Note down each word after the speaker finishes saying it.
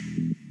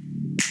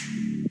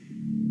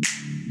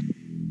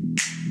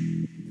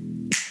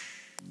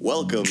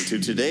Welcome to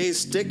today's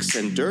Sticks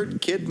and Dirt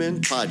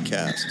Kidmin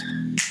podcast,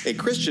 a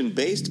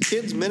Christian-based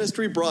kids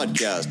ministry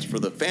broadcast for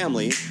the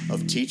family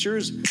of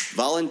teachers,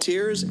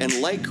 volunteers,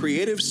 and light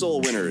creative soul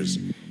winners,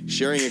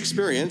 sharing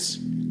experience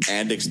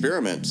and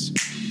experiments.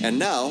 And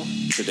now,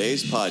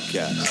 today's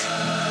podcast.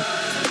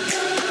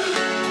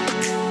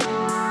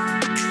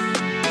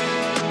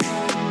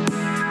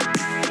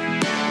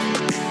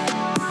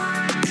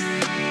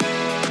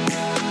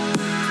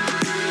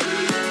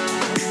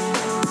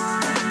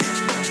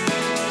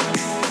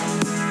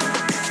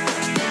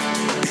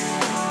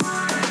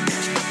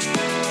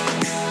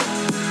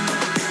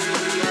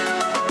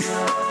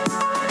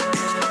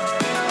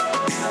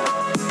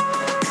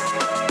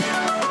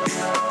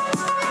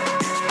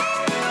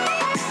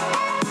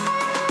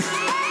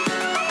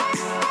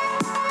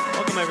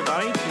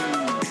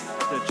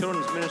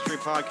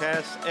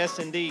 Podcast,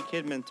 S&D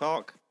Kidmin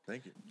Talk.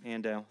 Thank you.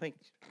 And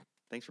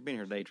thanks for being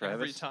here today,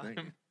 Travis. Every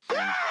time.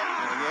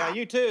 Yeah,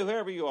 you too,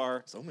 whoever you are.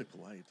 It's only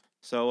polite.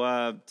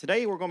 So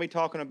today we're going to be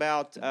talking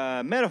about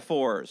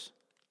metaphors,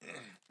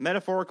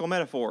 metaphorical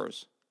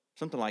metaphors,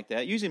 something like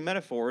that. Using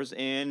metaphors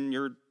in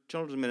your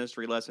children's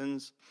ministry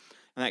lessons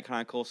and that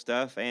kind of cool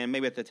stuff. And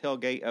maybe at the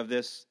tailgate of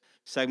this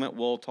segment,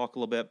 we'll talk a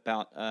little bit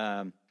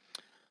about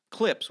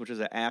Clips, which is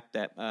an app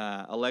that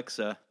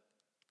Alexa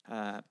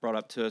brought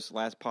up to us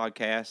last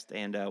podcast,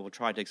 and we'll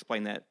try to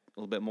explain that a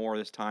little bit more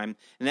this time.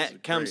 And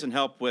that comes and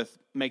help with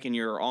making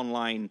your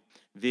online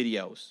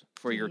videos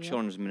for your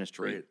children's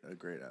ministry. A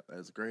great app.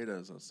 As great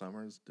as a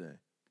summer's day.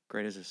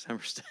 Great as a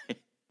summer's day.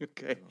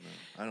 Okay.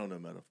 I don't know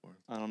metaphors.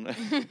 I don't know.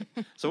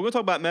 So we're going to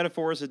talk about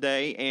metaphors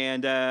today,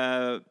 and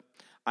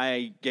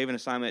I gave an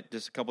assignment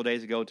just a couple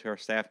days ago to our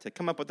staff to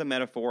come up with a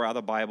metaphor out of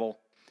the Bible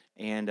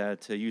and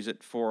to use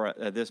it for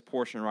this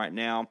portion right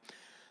now.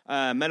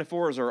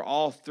 Metaphors are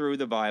all through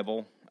the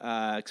Bible,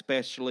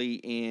 especially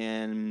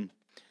in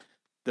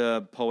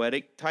the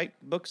poetic type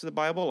books of the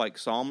Bible, like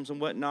Psalms and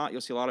whatnot.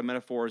 You'll see a lot of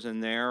metaphors in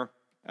there.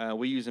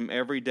 We use them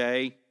every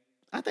day.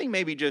 I think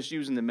maybe just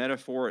using the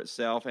metaphor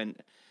itself, and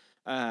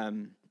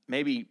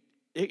maybe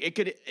it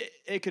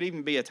could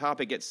even be a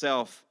topic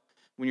itself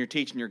when you're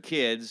teaching your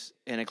kids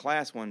in a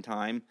class one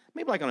time,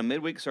 maybe like on a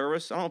midweek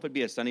service. I don't know if it'd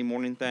be a Sunday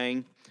morning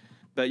thing.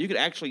 But you could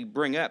actually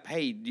bring up,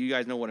 hey, do you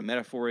guys know what a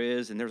metaphor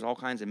is? And there's all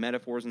kinds of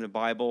metaphors in the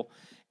Bible,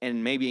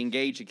 and maybe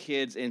engage the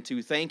kids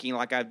into thinking,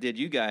 like I did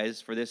you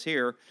guys for this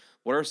here,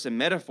 what are some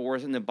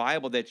metaphors in the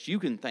Bible that you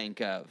can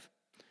think of?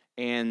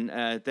 And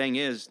the thing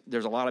is,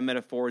 there's a lot of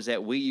metaphors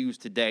that we use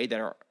today that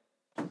are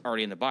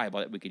already in the Bible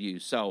that we could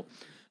use. So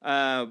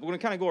we're going to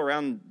kind of go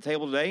around the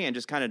table today and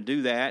just kind of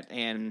do that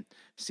and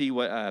see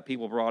what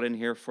people brought in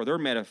here for their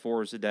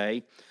metaphors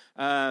today.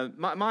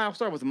 I'll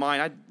start with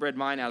mine. I read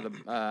mine out of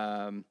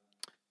the...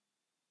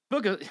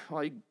 book of,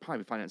 well, you can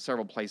probably find it in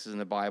several places in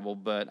the Bible,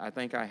 but I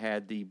think I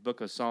had the book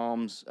of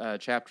Psalms,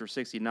 chapter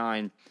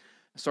 69. It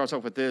starts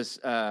off with this,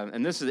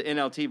 and this is the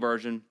NLT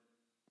version.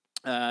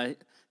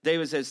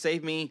 David says,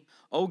 "Save me,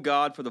 O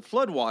God, for the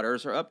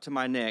floodwaters are up to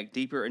my neck.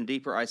 Deeper and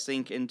deeper I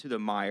sink into the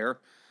mire.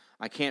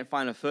 I can't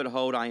find a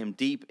foothold. I am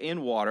deep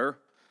in water."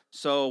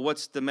 So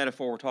what's the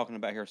metaphor we're talking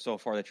about here so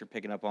far that you're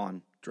picking up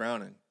on?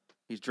 Drowning.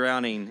 He's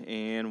drowning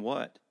in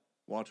what?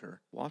 Water.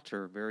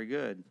 Water. Very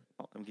good.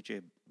 Let me get you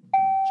a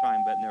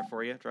chime button there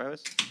for you,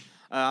 Travis.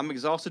 I'm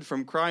exhausted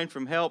from crying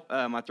from help.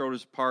 My throat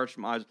is parched.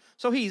 My eyes.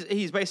 So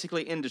he's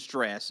basically in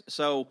distress.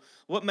 So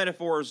what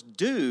metaphors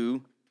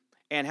do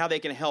and how they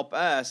can help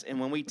us, and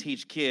when we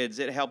teach kids,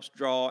 it helps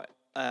draw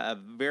a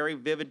very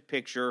vivid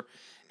picture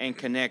and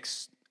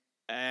connects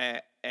an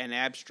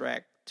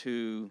abstract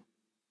to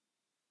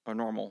a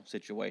normal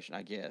situation,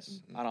 I guess.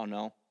 Mm-hmm. I don't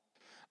know.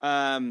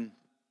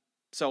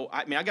 So,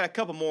 I got a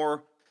couple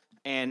more,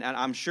 and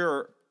I'm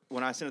sure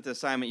when I sent it the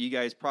assignment, you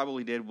guys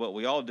probably did what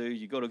we all do.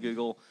 You go to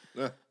Google,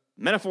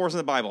 metaphors in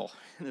the Bible.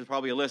 And there's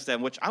probably a list of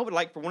them, which I would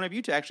like for one of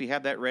you to actually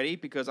have that ready,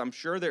 because I'm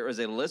sure there is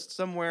a list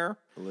somewhere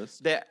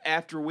that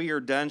after we are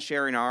done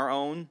sharing our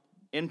own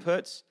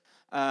inputs,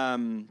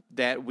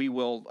 that we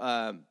will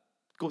go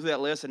through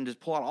that list and just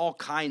pull out all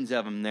kinds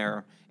of them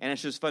there. And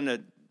it's just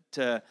fun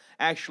to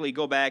actually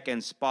go back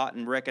and spot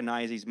and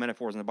recognize these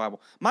metaphors in the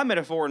Bible. My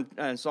metaphor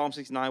in Psalm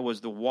 69 was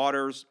the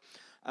waters.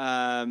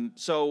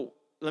 So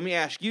let me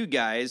ask you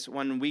guys,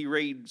 when we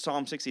read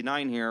Psalm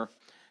 69 here,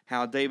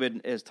 how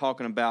David is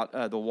talking about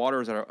the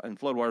waters and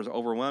flood waters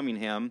overwhelming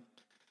him,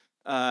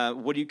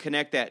 what do you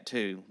connect that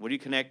to? What do you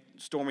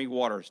connect stormy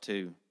waters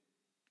to?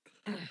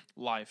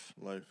 Life.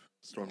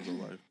 Storms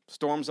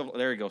of life.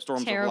 There you go.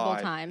 Storms Terrible of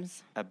life. Terrible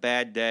times. A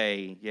bad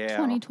day. Yeah.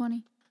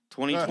 2020.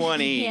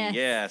 2020. Yes.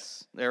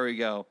 Yes. There we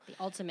go. The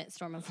ultimate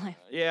storm of life.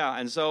 Yeah.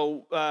 And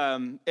so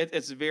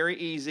it's very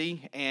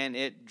easy, and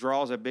it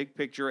draws a big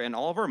picture in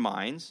all of our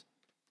minds.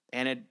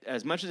 And it,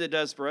 as much as it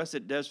does for us,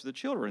 it does for the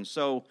children.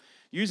 So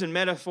using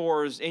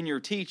metaphors in your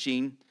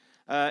teaching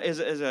is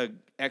an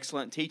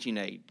excellent teaching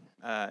aid.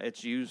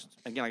 It's used,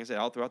 again, like I said,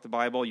 all throughout the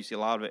Bible. You see a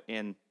lot of it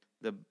in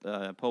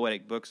the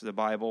poetic books of the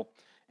Bible.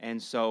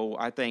 And so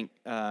I think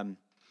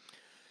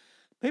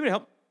maybe to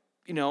help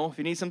if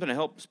you need something to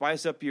help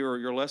spice up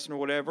your lesson or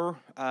whatever,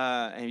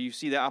 and you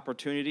see the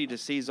opportunity to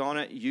seize on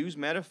it, use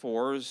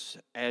metaphors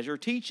as you're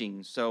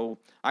teaching. So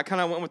I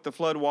kind of went with the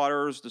flood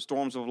waters, the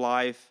storms of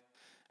life.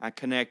 I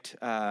connect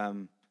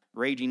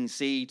raging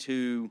sea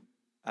to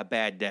a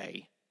bad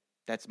day.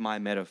 That's my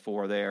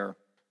metaphor there.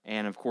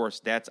 And, of course,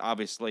 that's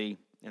obviously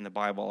in the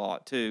Bible a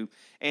lot too.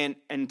 And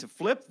to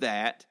flip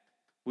that,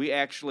 we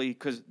actually,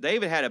 because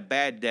David had a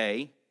bad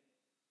day,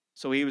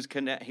 so he was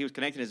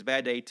connecting his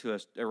bad day to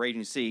a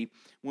raging sea.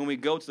 When we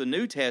go to the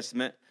New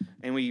Testament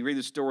and we read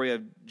the story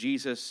of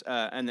Jesus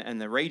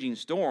and the raging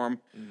storm,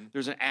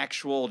 there's an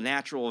actual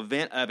natural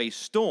event of a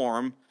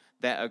storm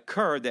that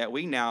occurred that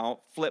we now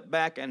flip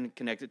back and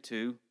connect it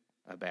to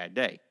a bad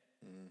day.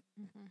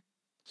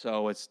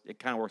 So it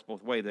kind of works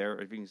both ways there,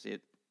 if you can see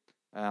it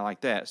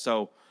like that.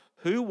 So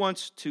who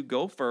wants to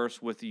go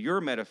first with your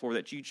metaphor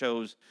that you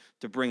chose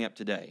to bring up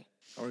today?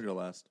 I want to go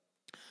last.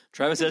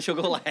 Travis says she'll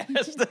go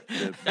last.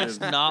 That's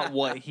not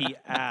what he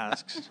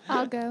asks.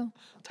 I'll go.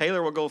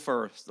 Taylor will go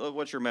first.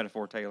 What's your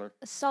metaphor, Taylor?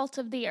 Salt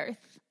of the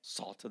earth.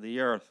 Salt of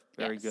the earth.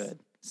 Very Yes. good.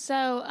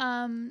 So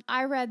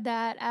I read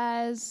that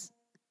as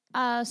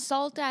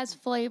salt as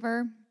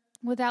flavor.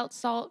 Without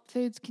salt,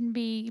 foods can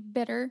be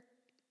bitter.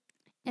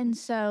 And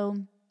so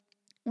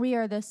we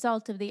are the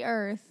salt of the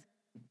earth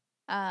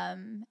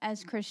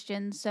as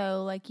Christians.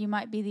 So, like, you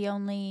might be the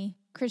only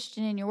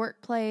Christian in your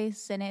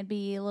workplace and it'd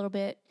be a little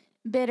bit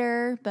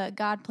bitter, but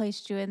God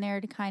placed you in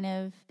there to kind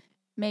of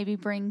maybe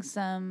bring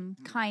some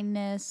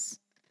kindness,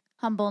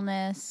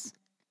 humbleness,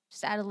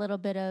 just add a little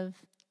bit of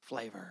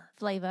Flavor.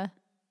 flavor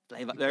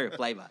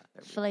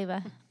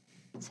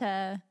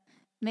to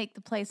make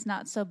the place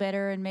not so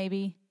bitter. And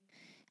maybe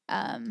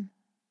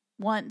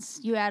once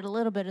you add a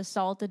little bit of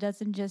salt, it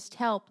doesn't just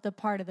help the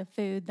part of the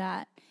food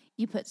that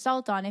you put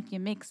salt on. If you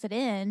mix it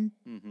in,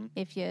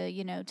 if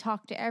you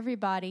talk to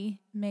everybody,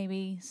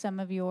 maybe some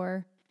of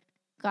your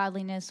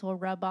godliness will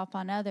rub off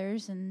on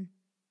others. And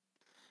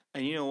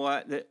you know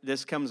what?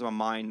 This comes to my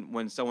mind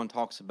when someone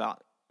talks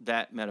about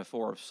that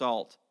metaphor of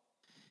salt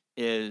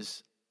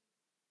is,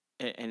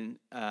 and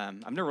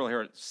I've never really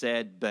heard it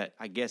said, but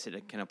I guess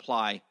it can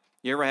apply.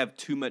 You ever have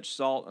too much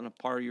salt in a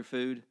part of your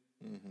food?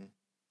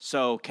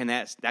 So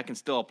that can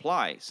still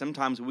apply.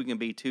 Sometimes we can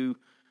be too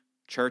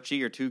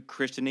churchy or too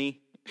Christian-y.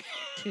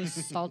 Too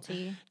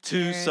salty.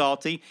 Too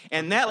salty.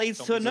 And that leads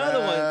to another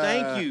one.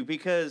 Thank you,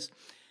 because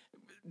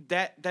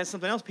that's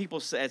something else people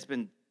say it's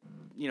been,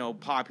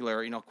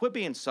 popular. Quit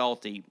being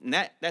salty.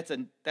 And that's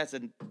a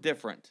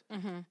different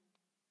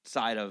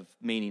side of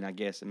meaning, I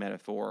guess, a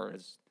metaphor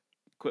is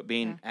quit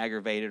being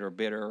aggravated or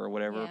bitter or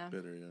whatever. Yeah.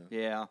 Bitter,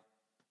 Yeah.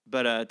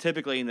 But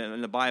typically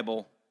in the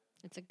Bible,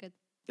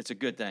 It's a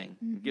good thing.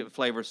 Give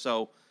flavor.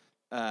 So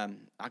I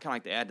kind of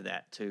like to add to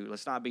that too.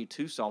 Let's not be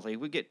too salty.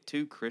 We get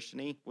too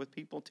Christian-y with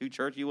people, too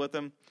churchy with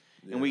them,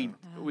 and we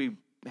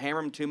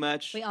hammer them too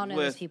much. We all know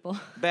with those people.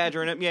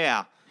 badgering them.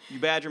 Yeah, you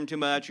badger them too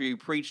much, or you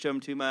preach to them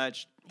too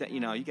much. That you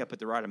got to put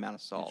the right amount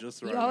of salt. Just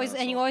the You right always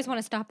amount of you salt. always want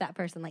to stop that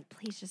person. Like,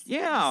 please just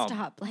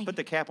stop. Like, put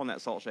the cap on that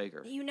salt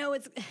shaker.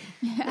 it's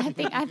I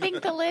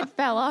think the lid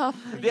fell off.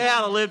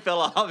 Yeah, the lid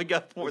fell off and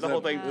got It was the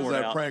whole that- thing it was poured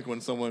that out. prank when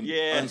someone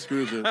Yeah.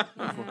 unscrews it.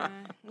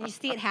 you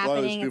see it lot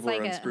of these happening. It's people are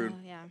like unscrewed.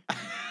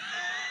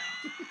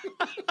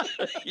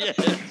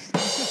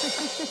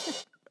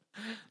 Yes.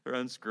 They're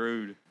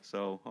unscrewed.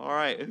 So, all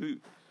right.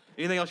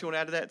 Anything else you want to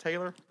add to that,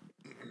 Taylor?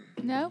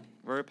 No?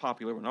 Very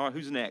popular one. All right,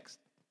 who's next?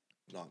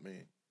 Not me.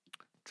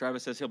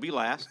 Travis says he'll be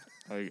last.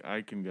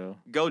 I can go.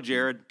 Go,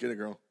 Jared. Get it,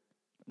 girl.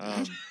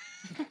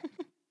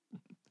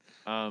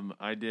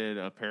 I did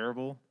a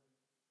parable.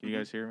 Can you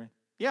guys hear me?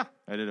 Yeah.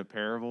 I did a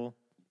parable.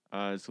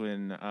 It's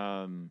when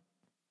a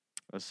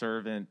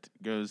servant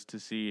goes to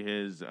see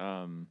his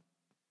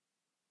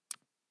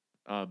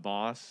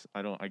boss.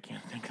 I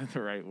can't think of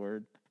the right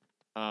word.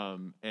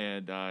 And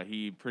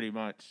he pretty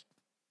much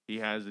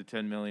has a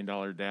 $10 million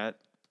debt.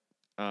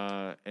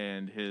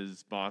 And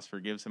his boss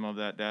forgives him of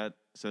that debt.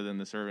 So then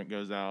the servant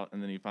goes out,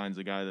 and then he finds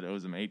a guy that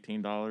owes him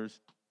 $18.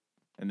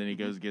 And then he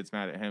goes, gets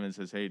mad at him and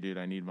says, "Hey, dude,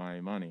 I need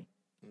my money."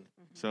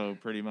 So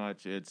pretty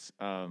much it's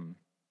the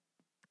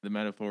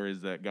metaphor is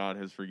that God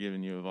has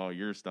forgiven you of all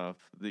your stuff,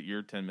 that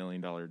your $10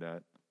 million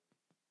debt.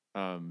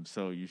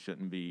 So you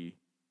shouldn't be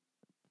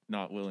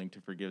not willing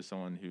to forgive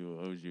someone who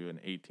owes you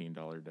an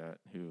 $18 debt.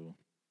 Who?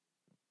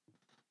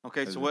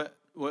 Okay, so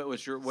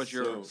what's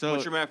your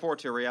So- metaphor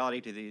to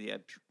reality, to the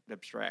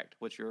abstract?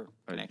 What's your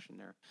connection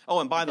there? Oh,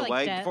 and by the like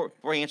way, debt.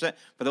 before you answer that,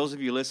 for those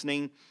of you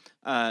listening,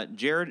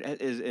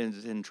 Jared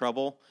is in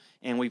trouble,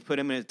 and we've tied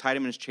him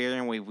in his chair,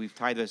 and we've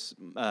tied this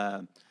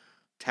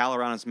towel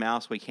around his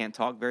mouth so he can't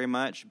talk very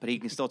much, but he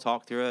can still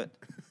talk through it.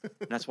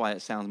 And that's why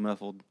it sounds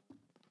muffled.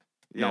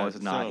 No, it's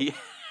not.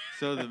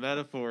 So the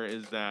metaphor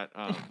is that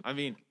I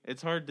mean,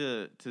 it's hard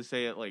to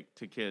say it like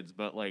to kids,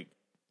 but like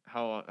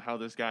how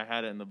this guy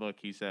had it in the book.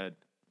 He said,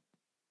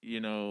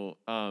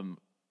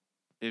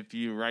 if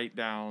you write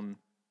down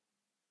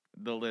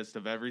the list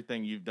of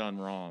everything you've done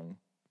wrong,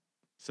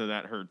 so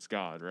that hurts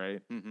God,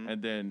 right? Mhm.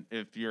 And then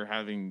if you're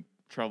having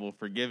trouble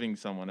forgiving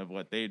someone of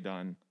what they've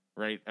done,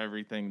 right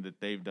everything that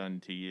they've done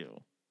to you.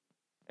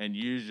 And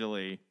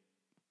usually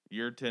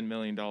your $10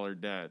 million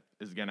debt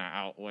is going to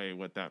outweigh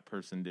what that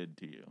person did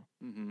to you.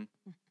 Mm-hmm.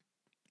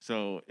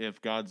 So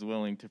if God's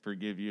willing to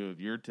forgive you of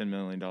your $10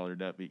 million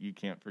debt, but you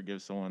can't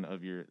forgive someone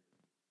of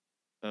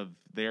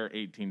their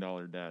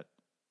 $18 debt,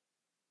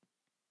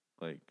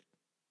 like,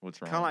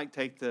 what's wrong? Kind of like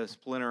take the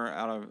splinter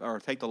or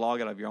take the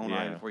log out of your own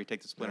eye Yeah. before you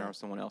take the splinter out of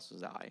someone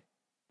else's eye.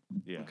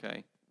 Yeah.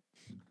 Okay.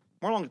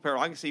 More along the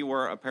parable, I can see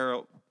where a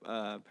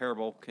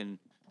parable can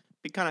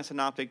be kind of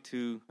synoptic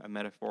to a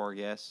metaphor.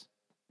 Yes,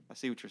 I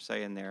see what you're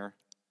saying there,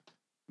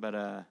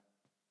 but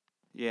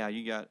yeah, I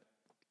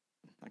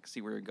can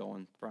see where you're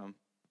going from.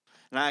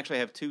 And I actually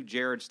have two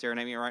Jared staring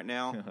at me right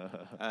now.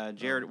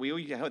 Jared,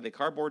 we had the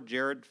cardboard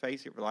Jared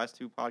face here for the last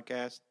two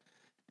podcasts,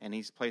 and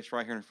he's placed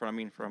right here in front of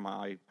me, in front of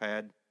my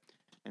iPad,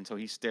 and so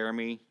he's staring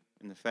me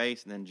in the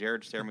face, and then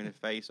Jared staring me in the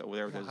face over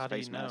there with his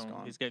face mask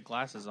on. He's got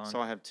glasses on. So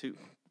I have two.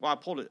 Well, I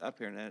pulled it up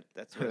here, and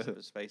that's the rest of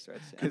his face right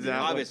there. Because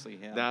Obviously,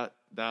 yeah.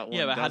 That one.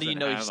 Yeah, but how do you doesn't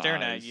know he's have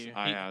staring at eyes. you?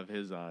 I have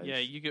his eyes. Yeah,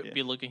 you could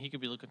be looking. He could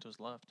be looking to his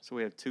left. So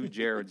we have two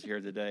Jareds here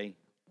today,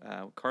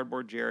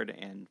 cardboard Jared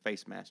and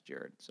face mask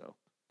Jared. So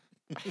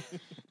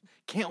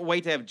can't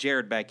wait to have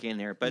Jared back in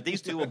there, but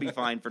these two will be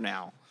fine for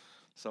now.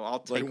 So I'll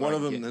take one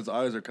of them. His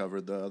eyes are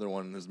covered. The other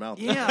one, his mouth.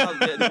 Yeah,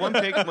 the one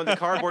pic when the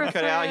cardboard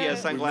cut out, he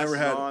has sunglasses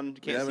on. You We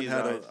can't see haven't his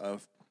had eyes. a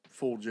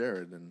full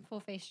Jared. And Full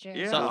face Jared.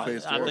 Yeah. So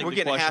Full-face I Jared. think We're the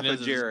getting half question of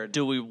is, Jared.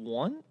 do we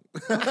want?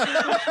 No,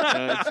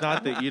 it's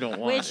not that you don't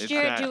want. Which it's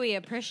Jared that, do we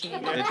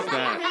appreciate? It's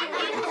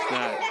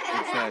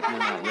that you're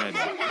not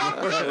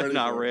ready.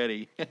 Not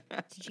ready.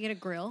 Did you get a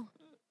grill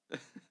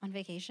on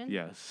vacation?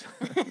 Yes.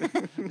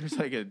 There's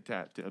like a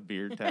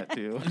beard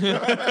tattoo. You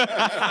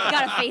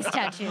got a face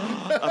tattoo.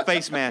 A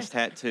face mask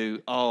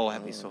tattoo. Oh,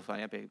 that'd be so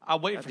funny. I'll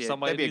wait for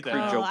somebody to do that'd be a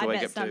crude that. joke Oh, to I wake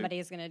bet up to.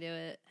 somebody's gonna do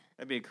it.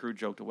 That'd be a crude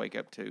joke to wake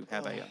up to.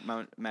 Have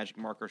a magic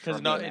marker.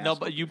 Because sharpie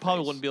but you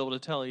probably wouldn't be able to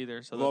tell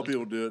either. So a lot of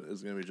people do it.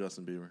 It's going to be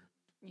Justin Bieber.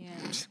 Yeah.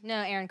 No,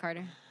 Aaron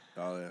Carter.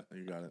 Oh, yeah.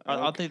 You got it.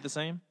 I'll take the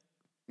same.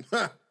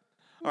 All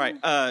right,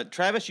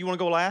 Travis, you want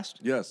to go last?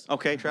 Yes.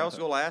 Okay, Travis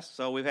will go last.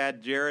 So we've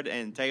had Jared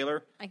and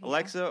Taylor. I can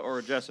Alexa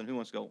or Justin, who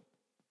wants to go?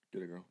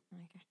 Get it, girl.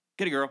 Okay.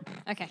 Get a girl.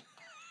 Okay.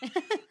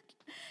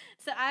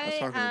 So I was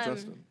talking to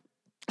Justin.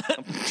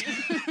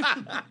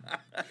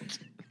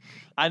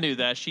 I knew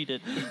that. She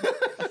didn't.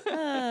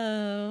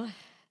 Oh.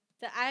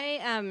 So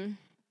I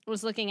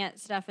was looking at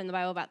stuff in the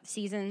Bible about the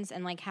seasons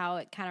and like how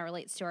it kind of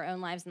relates to our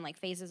own lives and like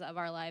phases of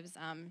our lives.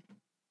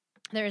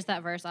 There's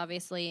that verse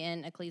obviously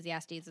in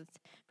Ecclesiastes. It's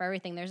for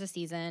everything there's a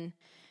season,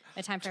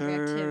 a time for every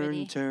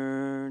activity.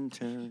 Turn.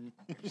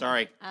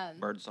 Sorry,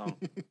 bird song.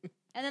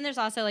 And then there's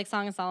also like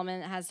Song of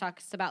Solomon that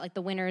talks about like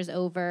the winter is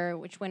over,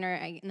 which winter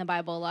in the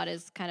Bible a lot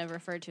is kind of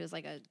referred to as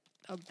like a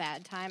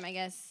bad time, I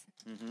guess.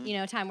 Mm-hmm. You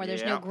know, a time where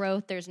there's no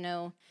growth, there's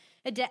no.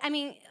 I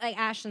mean, like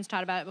Ashton's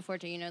taught about it before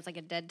too. You know, it's like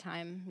a dead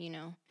time. You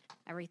know,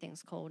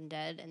 everything's cold and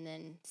dead, and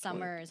then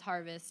summer is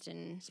harvest,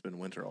 and It's been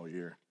winter all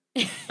year.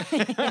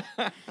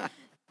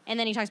 and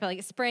then he talks about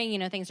like spring. You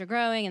know, things are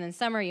growing, and then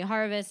summer you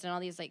harvest, and all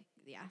these like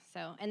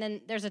So, and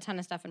then there's a ton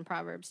of stuff in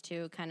Proverbs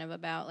too, kind of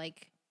about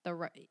like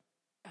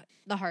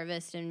the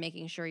harvest and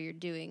making sure you're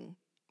doing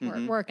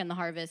work in the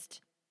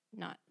harvest,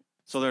 not.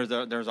 So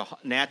there's a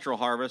natural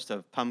harvest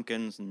of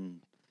pumpkins and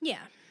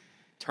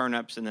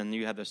turnips, and then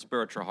you have the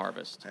spiritual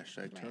harvest.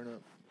 Hashtag turn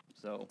up.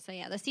 So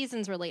yeah, the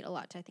seasons relate a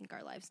lot to I think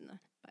our lives in the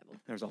Bible.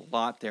 there's a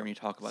lot there when you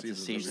talk about the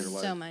Seasons of your seasons.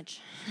 life. So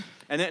much.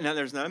 And then now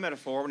there's another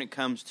metaphor when it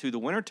comes to the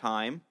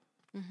wintertime,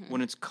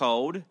 when it's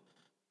cold.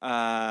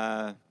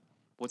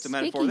 What's the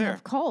metaphor Speaking there?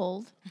 of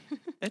cold,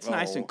 It's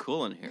nice and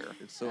cool in here.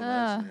 It's so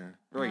nice in here.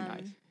 Very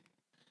nice.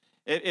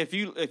 If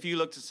you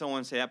look to someone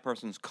and say that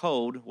person's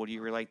cold, what do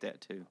you relate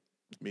that to?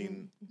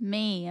 Mean.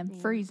 me, I'm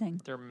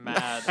freezing. They're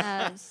mad.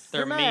 They're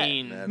They're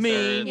mean. Mad.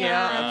 Mean,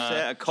 Yeah.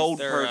 upset, a cold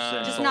They're, person.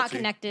 just Salty. not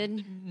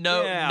connected.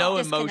 No, Yeah. no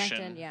Disconnected,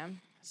 emotion. yeah.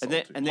 and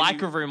then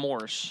Lack you, of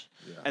remorse.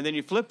 and then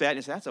you flip that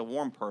and say that's a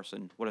warm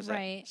person. What does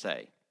Right. that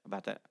say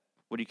about that?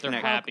 What do you They're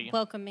connect? happy.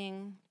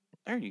 Welcoming,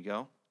 There you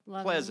go.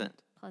 loving,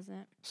 Pleasant.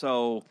 pleasant.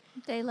 So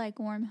They like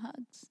warm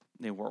hugs.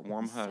 they were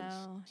warm hugs.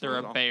 So, They're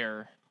So a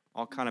bear.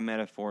 all kind of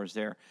metaphors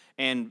there.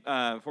 And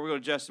before we go to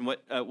Justin,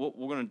 what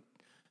we're going to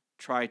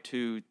try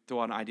to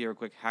throw out an idea real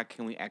quick. How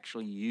can we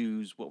actually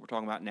use what we're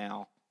talking about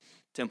now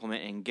to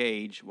implement and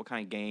engage? What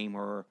kind of game,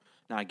 or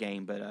not a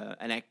game, but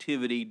an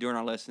activity during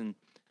our lesson,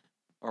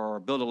 or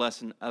build a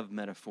lesson of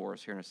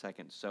metaphors here in a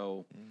second.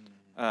 So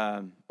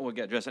we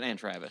got Justin and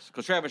Travis.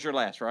 Because Travis, you're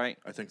last, right?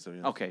 I think so,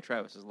 yeah. Okay,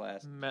 Travis is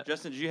last. Me-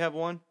 Justin, did you have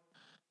one?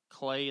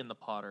 Clay in the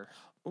potter.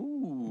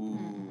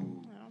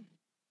 Ooh, well,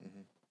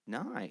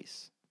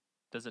 nice.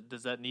 Does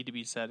that need to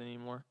be said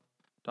anymore?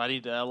 Do I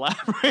need to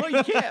elaborate? Well,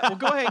 you can't. Well,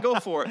 go ahead, go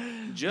for it.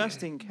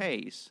 Just in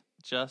case.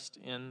 Just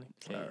in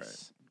case. All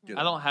right. Get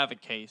I it. don't have a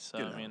case, so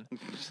Get I it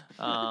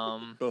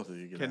mean, Both of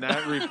you get Can it.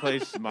 that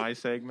replace my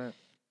segment?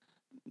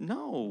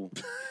 No.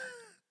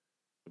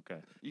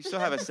 Okay. You still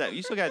have a set.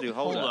 You still got to do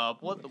hold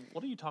up. What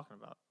are you talking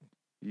about?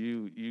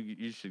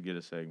 You should get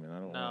a segment. I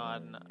don't No, want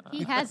I'm one. not.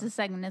 He has a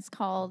segment. It's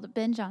called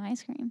Binge on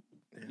Ice Cream.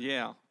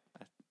 Yeah.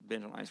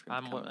 Binge on ice cream.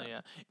 coming up.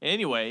 Yeah.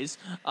 Anyways,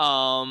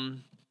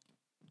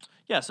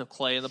 yeah. So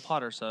clay and the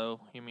potter. So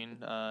you mean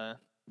the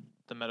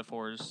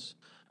metaphors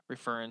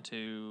referring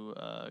to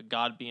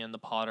God being the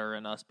potter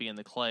and us being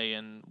the clay,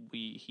 and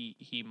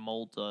he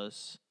molds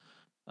us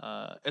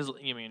as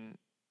you mean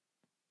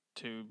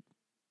to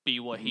be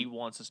what he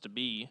wants us to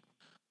be.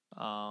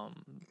 So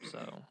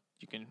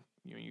you can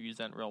you use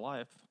that in real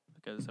life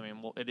because I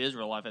mean, well, it is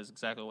real life. That's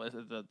exactly what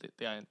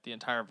the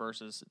entire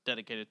verse is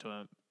dedicated to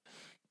a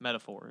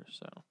metaphor.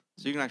 So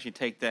you can actually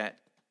take that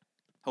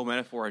whole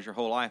metaphor as your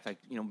whole life, like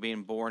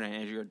being born and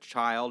as you're a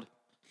child,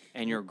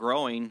 and you're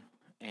growing,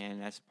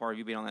 and that's part of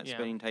you being on that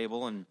spinning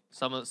table, and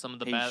some of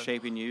the he's bad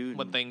shaping you.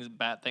 When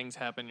bad things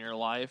happen in your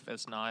life,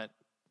 it's not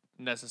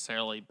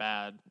necessarily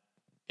bad.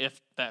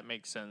 If that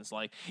makes sense,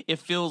 like it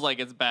feels like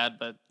it's bad,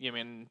 but you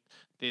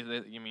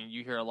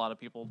hear a lot of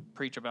people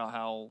preach about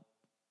how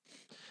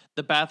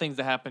the bad things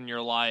that happen in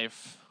your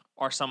life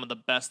are some of the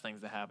best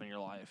things that happen in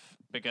your life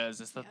because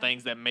it's the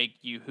things that make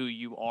you who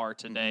you are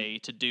today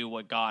to do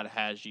what God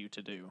has you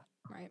to do.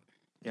 Right.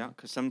 Yeah,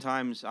 because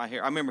sometimes I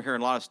remember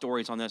hearing a lot of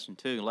stories on this one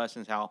too.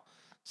 Lessons how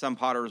some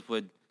potters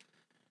would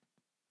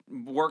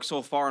work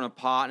so far in a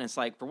pot, and it's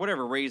like for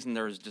whatever reason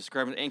there's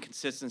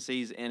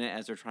inconsistencies in it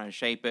as they're trying to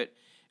shape it,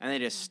 and they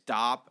just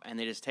stop and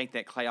they just take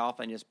that clay off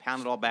and just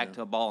pound it all back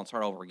to a ball and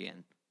start over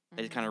again.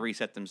 They just kind of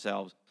reset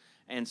themselves,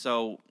 and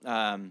so.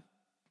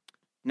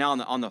 Now,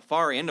 on the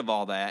far end of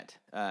all that,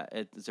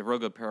 it's a real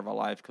good parallel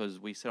life because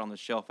we sit on the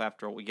shelf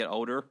after we get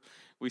older.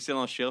 We sit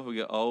on the shelf, we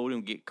get old,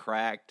 and we get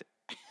cracked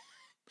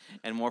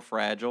and more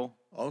fragile.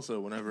 Also,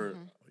 whenever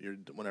you're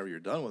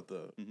done with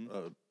the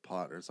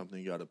pot or something,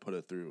 you got to put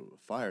it through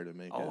fire to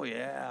make it. Oh,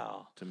 yeah.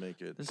 To make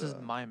it. This is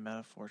my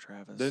metaphor,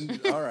 Travis. Then,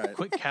 all right.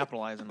 Quit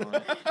capitalizing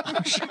on it.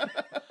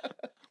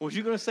 Was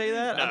you going to say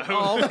that? No.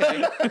 Oh,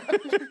 okay.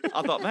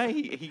 I thought, man,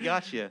 he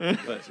got you.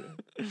 But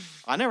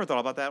I never thought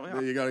about that.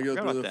 You got to go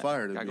through the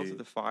fire to go through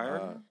the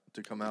fire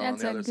to come out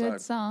That's on the other side. a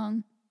good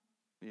song.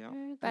 Yeah.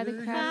 By the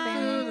Crab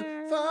Family.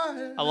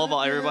 I love how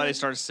everybody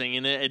starts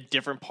singing it at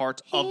different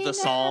parts of the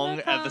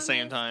song at the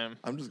same time.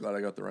 I'm just glad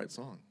I got the right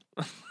song.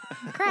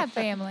 Crab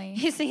Family.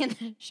 He's singing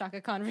the Shaka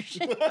Khan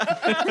version.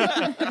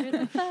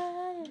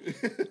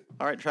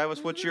 All right,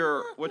 Travis, what's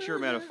your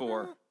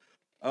metaphor?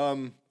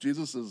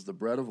 Jesus is the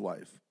bread of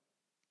life.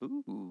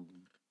 Ooh,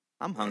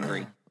 I'm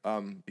hungry.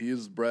 He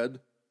is bread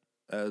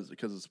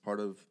because it's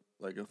part of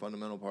like a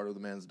fundamental part of the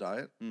man's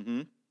diet.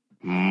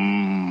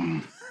 Mm-hmm.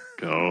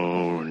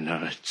 Go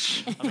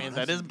nuts. I mean,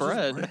 that is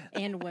bread.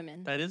 And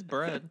women. That is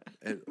bread.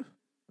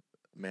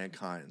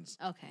 Mankind's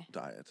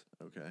diet.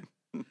 Okay.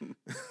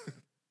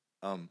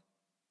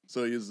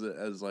 So he is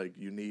as like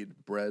you need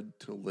bread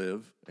to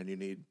live, and you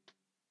need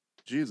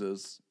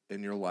Jesus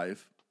in your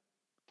life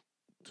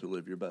to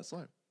live your best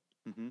life.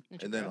 Mm-hmm.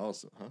 And then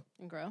also,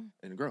 And grow.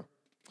 And grow.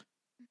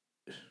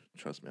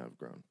 Trust me, I've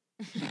grown.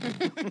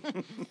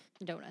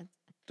 Donuts.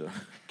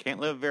 Can't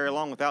live very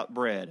long without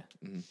bread.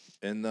 Mm-hmm.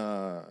 And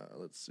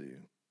let's see.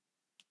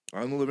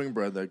 I'm the living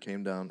bread that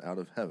came down out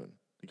of heaven.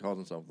 He calls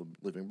himself the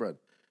living bread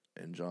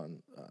in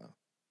John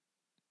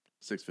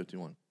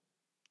 6:51.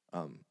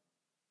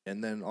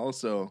 And then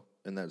also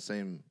in that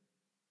same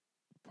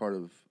part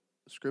of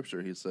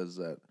Scripture, he says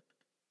that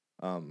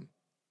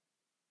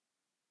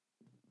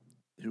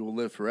he will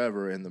live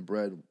forever, and the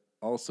bread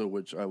also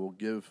which I will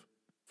give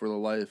for the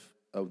life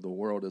of the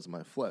world is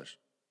my flesh.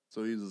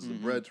 So he uses the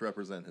bread to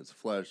represent his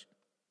flesh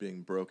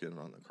being broken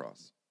on the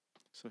cross.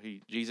 So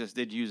Jesus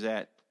did use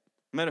that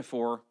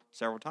metaphor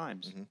several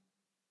times in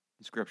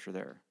Scripture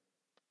there.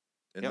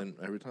 And then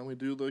every time we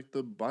do like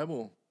the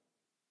Bible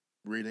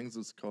readings,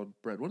 it's called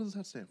bread. What does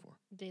that stand for?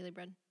 Daily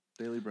bread.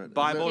 Daily bread.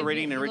 Bible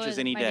reading enriches Lord,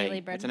 any my day.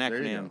 daily bread. It's an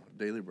There you acronym.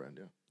 go. Daily bread,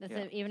 yeah. That's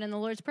it, even in the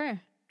Lord's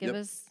Prayer. Give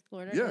us,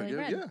 Lord, our daily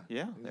bread.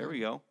 Yeah, there we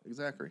go.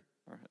 Exactly.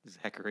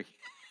 Zachary.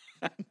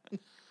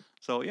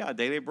 So yeah,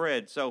 daily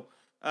bread. So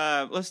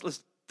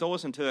let's throw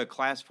us into a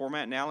class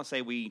format now. Let's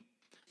say we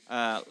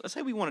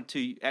wanted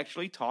to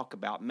actually talk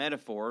about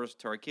metaphors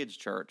to our kids'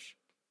 church.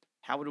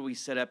 How would we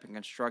set up and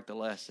construct a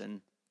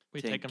lesson?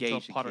 We to take them to a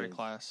engage the pottery kids?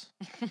 class.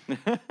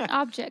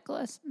 Object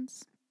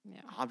lessons.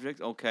 Yeah.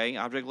 Object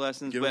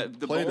lessons. Give But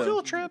them Play-Doh.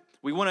 field trip,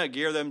 we want to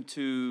gear them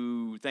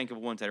to think of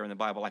ones that are in the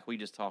Bible, like we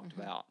just talked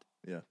about.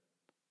 Yeah.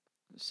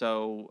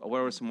 So, what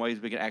are some ways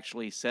we could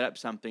actually set up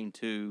something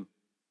to?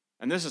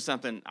 And this is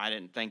something I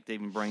didn't think to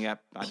even bring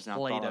up. I just now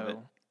thought of it.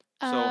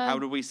 Play-Doh. So, how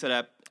do we set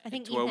up I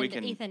think to where we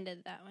can? Ethan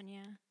did that one,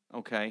 yeah.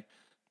 Okay,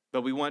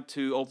 but we want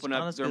to open It's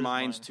not up as their good as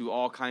minds mine. to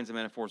all kinds of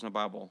metaphors in the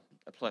Bible,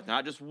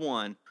 not just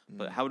one.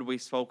 But how do we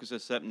focus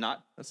this up?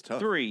 Not That's tough.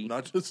 3.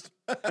 Not just.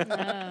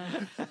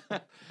 But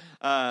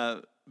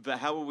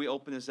how will we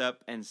open this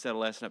up and set a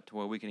lesson up to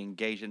where we can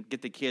engage and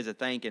get the kids to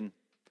thinking,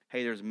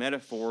 hey, there's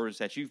metaphors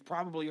that you've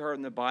probably heard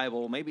in the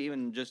Bible, maybe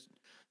even just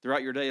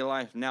throughout your daily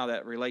life now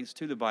that relates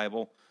to the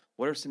Bible.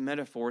 What are some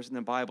metaphors in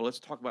the Bible? Let's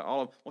talk about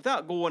all of them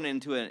without going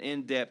into an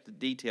in-depth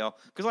detail.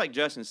 Because like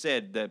Justin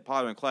said, the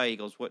potter and clay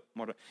equals what?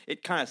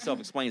 It kind of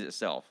self-explains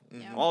itself.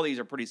 Yeah. All these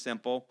are pretty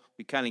simple.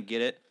 We kind of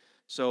get it.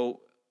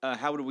 So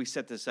how would we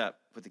set this up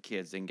with the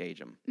kids to engage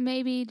them?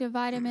 Maybe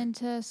divide them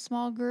into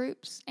small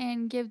groups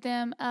and give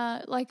them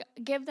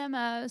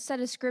a set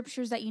of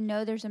scriptures that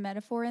there's a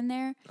metaphor in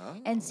there,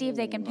 and see if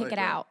they can pick like it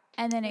that. out,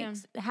 and then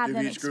have Give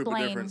them each group a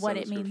explain different what set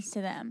of it means scriptures.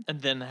 to them.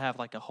 And then have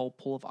like a whole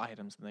pool of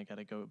items, and they got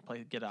to go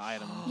get an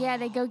item. Yeah,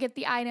 they go get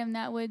the item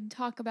that would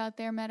talk about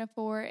their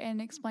metaphor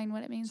and explain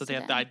what it means. So they to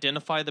have to them.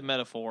 identify the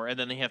metaphor, and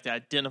then they have to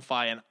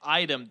identify an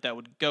item that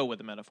would go with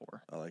the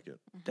metaphor. I like it.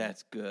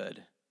 That's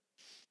good.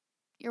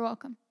 You're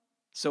welcome.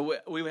 So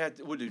we would have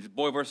to do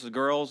boy versus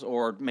girls,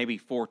 or maybe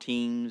 4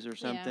 teams or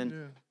something. Yeah.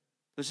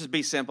 Let's just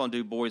be simple and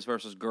do boys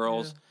versus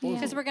girls. Yeah.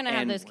 Because we're gonna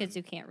have And- those kids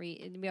who can't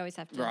read. We always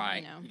have to,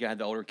 Right. You got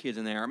the older kids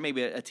in there, or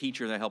maybe a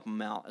teacher that help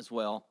them out as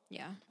well.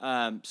 Yeah.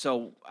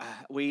 So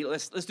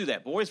let's do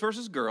that. Boys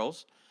versus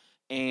girls,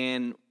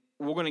 and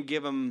we're going to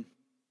give them.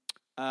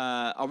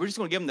 Are we just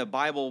going to give them the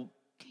Bible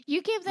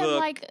You give them book,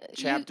 like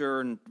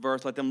chapter and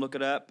verse? Let them look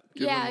it up.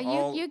 Give them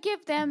all- you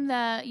give them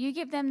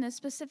the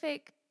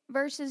specific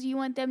verses you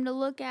want them to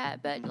look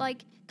at, but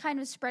like kind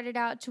of spread it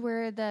out to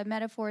where the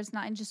metaphor is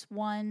not in just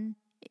one.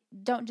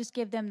 Don't just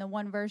give them the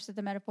one verse that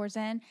the metaphor's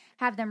in.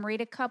 Have them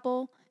read a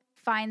couple,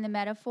 find the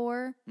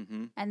metaphor,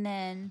 and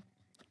then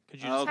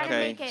Could you just Okay. kind of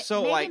make it.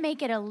 So, maybe like,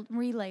 make it a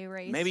relay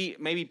race.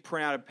 Maybe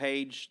print out a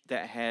page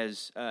that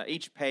has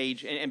each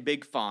page in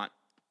big font,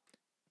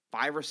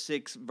 5 or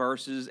 6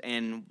 verses,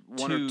 and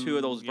one or two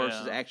of those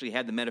verses yeah. actually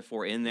had the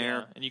metaphor in there.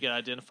 Yeah, and you can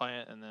identify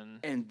it, and then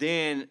And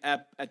then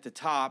up at the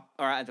top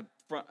or at the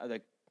front of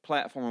the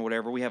platform or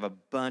whatever, we have a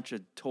bunch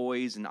of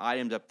toys and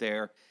items up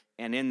there.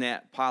 And in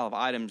that pile of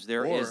items,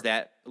 there is Or-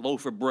 that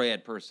loaf of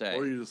bread per se.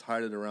 Or you just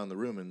hide it around the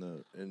room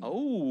in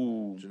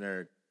Oh,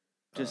 generic.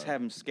 just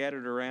have them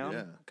scattered around,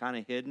 yeah. kind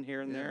of hidden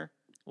here and there.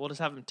 we'll just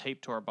have them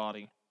taped to our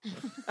body.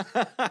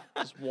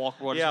 Just walk.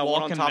 Yeah,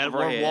 one on top of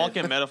our head. walk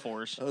in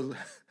metaphors.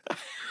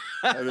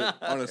 I have it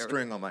on a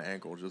string on my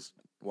ankle, just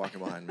walking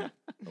behind me.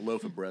 A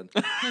loaf of bread.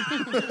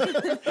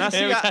 Now,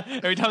 see,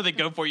 Every time they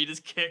go for you,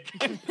 just kick.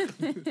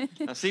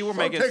 now, see, we're I'm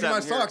making taking my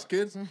something here. socks,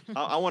 kids.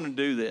 I want to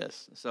do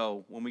this.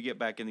 So when we get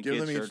back in the Give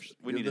kids' them church, each.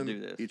 we give need to them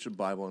do this. Each a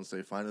Bible and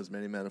say, find as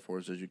many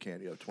metaphors as you can.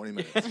 You have 20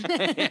 minutes.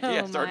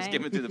 Yeah, Oh, start my.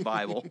 skimming through the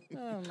Bible.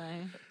 Oh my.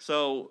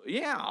 So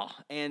yeah,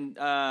 and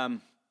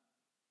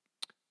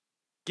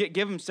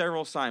give them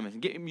several assignments.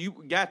 You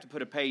got to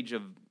put a page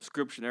of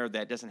scripture there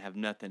that doesn't have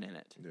nothing in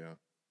it, Yeah.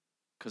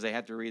 because they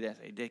have to read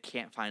that. They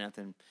can't find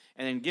nothing,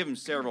 and then give them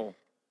several.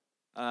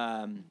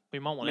 We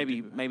might want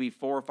Maybe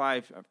 4 or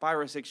 5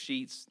 or 6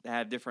 sheets that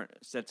have different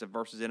sets of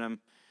verses in them,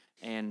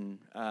 and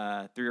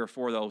 3 or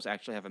 4 of those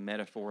actually have a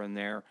metaphor in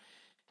there.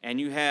 And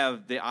you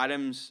have the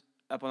items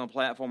up on the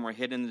platform or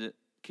hidden in the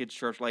kids'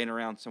 church, laying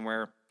around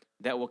somewhere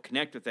that will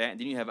connect with that. And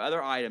then you have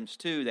other items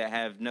too that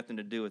have nothing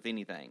to do with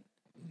anything.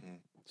 Mm-hmm.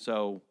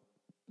 So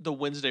the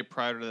Wednesday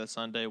prior to that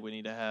Sunday, we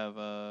need to have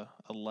a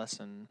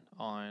lesson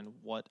on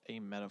what a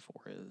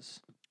metaphor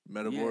is.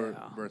 Metaphor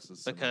Yeah.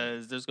 versus.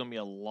 Because there's going to be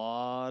a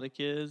lot of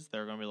kids that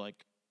are going to be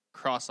like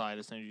cross-eyed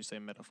as soon as you say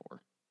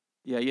metaphor.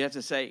 yeah, you have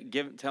to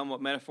tell them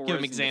what metaphor Give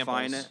is them and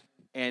define examples.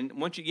 it. And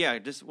once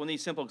just one of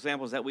these simple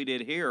examples that we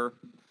did here,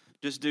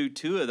 just do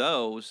 2 of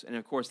those, and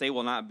of course they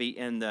will not be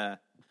in the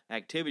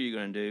activity you're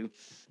going to do.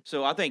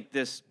 So I think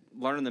this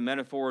learning the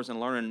metaphors and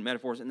learning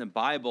metaphors in the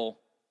Bible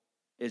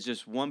is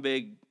just one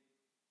big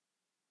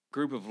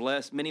group of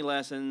mini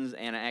lessons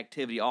and an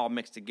activity all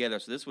mixed together.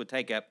 So this would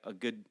take up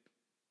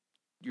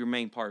your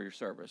main part of your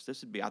service.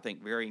 This would be, I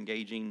think, very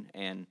engaging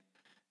and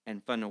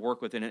fun to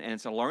work with, and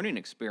it's a learning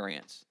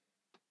experience.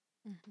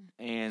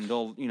 And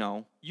they'll,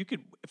 You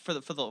could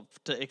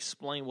to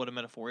explain what a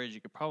metaphor is, you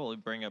could probably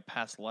bring up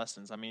past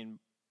lessons. I mean,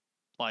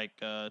 like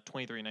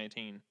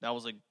 23:19. That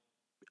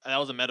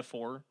was a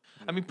metaphor.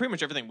 I mean, pretty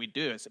much everything we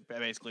do is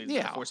basically a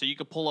metaphor. So you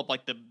could pull up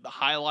like the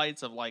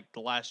highlights of like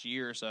the last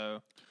year or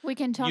so. We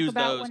can talk use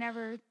about those.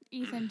 whenever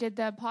Ethan did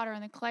the potter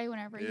and the clay.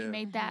 Whenever Yeah. you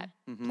made that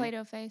Mhm.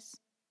 Play-Doh face.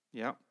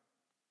 Yeah.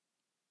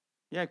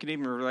 Yeah, it could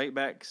even relate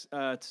back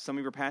to some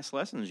of your past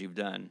lessons you've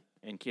done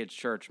in kids'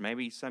 church.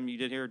 Maybe some you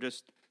did here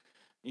just,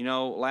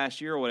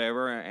 last year or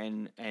whatever.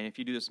 And if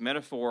you do this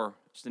metaphor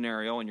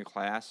scenario in your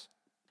class,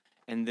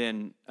 and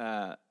then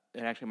it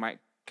actually might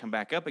come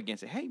back up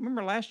against it. Hey,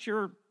 remember last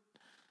year,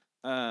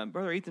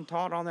 Brother Ethan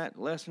taught on that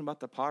lesson about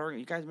the potter?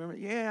 You guys remember?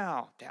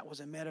 Yeah, that was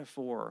a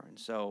metaphor. And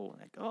so,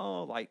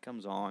 light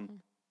comes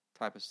on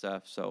type of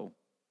stuff. So,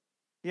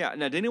 yeah.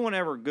 Now, did anyone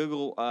ever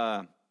Google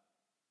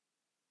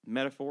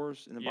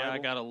metaphors in the Bible? Yeah, I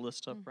got a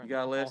list up right You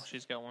got a now. list? Oh,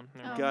 she's got one.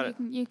 Yeah. Oh, Got it.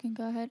 You can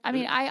go ahead. I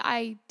mean,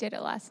 I did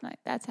it last night.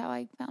 That's how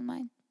I found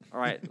mine. All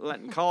right,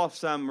 call off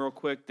some real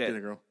quick Get it,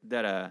 girl.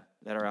 that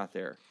are out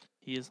there.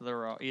 He is the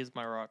rock. He is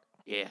my rock.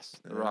 Yes,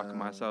 the rock of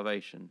my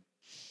salvation.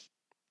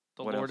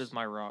 The What Lord else? is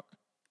my rock.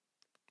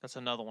 That's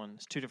another one.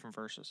 It's 2 different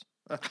verses.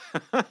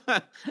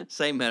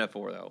 Same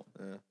metaphor though.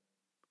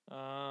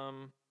 Yeah.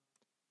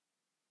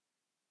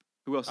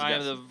 Who else? I am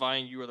got the some?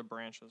 vine. You are the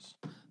branches.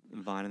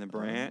 Vine and the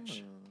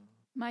branch.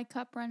 My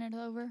cup runneth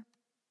over.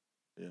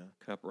 Yeah.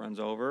 Cup runs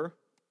over.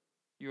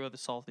 You are the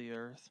salt of the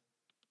earth.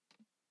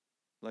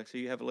 Lexi,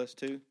 you have a list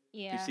too.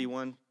 Yeah. Do you see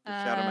one?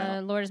 Just shout 'em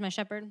out. Lord is my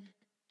shepherd.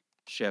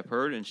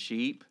 Shepherd and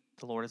sheep,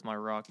 The Lord is my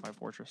rock, my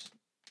fortress.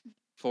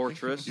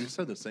 fortress. You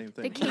said the same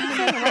The thing. kingdom of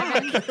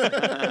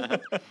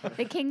heaven.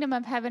 The kingdom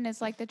of heaven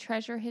is like the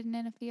treasure hidden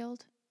in a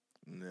field.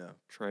 Yeah.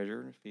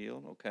 Treasure in the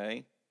field.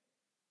 Okay.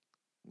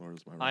 Lord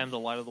is my I am rock. the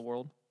light of the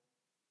world.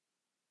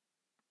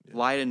 Yeah.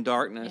 Light and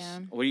darkness. Yeah.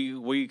 What do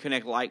you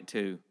connect light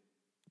to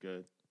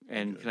Good,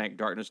 and Good. connect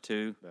darkness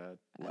to? bad.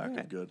 Lack Alright.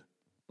 of good.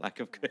 Lack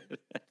of good.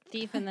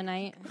 Thief in the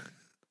night.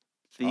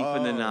 Thief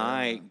in the Oh, yeah.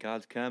 night.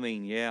 God's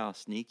coming. Yeah,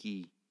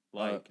 sneaky.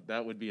 Like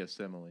that would be a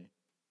simile.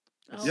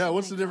 Oh Yeah,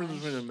 what's my the difference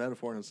gosh. between a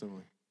metaphor and a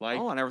simile? Like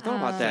Oh, I never thought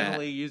about that.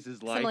 simile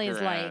uses like Simile or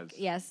is like, as.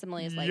 yes, simile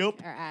is like,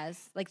 Yup. or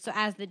as. Like, so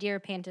as the deer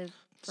panted.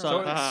 for So-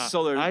 water.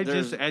 So there- I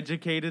there's- just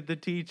educated the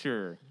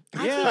teacher.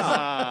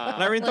 Yeah. I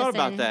never even thought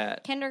about Listen,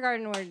 that.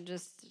 Kindergarten were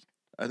just,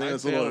 I think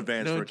that's a little failed.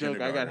 advanced no for joke. I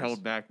got kindergartners.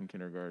 held back in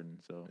kindergarten,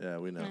 so Yeah,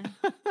 we know.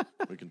 eh.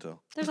 We can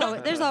tell. there's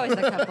always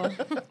a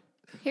couple.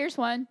 Here's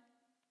one.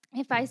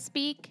 If I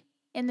speak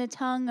in the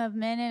tongue of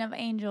men and of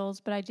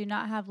angels, but I do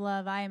not have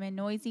love, I am a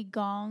noisy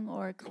gong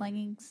or a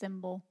clanging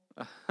cymbal.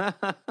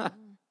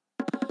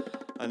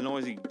 A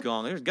noisy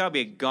gong. There's got to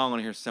be a gong on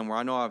here somewhere.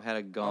 I know I've had a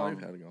Oh, gong.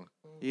 you've had it going.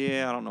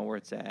 Yeah, I don't know where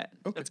it's at.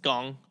 It's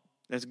gong.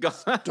 It's gone.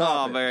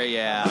 Oh, it. very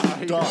yeah.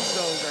 Stop.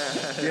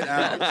 so Get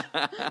out.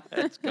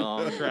 It's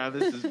gone.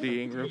 Travis is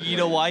being replaced. You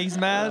know why he's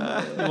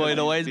mad? You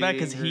know why he's mad?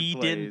 Because Being he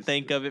didn't replaced.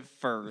 think of it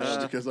first.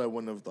 Just because I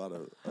wouldn't have thought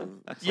of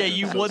Yeah,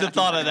 you something would so have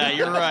thought of that.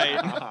 You're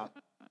right.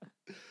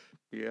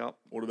 Yep.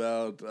 What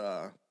about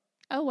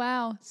Oh,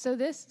 wow. So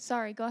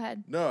sorry, go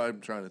ahead. no,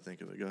 I'm trying to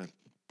think of it. Go ahead.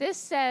 This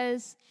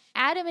says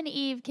Adam and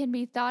Eve can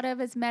be thought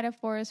of as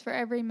metaphors for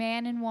every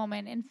man and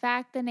woman. In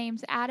fact, the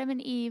names Adam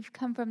and Eve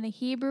come from the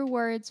Hebrew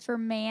words for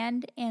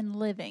man and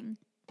living.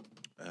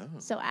 Oh.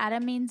 So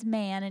Adam means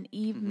man and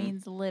Eve Mhm.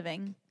 means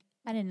living.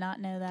 I did not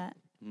know that.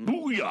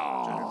 Gender's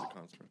a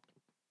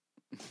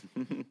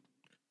construct.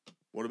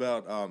 What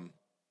about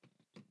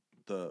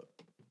the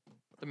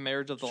The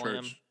marriage of the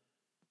lamb. church?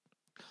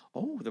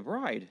 Oh, the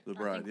bride. The I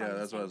bride. think Yeah, probably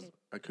that's what I was. same.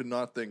 I could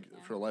not think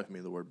Yeah. for the life of me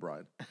the word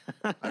bride.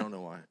 I don't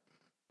know why.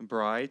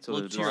 Bride. So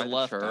Look there's to your bride, the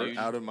left, church. dude.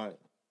 Out of my.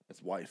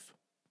 It's wife.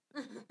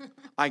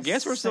 I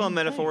guess we're still in Same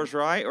metaphors,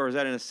 right? Or is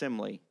that an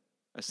assembly?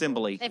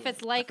 Assembly. If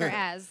it's like or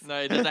as, No,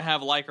 it doesn't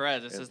have like or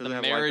as. It says doesn't the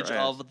have like or marriage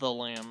as. of the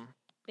lamb.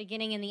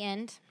 beginning and the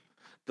end.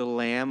 The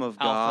Lamb of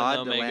Alpha God.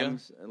 and The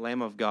Omega.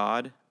 Lamb of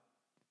God.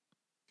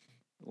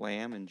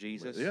 Lamb and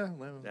Jesus. Yeah.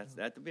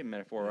 That would be a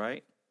metaphor,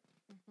 right?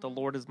 The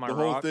Lord is my the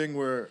whole rock. thing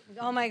where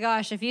Oh my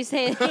gosh! If you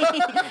say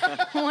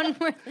one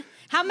more,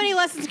 how many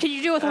lessons can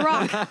you do with a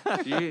rock?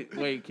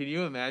 Wait, can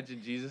you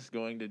imagine Jesus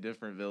going to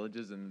different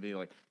villages and be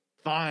like,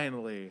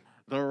 finally,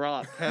 the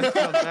rock has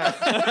come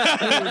back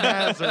to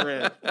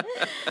Nazareth?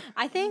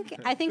 I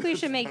think we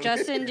should make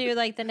Justin do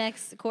like the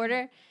next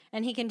quarter,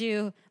 and he can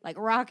do like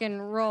rock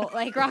and roll for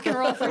Rock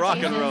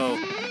Jesus. and roll.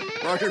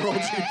 rock and roll.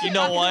 Jesus. You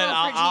know Rock and what?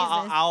 roll for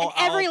Jesus.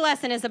 And every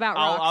lesson is about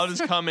rocks. I'll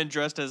just come in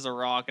dressed as a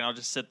rock and I'll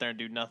just sit there and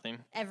do nothing.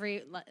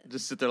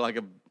 Just sit there like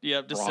a.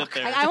 Yep, just Rock.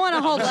 sit there. I want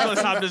a whole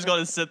lesson. I'm just going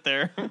to sit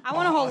there. I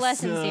want a whole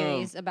lesson Awesome.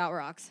 series about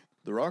rocks.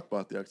 The Rock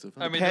bought the XFL.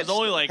 I mean, there's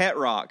only like pet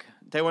rock.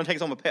 They want to take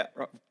us home a pet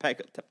Uh,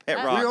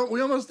 rock. we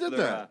almost did They're,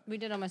 that. We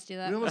did almost do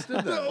that. We almost did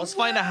that. let's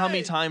find out how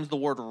many times the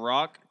word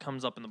rock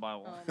comes up in the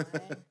Bible. Oh my.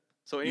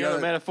 So any You other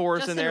gotta- metaphors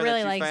Justin in there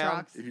really that you likes found?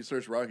 rocks. If you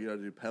search rock, you got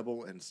to do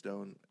pebble and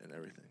stone and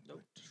everything.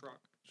 Nope, just rock.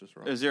 Just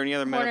rock. Is there any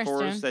other metaphors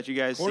Cornerstone. that you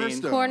guys seen?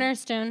 Cornerstone.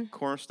 Cornerstone.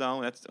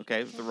 Cornerstone. That's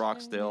okay. It's the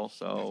rock still.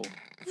 So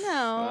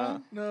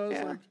No. No, it's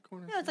Yeah. like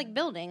corner. No, it's like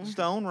building.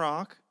 stone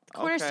rock.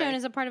 Cornerstone Okay.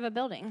 is a part of a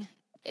building.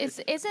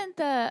 Isn't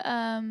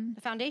the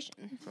The foundation.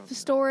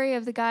 story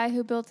of the guy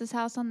who built his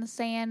house on the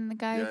sand and the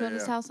guy Yeah, who built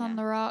his yeah. house on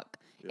the rock?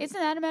 Yeah. Isn't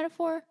that a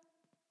metaphor?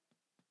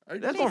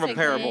 That's more of a Basically,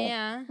 parable.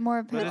 Yeah. More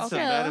of But a it's a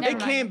okay, metaphor. never It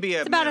mind. can be a.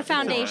 It's about a metaphor.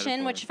 foundation,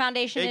 metaphor. which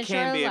foundation It is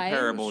can your be a life.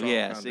 parable. Strong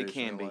Yes, it foundation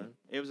can in be. life.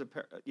 It was a.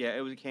 Yeah,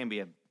 it can be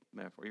a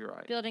metaphor. You're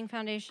right. Building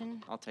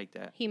foundation, I'll take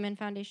that. human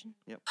foundation.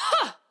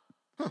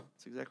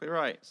 That's exactly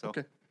right. So,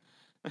 Okay.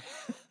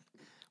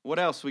 what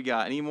else we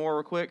got? Any more,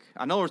 real quick?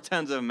 I know there's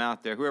tons of them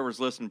out there. Whoever's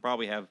listening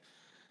probably have.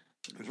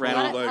 Ran A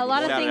lot out of, like a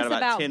lot of shouted things out about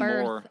about 10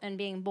 birth more. and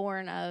being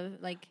born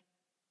of, like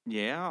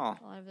Yeah,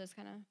 a lot of those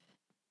kind of.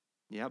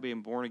 yeah,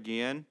 being born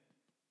again.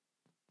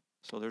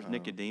 So there's Oh.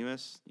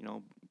 Nicodemus. You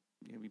know,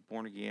 be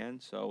born again.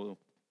 So,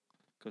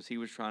 because he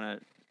was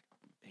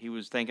he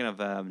was thinking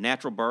of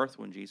natural birth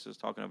when Jesus was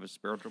talking of his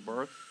spiritual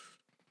birth.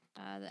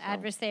 The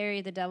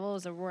adversary, the devil,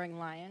 is a roaring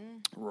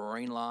lion.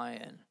 Roaring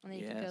lion. And then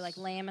you can go like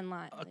lamb and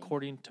lion.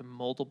 According to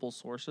multiple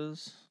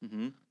sources,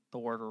 Mm-hmm. the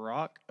word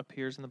rock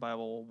appears in the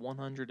Bible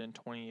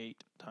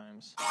 128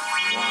 times.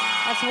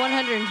 That's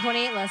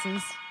 128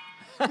 lessons.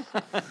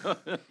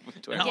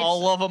 And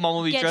all of them, I'm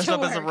going to be Get dressed to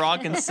up as a work.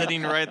 rock and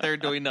sitting right there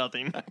doing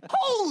nothing.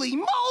 Holy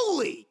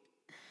moly!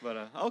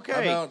 But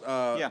okay. How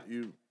about Yeah.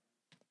 you?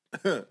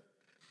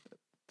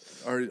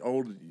 Our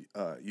old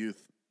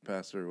youth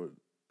pastor would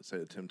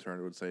say, Tim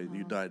Turner would say,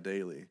 "You die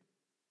daily,"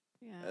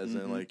 Yeah. as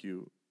Mhm. in like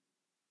you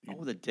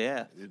Oh, the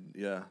death.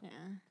 yeah, Yeah.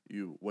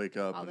 you wake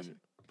up All and the-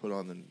 put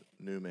on the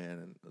new man.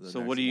 And the So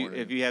next what do you, morning,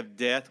 if you have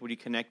death, what do you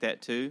connect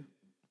that to?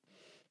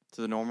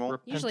 To the normal?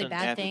 Usually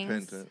bad things.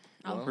 repentant.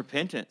 Oh. Well,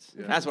 Repentance.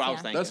 Yeah. That's what I was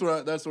Yeah.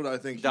 thinking. that's what I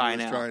think he Dying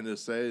was out. trying to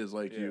say is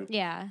like Yeah.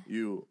 Yeah.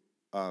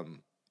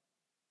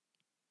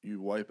 you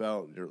wipe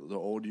out the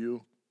old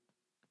you,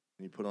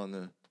 and you put on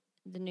the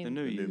The new, The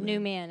new you. new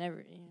man.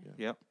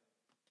 Yep.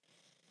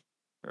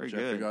 Very which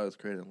good. after God is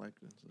created in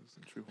likeness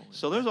and true holiness.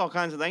 So there's all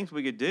kinds of things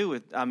we could do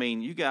with. I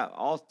mean, you got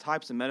all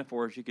types of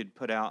metaphors you could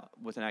put out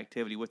with an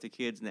activity with the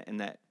kids in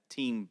that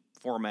team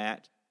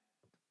format.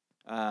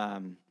 I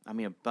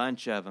mean, a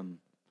bunch of them,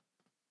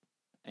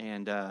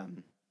 and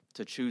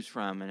to choose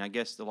from. And I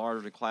guess the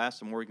larger the class,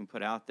 the more you can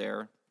put out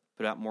there,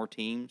 put out more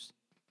teams,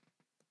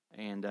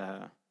 and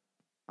I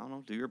don't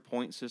know, do your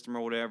point system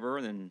or whatever.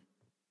 And then,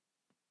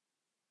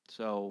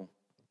 so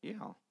yeah,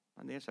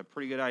 I think that's a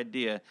pretty good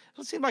idea.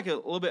 It seems like a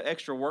little bit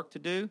extra work to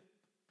do.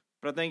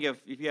 But I think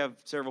if you have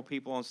several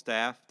people on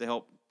staff to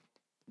help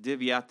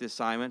divvy out the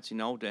assignments,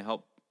 to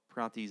help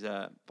print out these,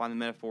 find the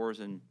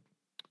metaphors, and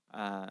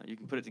you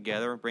can put it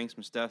together, bring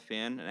some stuff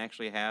in, and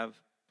actually have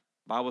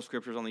Bible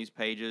scriptures on these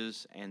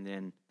pages, and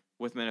then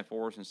with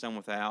metaphors and some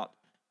without,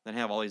 then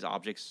have all these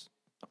objects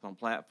up on a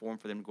platform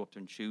for them to go up to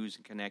and choose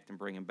and connect and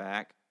bring them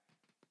back.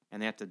 And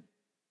they have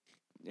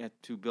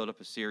to build up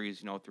a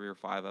series, 3 or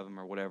 5 of them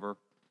or whatever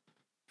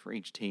for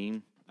each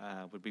team.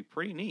 Would be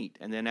pretty neat.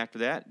 And then after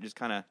that, just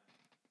kind of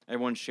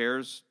everyone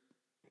shares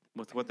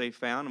with what they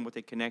found and what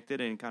they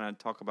connected, and kind of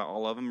talk about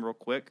all of them real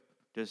quick.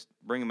 Just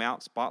bring them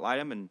out, spotlight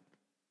them, and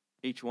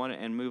each one,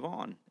 and move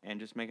on. And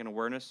just make an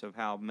awareness of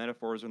how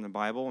metaphors are in the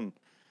Bible, and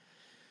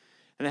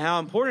how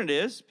important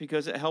it is,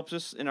 because it helps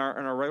us in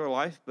our regular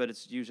life, but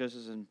it's used just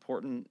as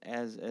important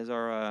as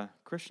our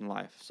Christian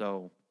life.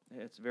 So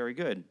it's very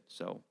good.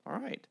 So, all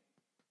right.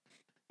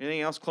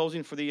 Anything else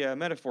closing for the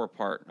metaphor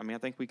part? I mean, I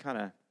think we kind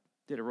of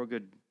did a real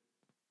good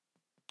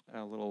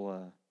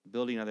little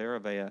building there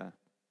of an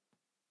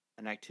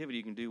activity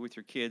you can do with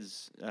your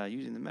kids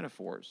using the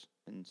metaphors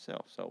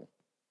themselves. So,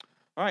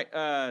 all right,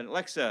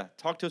 Alexa,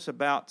 talk to us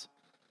about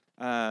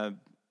the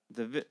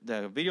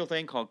video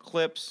thing called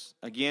Clips.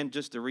 Again,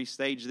 just to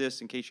restage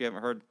this in case you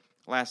haven't heard,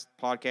 last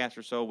podcast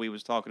or so, we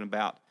was talking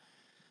about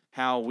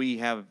how we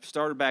have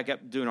started back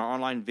up doing our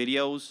online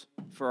videos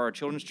for our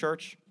children's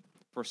church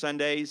for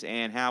Sundays,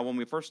 and how when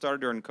we first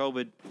started during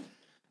COVID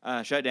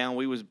shutdown,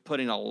 we was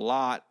putting a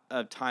lot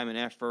of time and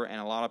effort,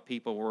 and a lot of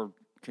people were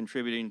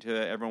contributing to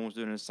it. Everyone was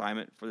doing an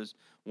assignment for this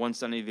one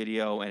Sunday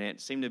video, and it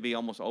seemed to be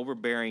almost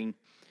overbearing,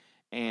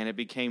 and it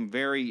became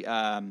very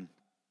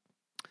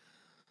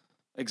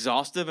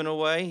exhaustive in a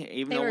way.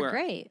 Even They though were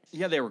great.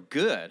 Yeah, they were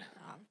good.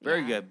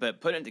 Very Yeah. good.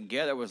 But putting it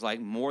together was like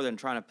more than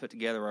trying to put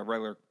together a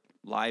regular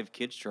live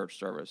kids church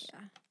service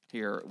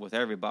here with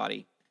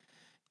everybody.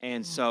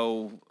 And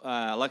so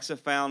Alexa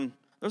found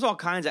there's all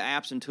kinds of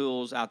apps and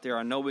tools out there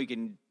I know we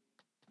can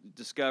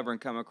discover and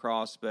come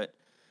across, but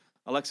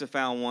Alexa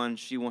found one.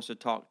 She wants to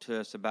talk to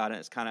us about it.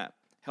 It's kind of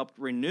helped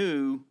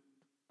renew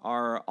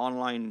our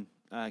online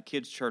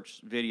kids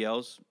church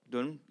videos,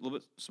 doing a little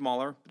bit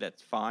smaller, but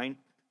that's fine.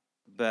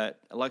 But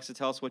Alexa,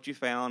 tell us what you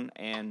found,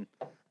 and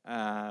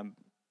for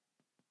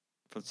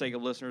the sake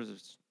of listeners,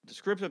 as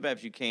descriptive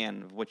as you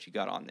can of what you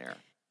got on there.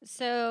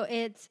 So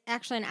it's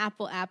actually an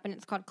Apple app, and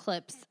it's called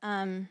Clips.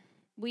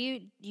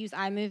 We use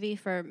iMovie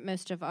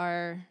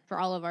for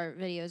all of our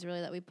videos,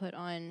 really, that we put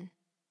on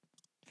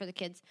for the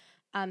kids.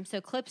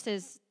 So Clips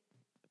is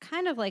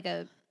kind of like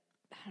I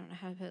don't know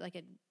how to put it, like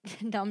a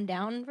dumbed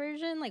down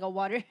version, like a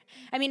water.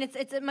 I mean,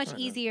 it's a much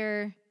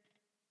easier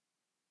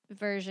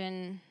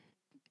version.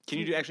 Can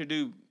you actually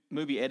do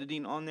movie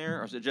editing on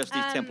there, or is it just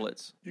these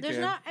templates? You There's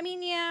can. not. I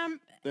mean, yeah.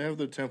 They have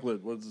the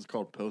template. What is this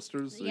called?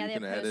 Posters. So Yeah, you they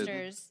have can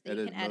posters that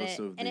you can edit, most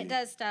of and it the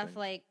does stuff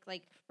things.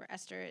 like for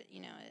Esther,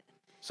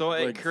 So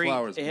it Like creates.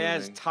 flowers It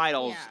has blooming.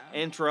 titles,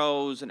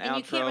 intros, and outros. And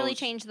you can't really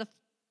change the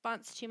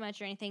fonts too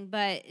much or anything,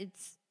 but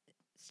it's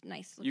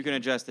nice. You can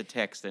adjust the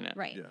text in it.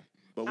 Right. Yeah,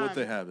 but what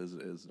they have is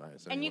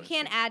nice. And you anyway,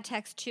 can so. add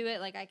text to it.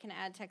 Like I can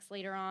add text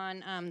later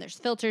on. There's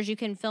filters. You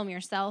can film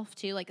yourself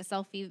too, like a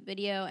selfie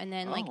video, and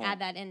then add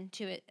that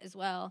into it as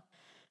well.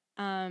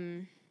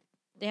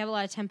 They have a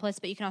lot of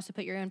templates, but you can also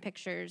put your own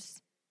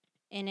pictures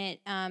in it.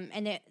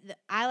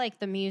 I like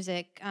the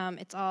music.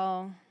 It's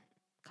all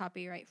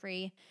copyright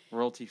free,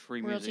 Royalty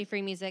free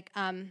music.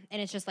 and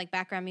it's just like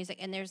background music.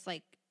 And there's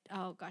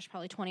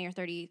probably 20 or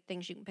 30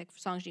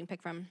 songs you can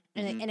pick from,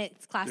 and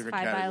it's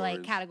classified by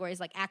like categories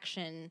like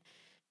action,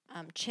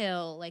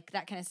 chill, like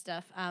that kind of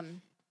stuff.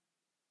 And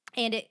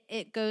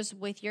it goes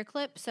with your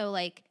clip. So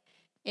like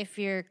if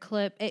your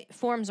clip, it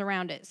forms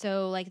around it.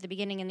 So like the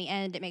beginning and the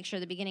end, it makes sure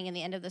the beginning and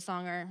the end of the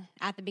song are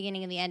at the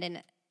beginning and the end.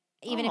 And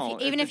even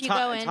if you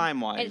go in,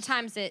 time-wise. it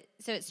times it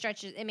so it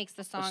stretches. It makes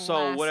the song. So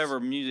last. whatever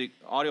music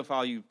audio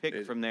file you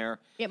pick from there,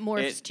 it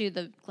morphs to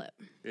the clip.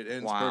 It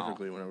ends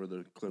perfectly whenever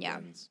the clip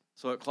ends.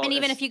 So it and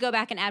even if you go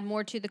back and add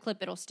more to the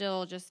clip, it'll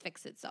still just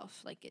fix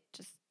itself. Like it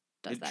just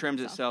does that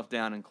trims itself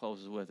down and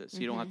closes with it, so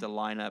you don't have to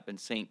line up and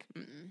sync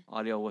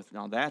audio with.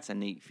 Now that's a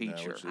neat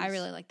feature. I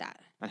really like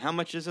that. And how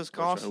much does this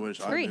cost? I wish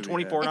Free.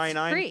 iMovie had. $24.99.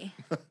 It's free.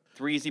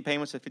 3 easy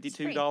payments of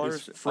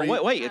 $52. It's free.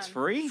 Oh, wait, it's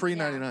free? Free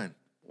Yeah. 99.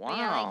 But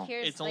yeah, Wow. like,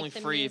 here's, It's like, only the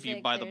free if you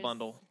music, buy the there's-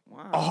 bundle.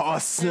 Wow. there's,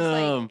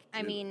 Awesome. like,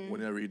 I mean,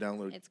 Whenever you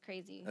download it's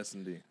crazy.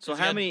 S&D. So Is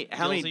how that many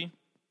Dilsey?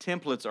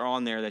 templates are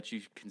on there that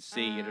you can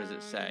see, or does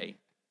it say?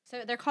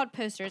 So they're called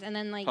posters, and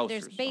then like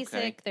there's Posters, basic,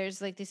 okay.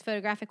 there's like these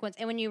photographic ones,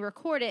 and when you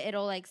record it,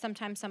 it'll like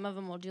sometimes some of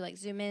them will do like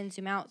zoom in,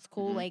 zoom out. It's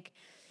cool, like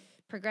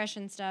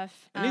progression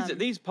stuff. And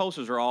these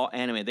posters are all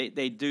animated.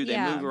 They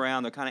Yeah. move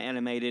around. They're kind of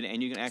animated,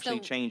 and you can actually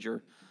So- change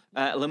your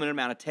limited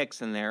amount of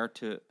text in there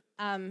to.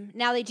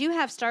 Now they do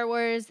have Star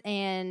Wars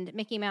and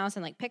Mickey Mouse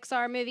and like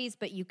Pixar movies,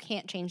 but you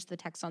can't change the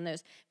text on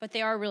those. But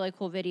they are really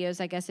cool videos,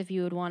 I guess, if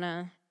you would want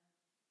to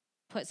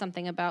put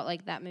something about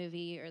like that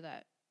movie or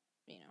that,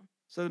 you know.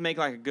 So they make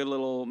like a good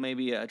little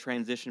maybe a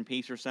transition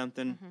piece or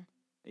something,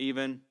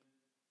 even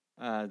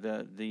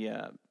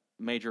the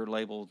major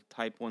label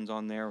type ones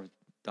on there with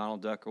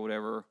Donald Duck or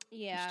whatever.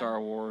 Yeah. Star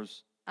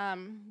Wars.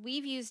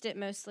 We've used it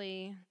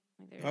mostly.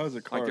 Like, How is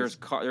it Like cars?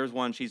 there's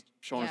one she's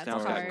showing us yeah, now.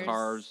 it's It's got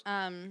cars,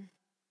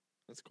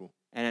 That's cool.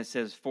 and it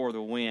says for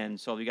the win.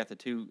 So you got the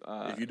two.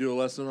 If you do a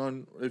lesson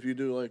on, if you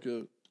do like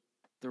a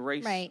The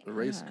race, Right.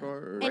 race car,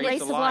 or And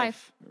Race of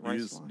Life.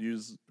 Race of life.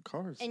 use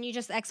cars. and you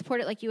just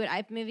export it like you would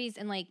iMovies,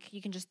 and like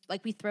you can just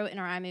like we throw it in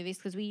our iMovies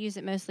because we use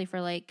it mostly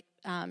for like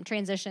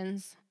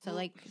transitions. So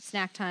like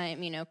snack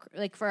time, you know,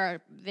 like for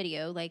our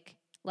video like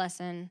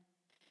lesson.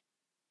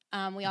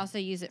 We also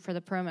use it for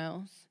the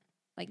promos,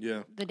 like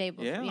Yeah. the day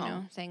before, you Yeah.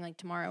 know, saying like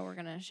tomorrow we're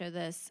gonna show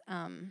this.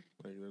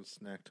 Like there's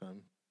snack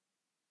time.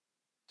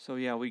 So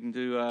yeah, we can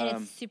do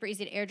And it's super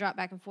easy to airdrop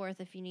back and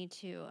forth if you need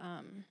to,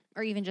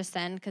 or even just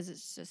send because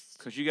it's just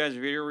because you guys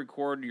video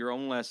record your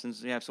own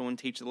lessons. You have someone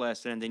teach the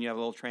lesson, and then you have a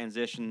little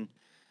transition,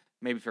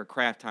 maybe for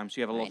craft time. So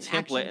you have a little Right,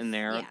 template in actions,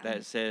 there yeah.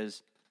 that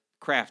says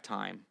craft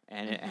time,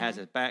 and it has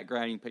a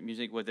background. You can put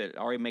music with it. It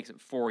already makes it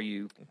for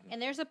you.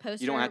 and there's a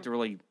poster. You don't have to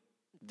really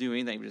do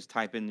anything. You just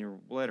type in your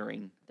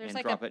lettering There's and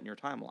like drop it in your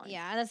timeline.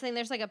 Yeah, and that's the thing.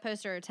 There's like a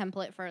poster or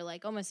template for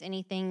like almost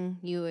anything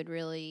you would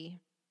really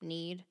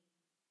need.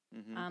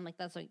 Mhm. Like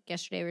that's like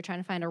yesterday we were trying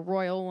to find a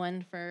royal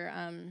one for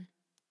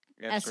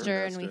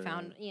Esther, and we Esther,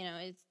 found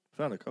it's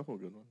Found a couple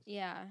good ones.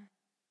 yeah.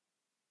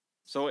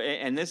 So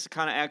and this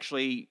kind of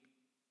actually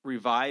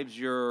revives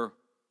your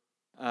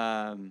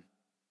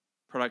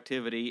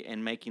productivity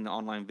in making the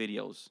online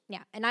videos.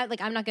 Yeah, and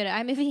I'm not good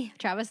at iMovie.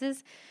 Travis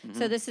is,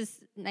 so this is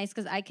nice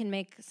because I can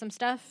make some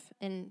stuff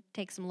and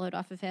take some load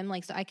off of him.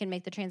 Like so, I can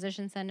make the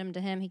transition, send them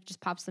to him. He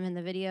just pops them in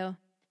the video.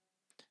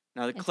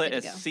 Now the It's clip good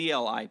is to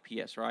go.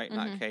 CLIPS, right?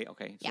 Not Mhm. K.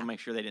 Okay, so Yeah. make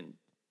sure they didn't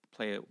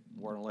play a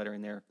word or letter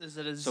in there. Is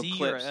it a So Z or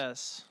clips. a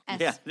S? S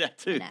Yeah, that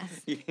too. and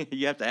S.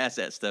 You have to ask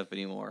that stuff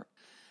anymore.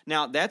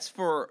 Now that's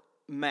for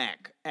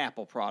Mac,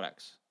 Apple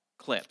products,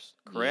 clips,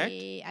 correct?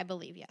 Yeah, I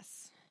believe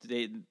yes. Do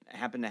they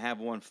happen to have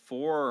one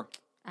for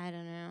I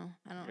don't know.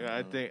 I don't Yeah,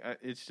 I think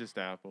it's just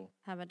Apple.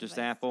 have a just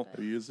device, Apple? but-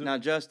 Have you used it? Now,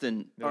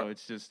 Justin, No,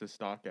 it's just a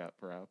stock app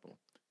for Apple.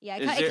 Yeah,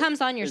 is it there- comes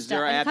on your is stuff.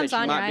 there an It app comes that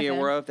you on might be your iPhone.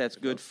 aware of that's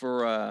good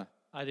for?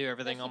 I do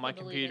everything Most on my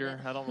people believe in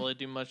computer. it. I don't really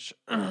do much.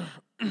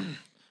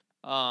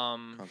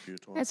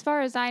 Computer. As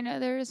far as I know,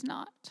 there is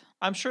not.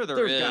 I'm sure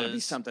There's got gotta to be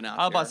something out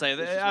I was about to there.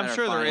 say, It's just a I'm matter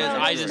sure of there finding is. it.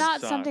 Well, I it's just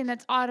not sucks. something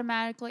that's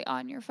automatically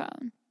on your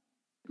phone.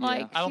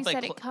 Like I don't she think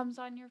said, cl- it comes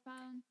on your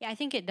phone. Yeah, I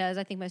think it does.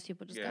 I think most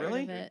people just Yeah. got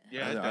Really? rid of it.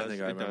 Yeah, I, it I does.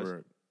 think I It does.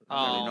 remember.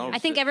 Oh. I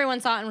think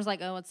everyone saw it and was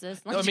like, "Oh, what's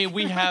this?" I mean,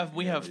 we have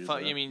Yeah, use use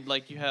I that. mean,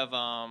 like you have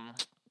I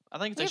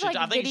think We it's have, actually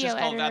like, I think it's just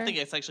video called I editor. think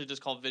it's actually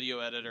just called video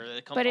editor.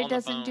 It comes But on it the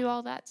doesn't do phone.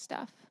 all that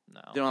stuff.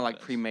 No, They don't have like it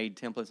does. pre-made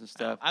templates and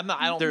stuff. I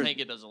don't There's- think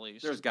it does at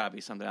least. There's got to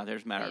be something out there.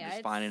 It's a matter of Yeah, just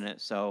it's- finding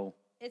it. So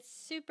It's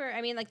super.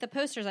 I mean, like the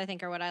posters, I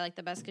think are what I like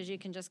the best because you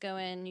can just go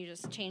in, you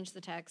just change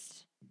the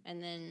text,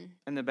 and then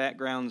and the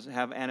backgrounds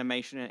have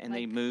animation and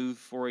they Like- move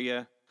for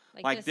you.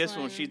 Like this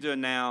one she's doing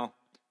now.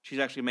 She's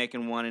actually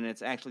making one, and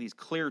it's actually these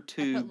clear I put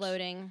tubes,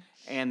 loading.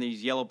 and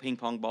these yellow ping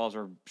pong balls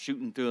are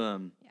shooting through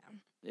them. Yeah.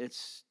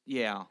 It's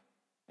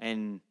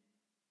and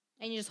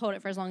And you just hold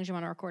it for as long as you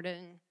want to record it,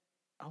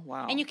 oh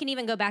wow, and you can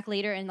even go back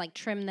later and like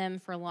trim them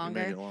for You make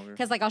longer. it longer.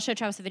 Because like I'll show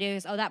Travis the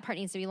videos. Oh, that part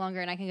needs to be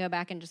longer, and I can go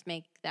back and just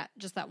make that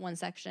one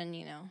section.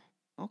 You know.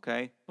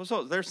 okay. Well,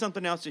 so there's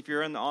something else if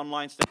you're in the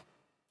online stuff.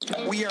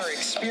 We are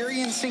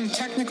experiencing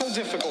technical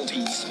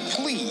difficulties.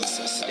 Please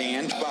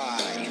stand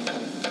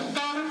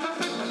by.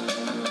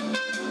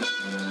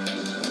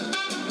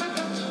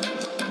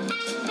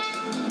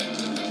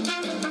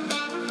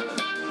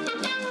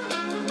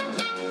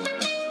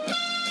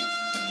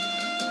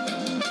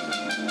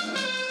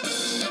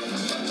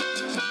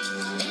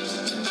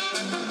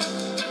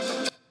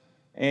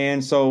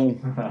 And so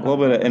a little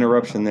bit of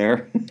interruption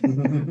there.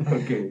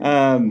 Okay.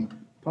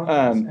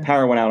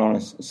 Power went out on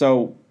us.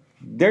 So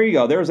there you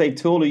go. There's a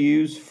tool to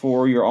use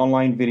for your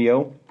online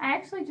video. I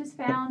actually just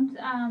found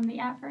the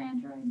app for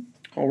Android.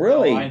 Oh,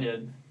 really? Oh, I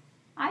did.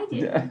 I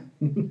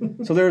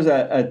did. So there's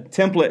a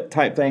template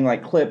type thing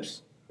like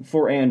Clips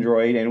for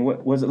Android, and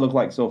what does it look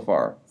like so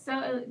far? So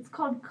it's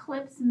called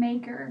Clips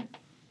Maker.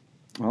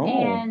 Oh,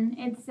 And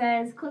it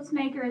says Clips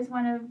Maker is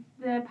one of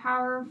the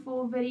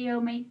powerful video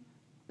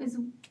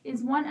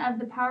is one of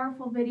the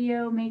powerful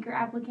video maker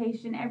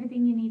application.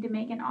 Everything you need to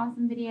make an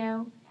awesome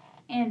video,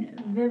 and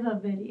Viva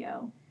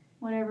Video,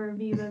 whatever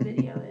Viva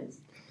Video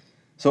is.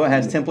 So it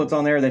has templates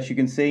on there that you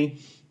can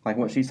see, like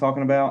what she's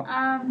talking about.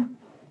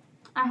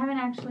 I haven't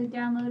actually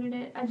downloaded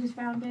it. I just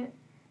found it.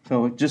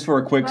 So just for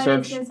a quick But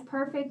search. it says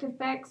perfect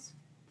effects,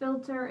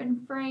 filter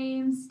and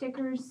frame,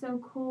 stickers so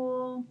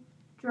cool,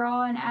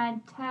 draw and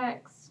add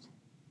text.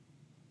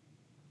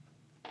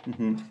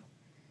 Mm-hmm.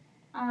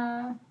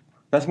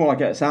 That's more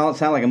like a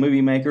sound like a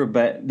movie maker,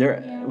 but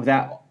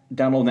without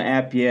downloading the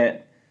app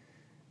yet,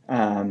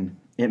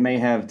 it may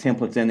have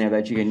templates in there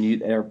that you can use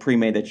that are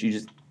pre-made that you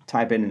just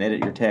type in and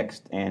edit your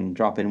text and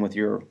drop in with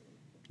your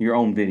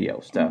own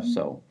video stuff. Mm-hmm.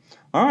 So,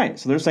 all right,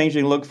 so there's things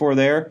you can look for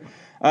there.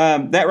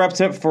 That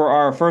wraps up for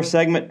our first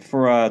segment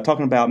for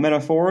talking about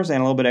metaphors and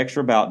a little bit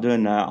extra about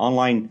doing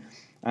online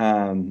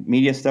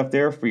media stuff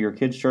there for your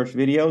kids' church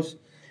videos.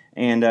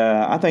 And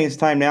I think it's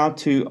time now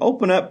to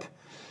open up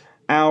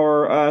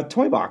our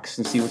toy box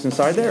and see what's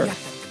inside there.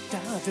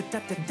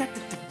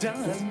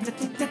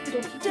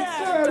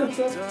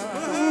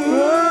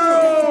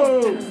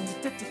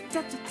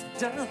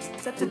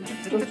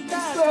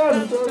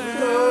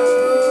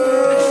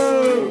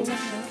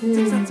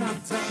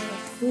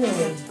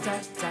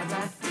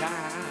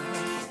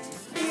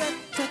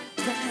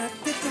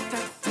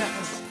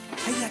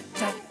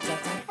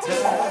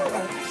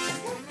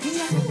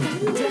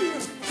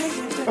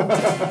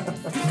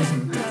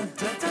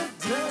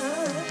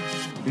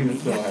 He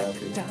was so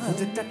happy.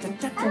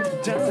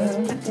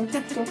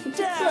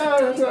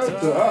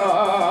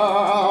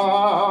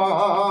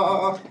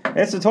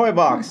 It's a toy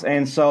box,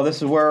 and so this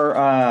is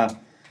where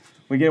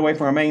we get away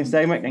from our main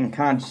segment and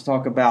kind of just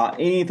talk about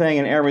anything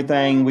and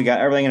everything. We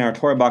got everything in our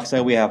toy box.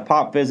 So we have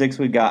Pop Physics,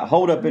 we've got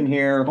Hold Up in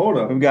here,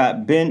 we've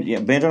got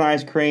Binge on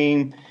Ice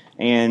Cream,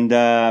 and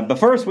but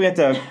first we have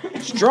to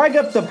strike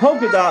up the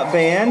polka dot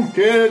band,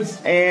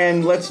 kids,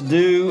 and let's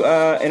do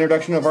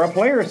introduction of our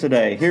players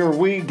today. Here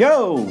we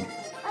go.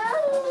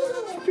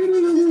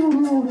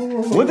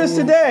 With us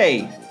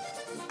today,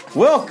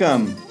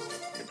 welcome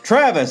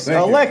Travis,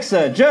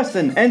 Alexa,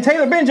 Justin, and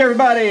Taylor Binge,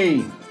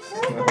 everybody.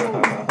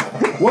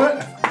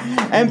 What?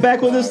 And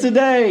back with us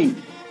today,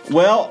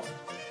 well,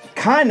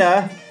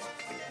 kinda,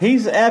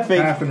 he's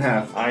epic. Half and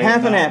half.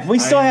 Half and half. We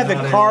still have the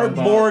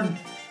cardboard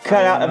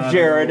cutout of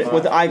Jared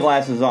with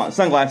the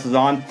sunglasses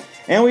on.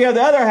 And we have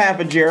the other half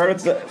of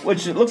Jared,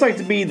 which looks like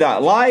to be the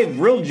live,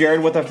 real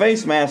Jared with a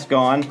face mask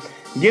on.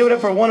 Give it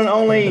up for one and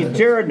only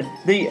Jared,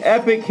 the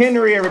epic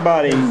Henry,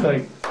 everybody. It's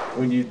like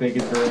when you think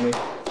it's early,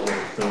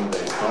 so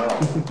they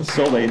thought.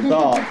 So they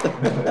thought.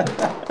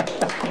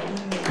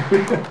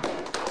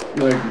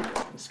 You're like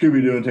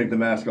Scooby-Doo and take the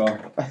mask off.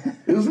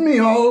 It was me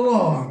all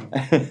along.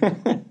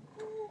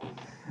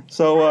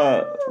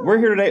 So we're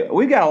here today.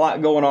 We've got a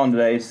lot going on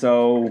today.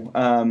 So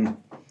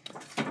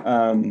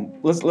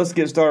let's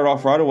get started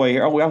off right away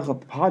here. Oh, we also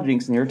have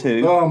Podjinx in here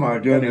too. Oh my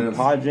goodness.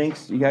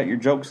 Podjinx, you got your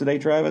jokes today,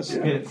 Travis?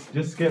 Yeah.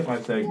 Just skip my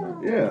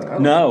segment. Yeah.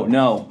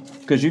 No,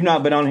 because you've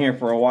not been on here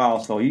for a while.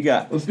 So you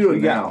got. Let's do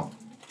it now.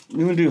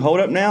 You want to do Hold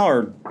Up now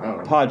or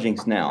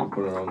Podjinx now?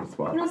 Put it on the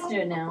spot. Let's do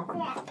it now.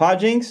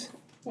 Podjinx?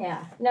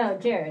 Yeah. No,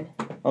 Jared.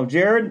 Oh,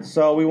 Jared.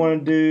 So we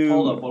want to do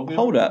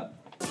Hold Up.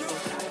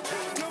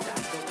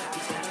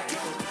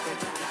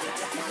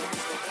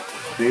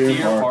 Deer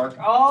Park.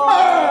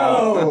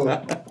 Oh!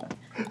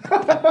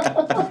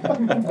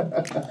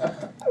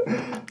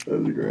 That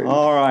was great.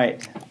 All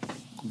right,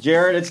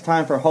 Jared. It's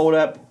time for Hold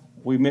Up.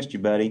 We missed you,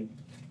 buddy.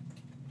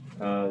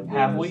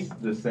 Have we?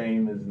 The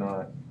same is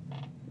not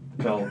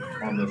felt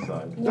on this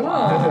side. Whoa.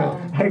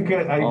 Oh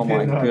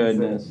my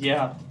goodness.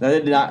 Yeah.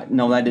 That did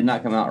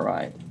not come out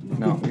right.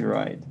 No, you're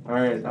right. All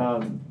right.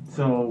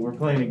 So we're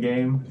playing a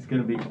game. It's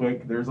gonna be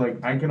quick.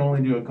 I can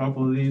only do a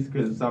couple of these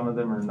because some of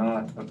them are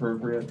not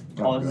appropriate.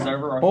 Oh, this is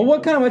over. Well,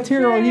 what kind of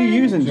material are you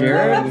using,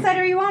 Jared? What website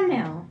are you on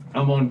now?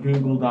 I'm on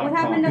Google.com. What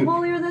happened to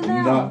holier than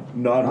thou?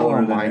 Not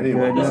holier than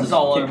anyone. This is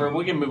all over.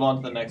 We can move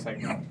on to the next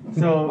segment.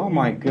 So, oh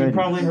my goodness. You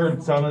probably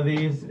heard some of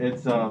these.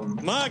 It's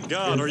My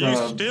God, it's, are you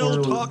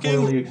still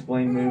talking? Poorly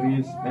explained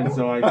movies, and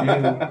so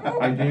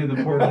I do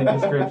the poorly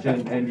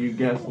description, and you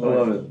guess what? I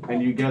love it.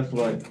 And you guess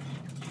what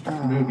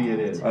movie it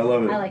is. I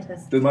love it. I like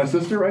this. Did my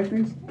sister write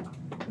these?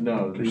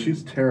 No,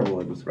 She's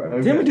terrible at describing.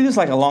 Okay. Didn't we do this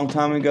like a long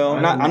time ago?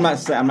 I don't I'm know.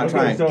 not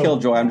trying to kill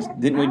Joy.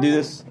 Didn't we do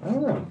this? I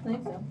don't know. I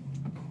think so.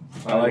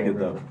 I like it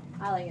though.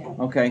 I like it.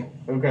 Okay.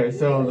 Okay,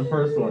 so the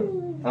first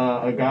one.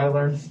 A guy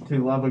learns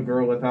to love a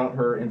girl without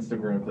her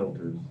Instagram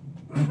filters.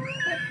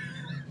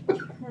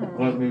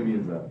 What movie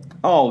is that?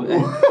 Oh,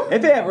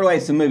 if it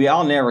relates to movie,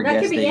 I'll never That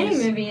guess could be any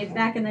these. movie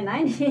back in the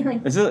 90s.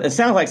 Like, It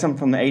sounds like something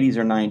from the 80s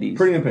or 90s.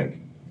 Pretty in Pink.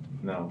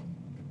 No.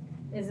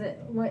 is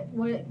it what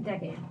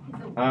decade?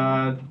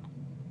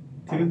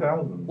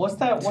 2000. What's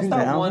that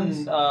 2000s?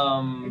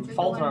 one?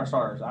 Fault in Our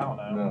Stars. I don't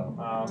know. No.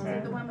 Oh,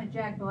 okay. The one with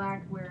Jack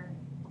Black where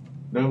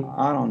Nope.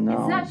 I don't know.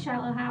 it's not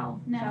Shallow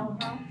Hal. No.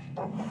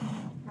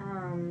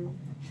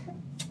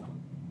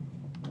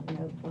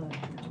 Notebook.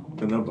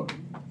 The Notebook.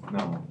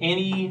 No.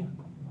 Any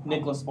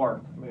Nicholas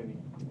Spark movie.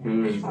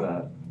 Who is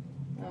that?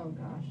 Oh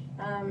gosh.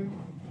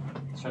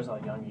 Shows how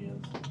young he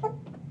is.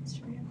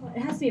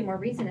 It has to be more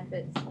recent if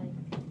it's like.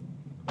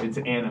 It's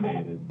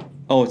animated.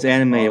 Oh, it's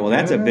animated. Well,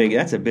 that's a big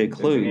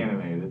clue. It's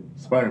animated.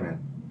 Spider-Man.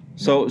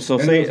 So Into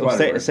say the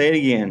Spider-Verse. it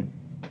again.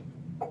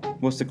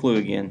 What's the clue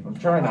again? I'm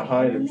trying to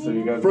hide it so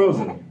you guys.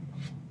 Frozen.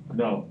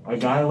 No, a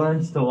guy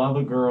learns to love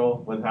a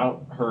girl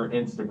without her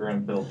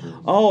Instagram filters.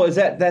 Oh,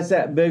 that's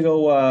that big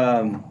old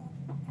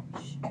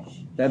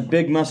that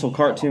big muscle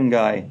cartoon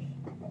guy.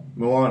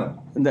 Moana.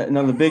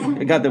 The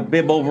big got the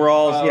bib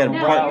overalls. He had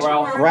No, Ralph.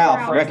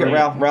 Ralph.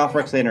 Ralph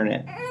wrecks the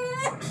internet.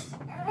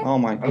 Oh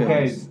my Okay.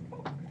 goodness.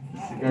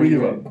 There you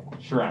go.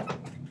 Shrek.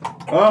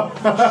 Oh.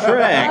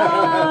 Shrek.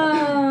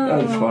 That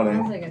was funny.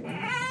 That's a good one.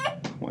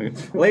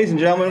 Ladies and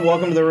gentlemen,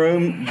 welcome to the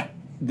room.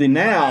 The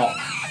now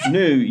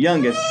new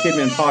youngest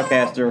Kidman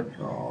podcaster,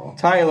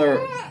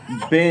 Tyler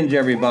Binge.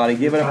 Everybody,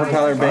 give it up for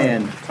Tyler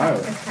Binge.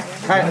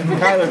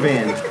 Tyler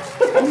Binge.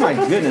 Oh my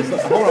goodness!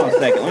 Hold on a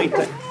second. Let me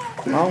take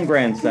my own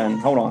grandson.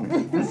 Hold on.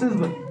 This is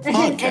the And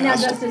now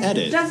Podcast Justice.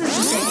 edit. Justice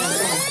is taking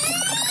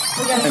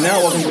it. And now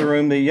welcome to the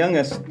room, the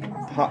youngest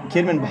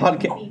Kidman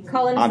podcast.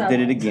 Calling I did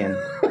it again.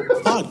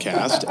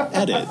 Podcast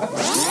edit.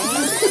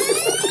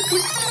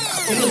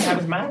 He didn't have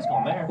his mask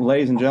on there.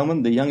 Ladies and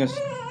gentlemen, the youngest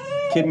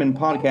Kidman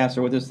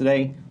podcaster with us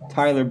today,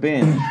 Tyler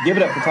Binge. Give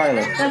it up for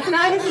Tyler. That's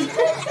not his.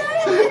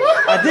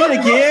 I did it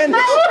again.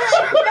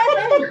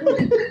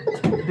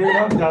 dude.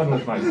 I'm done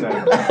with my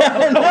segment.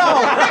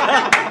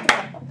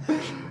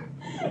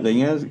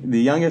 The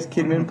youngest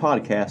Kidman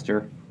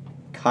podcaster,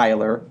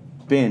 Kyler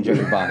Binge,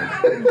 everybody.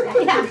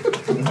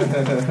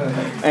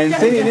 And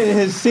sitting in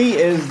his seat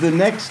is the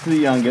next to the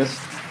youngest,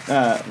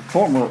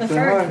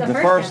 The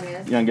first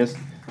youngest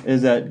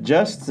is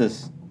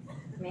Justice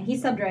Man, he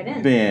subbed right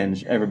in.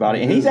 Binge,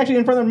 everybody. And he's actually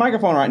in front of the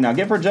microphone right now.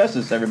 Give for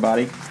Justice,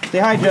 everybody. Say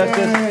hi,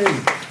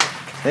 Justice.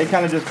 They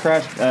kind of just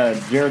crashed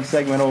Jared's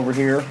segment over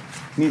here.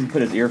 He needs to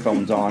put his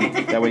earphones on.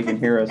 That way he can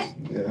hear us.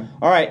 Yeah.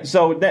 All right,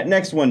 so that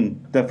next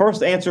one. The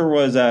first answer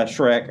was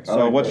Shrek.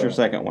 So like what's that. your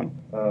second one?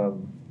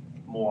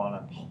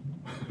 Moana.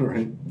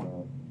 Right.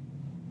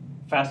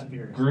 Fast and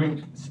Furious.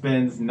 Groot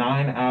spends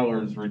 9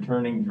 hours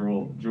returning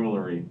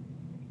jewelry.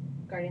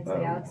 Guardians of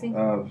the Galaxy.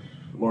 Lord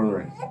of the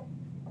Rings.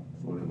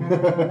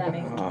 That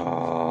makes sense.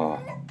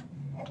 All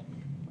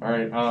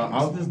right,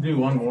 I'll just do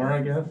one more,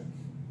 I guess.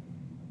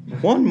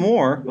 One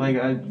more. Like,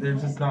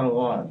 there's just not a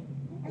lot.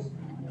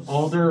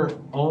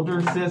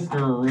 Older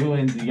sister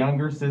ruins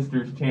younger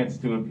sister's chance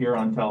to appear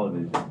on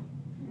television.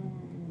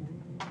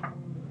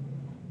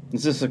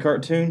 Is this a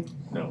cartoon?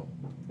 No.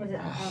 Was it?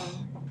 I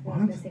was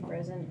gonna say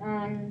Frozen.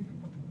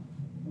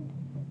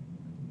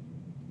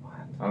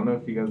 I don't know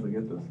if you guys will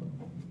get this one.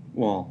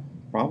 Well,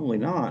 probably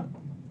not.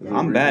 Is it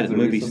I'm bad is at it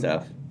movie recent?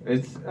 stuff.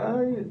 It's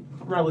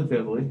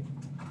relatively.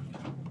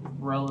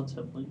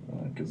 Relatively.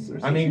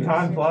 I mean,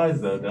 time flies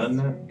though, doesn't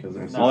it? Because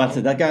there's Oh, that's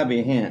it. That gotta be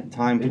a hint.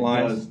 Time It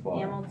flies. does fly.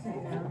 Hamilton.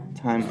 No.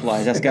 Time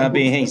flies. That's gotta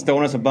be a hint. He's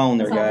throwing us a bone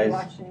there, That's all we guys.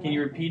 watched anymore. Can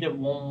you repeat it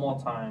one more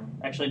time?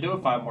 Actually, do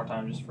it 5 more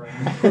times just for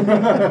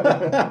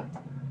him.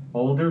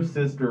 Older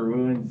sister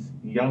ruins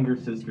younger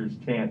sister's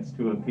chance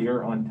to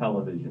appear on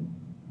television.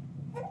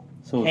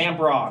 So Camp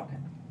Rock.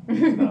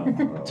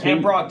 No.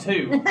 Camp Rock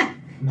 2.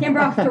 Camp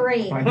Rock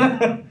 3.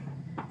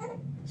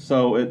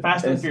 So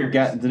Fast and it's Furious.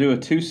 got to do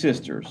with two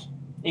sisters,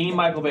 Any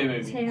Michael Bay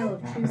movie. Tale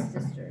of Two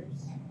Sisters.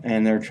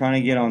 and they're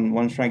trying to get on.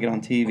 One's trying to get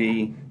on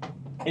TV.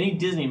 Any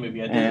Disney movie.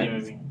 A Disney And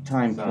movie.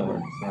 time It's not-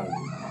 killer. it's not-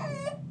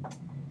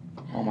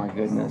 Oh my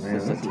goodness, Oh, man,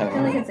 this is that's a tough I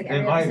feel like one. it's like It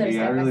every might episode be. is I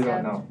step by really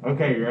step. don't know.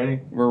 Okay, you ready?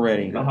 We're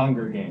ready. The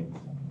Hunger Games.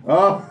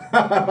 Oh.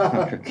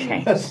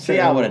 Okay. That's See, I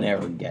terrible. would have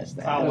never guessed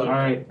that. I All would.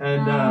 right,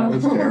 and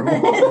That's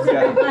terrible. I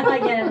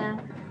get it now.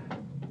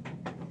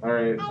 all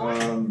right.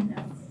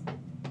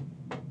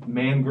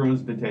 Man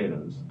grows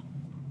potatoes.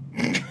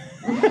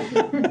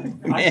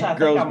 Man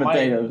grows I might-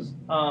 potatoes.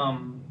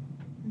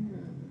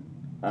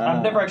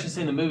 I've never actually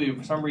seen the movie, but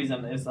for some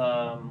reason it's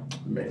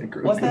Man,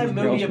 gross. what's that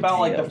Gross movie about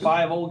like the potatoes.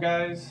 5 old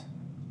guys?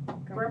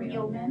 Grumpy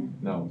Old Men.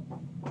 No.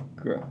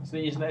 Gro- So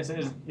it's not it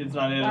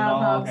at Wild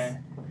all. Hogs. Okay.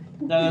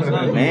 No, that's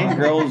not. Man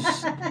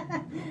grows.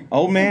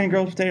 Old man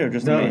grows potatoes.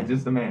 Just a No, man.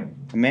 just a man.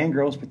 A man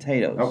grows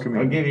potatoes. How come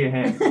I'll give you a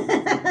hint.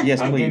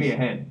 Yes, I'll give please. you a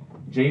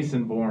hint.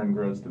 Jason Bourne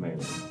grows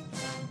tomatoes.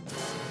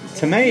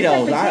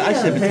 Tomatoes. I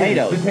said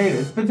potatoes.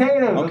 Potatoes.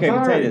 Potatoes. Okay,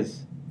 I'm sorry. potatoes.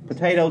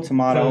 Potato,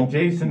 tomato. So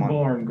Jason tomato.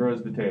 Bourne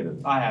grows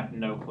potatoes. I have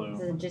no clue.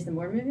 Is it a Jason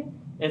Bourne movie?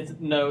 It's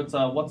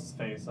what's his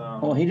face?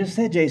 Well, he just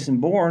said Jason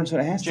Bourne, so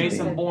it has to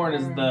Jason be. Bourne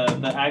is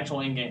the actual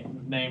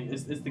in-game name.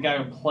 It's the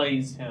guy who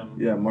plays him.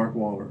 Yeah, Mark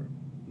Wahlberg.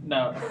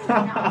 No,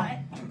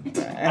 I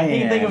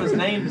can't think of his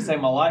name to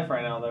save my life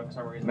right now though for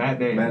some reason. Matt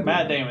Damon.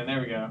 Matt Damon. There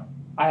we go.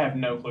 I have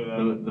no clue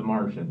though. The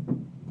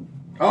Martian.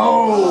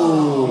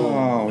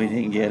 Oh. Oh, we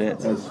didn't get it.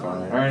 That's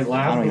fine. All right, I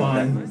last don't know what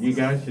that one. means. You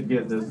guys should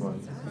get this one.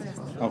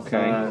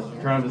 Okay.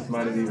 Travis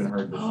might have even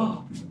heard this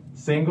one.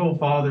 Single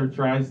father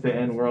tries to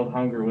end world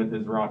hunger with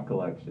his rock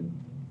collection.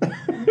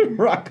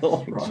 Rock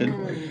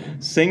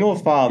collection. Single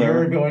You're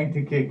father. going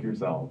to kick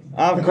yourselves.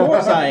 Of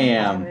course I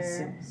am.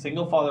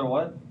 Single father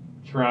what?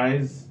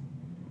 Tries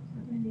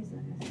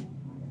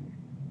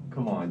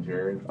Come on,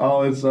 Jared.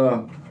 Oh, it's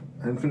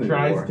Infinity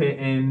Tries War. to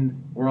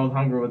end world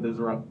hunger with his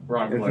rock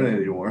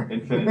Infinity War.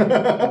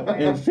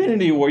 Infinity.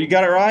 Infinity War. You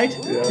got it right?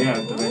 Yeah,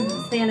 it's Avengers.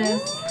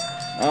 Thanos.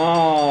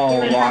 Oh, Get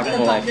rid of rock half the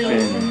collection.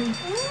 population.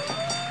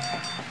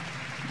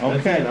 That's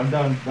Okay. it, I'm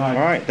done. Bye.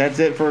 All right, that's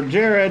it for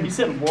Jared. You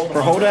said world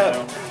For hunger, hold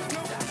up.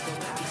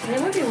 though.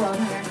 It would be world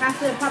hunger. Half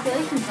the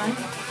population's fine.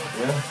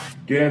 Yeah.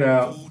 Get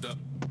out.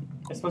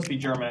 It's supposed to be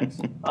Germex.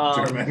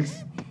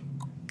 Germex.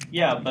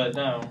 Yeah, but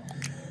no.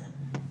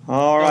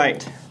 All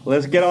right,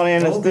 let's get on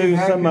in. Let's do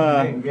some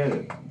Get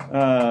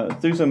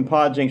it. do some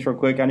pod jinx real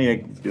quick. I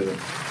need Let's get it.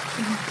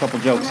 a couple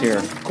jokes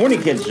here. Corny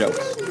kids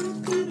jokes.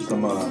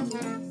 Some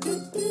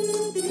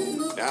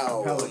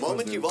Now, the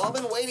moment you've all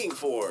been waiting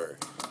for.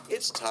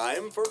 It's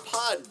time for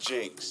Pod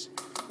Jinx,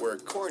 where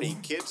corny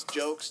kids'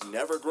 jokes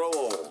never grow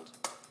old.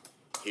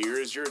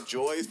 Here's your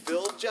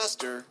joy-filled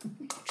jester,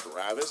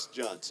 Travis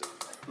Johnson.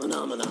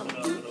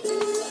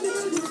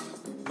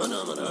 one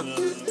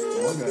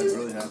guy's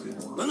really happy.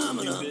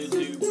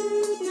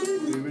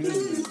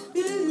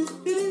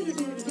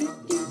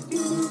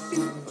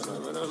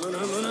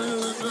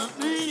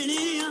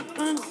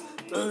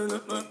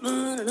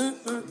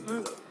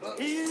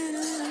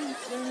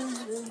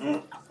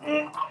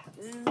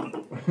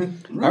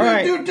 All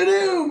right.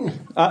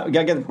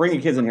 Gotta bring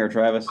your kids in here,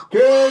 Travis.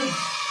 Kids!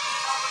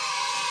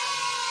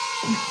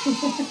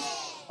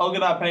 Oh,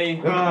 good I pay.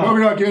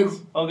 Moving on, kids.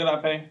 Oh, good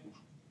I pay.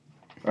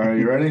 All right,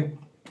 you ready?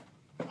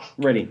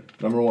 Ready.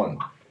 Number 1.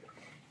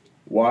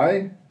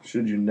 Why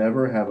should you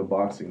never have a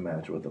boxing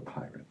match with a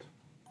pirate?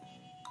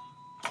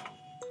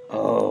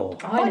 Oh.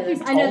 I know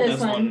this. I know this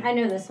one. I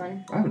know this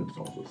one. I haven't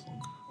told this one.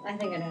 I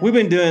think I know. We've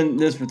been doing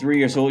this for 3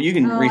 years, so you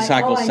can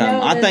recycle I some.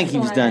 know I this think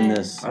you've one. done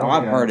this. I Oh, don't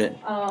I've know. heard it.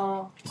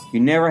 Oh, You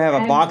never have a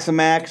I'm- boxing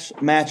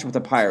match with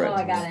a pirate. oh,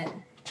 I got it.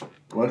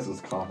 Lex is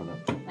confident.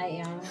 I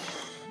am.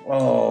 I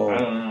Oh.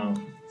 don't know.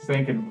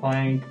 Thinking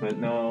plank, but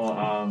no. Oh,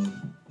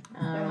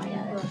 I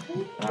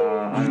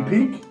got it. Did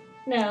you peek?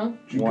 No.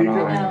 Did you One peek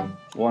arm. at No.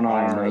 One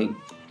arm, mate.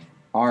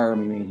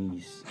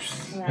 Armies.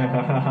 No.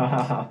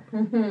 I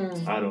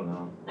don't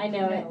know. I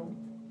know it.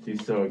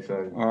 She's so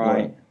excited. All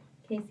right.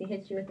 Casey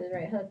hits you with his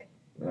right hook.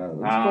 That's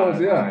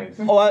close, yeah. Nice.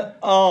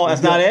 Oh,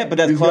 that's not it, but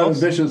that's He's got a close.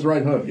 vicious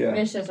right hook, yeah.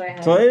 Vicious right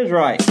hook. So it is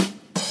right.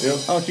 Yep.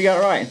 Oh, she got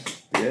it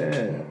right.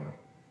 Yeah.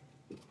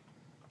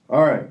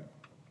 All right.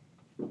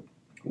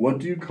 What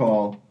do you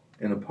call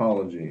an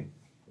apology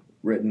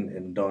written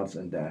in dots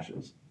and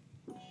dashes?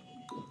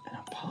 An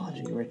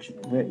apology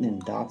written in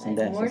dots and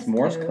Like dashes. That's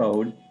Morse Morse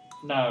code.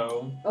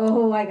 No.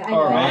 Oh, I know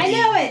All it. right. I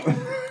know it.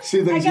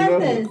 She I thinks you got know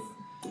this.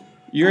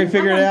 You already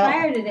figured I'm it on out?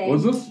 fire today.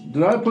 Was this?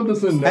 Did I put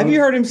this in notes? Have you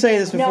heard him say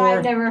this No, before?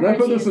 I've never Did I heard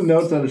put you. this in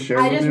notes that I shared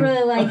I with just you?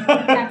 really like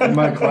Captain In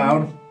my Hook.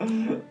 cloud.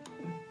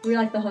 We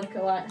like the hook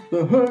a lot.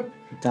 The hook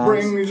Dots.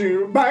 brings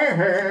you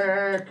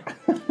back.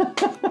 You're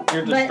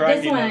But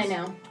distracting this one I us.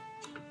 know.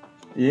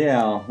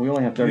 Yeah, we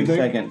only have 30 You think?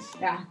 seconds.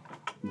 Yeah.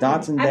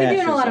 Dots and I've been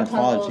dashes. doing a lot of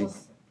apology.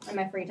 puzzles in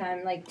my free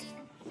time, like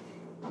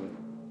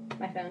on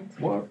my phone.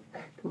 What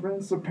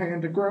prevents the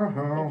panda grow?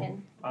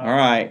 Thinking. All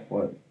right.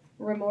 What?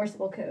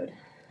 Remorseful code.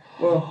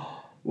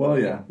 Well,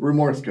 yeah.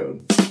 Remorse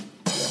code.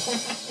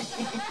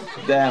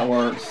 That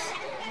works.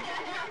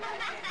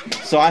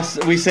 So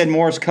we said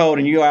Morse code,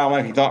 and you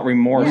automatically thought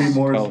remorse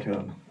Remorse code.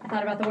 code. I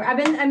thought about the word. I've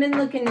been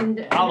looking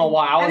into. I don't know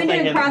why. I was I've been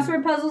doing thinking.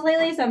 crossword puzzles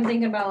lately, so I'm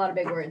thinking about a lot of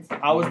big words.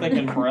 I was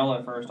thinking Pharrell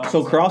at first. So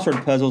honestly.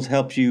 crossword puzzles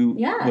helped you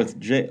Yeah. with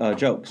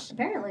jokes.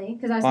 Apparently,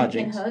 because I was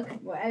thinking Logics. hook.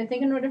 I was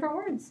thinking of different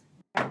words.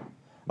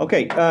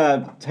 Okay,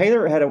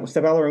 Taylor had to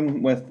step out of the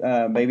room with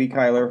baby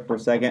Kyler for a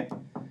second,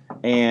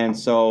 and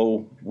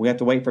so we have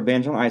to wait for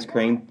Benjamin ice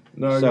cream.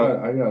 No, So-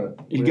 I got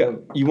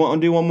it. You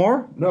want to do one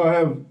more? No, I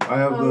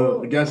have Oh.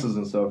 the guesses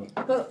and stuff.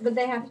 But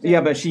they have to. Yeah,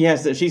 but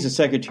she's the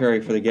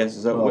secretary for the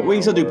guests. So Oh, we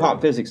can still do my pop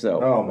word. physics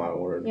though. Oh my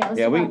word. Yeah, let's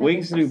Yeah, do we pop can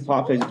physics. still do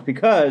pop physics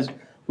because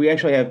we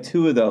actually have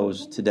 2 of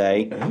those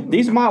today.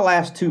 These are my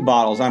last 2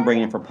 bottles I'm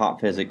bringing for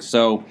pop physics.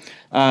 So,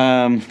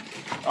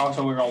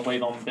 Also, we're gonna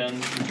wait on Ben.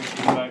 to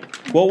get back.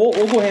 well, we'll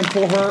go ahead and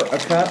pour her a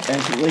cup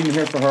and she'll leave it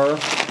here for her.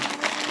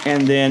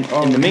 And then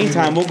Oh, in the we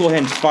meantime, need we'll go ahead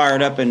and fire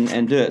it up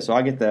and do it. So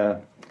I get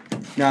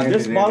now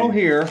this Andy. bottle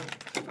here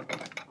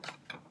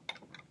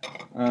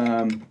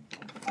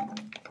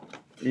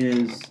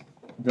is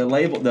the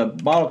label. The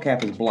bottle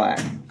cap is black,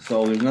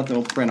 so there's nothing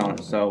will print on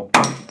it. So,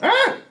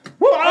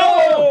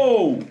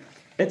 whoa!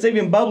 It's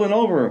even bubbling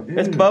over.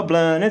 It's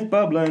bubbling. It's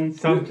bubbling.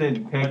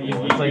 Something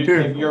pickle. It's like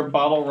Here. Your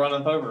bottle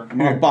runneth over.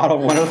 My bottle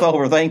runneth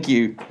over. Thank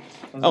you.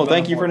 That's Oh, a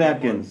thank you for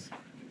metaphor. napkins.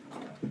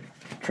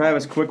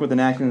 Travis quick with the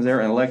napkins there,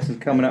 and Alexa's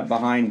coming up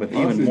behind with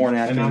even Honestly, more and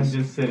I'm napkins.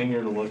 just sitting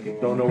here looking.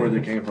 Don't know where they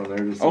came from. They're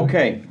just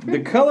Okay, the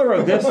color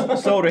of this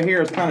soda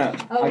here is kind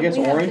of, Oh, I guess,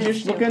 we have orangish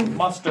this too. looking,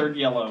 Mustard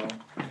yellow.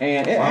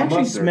 and it Wow, actually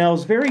mustard.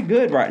 smells very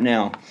good right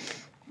now.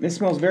 It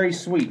smells very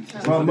sweet.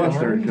 It's not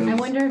mustard I because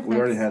wonder if we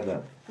already that's- had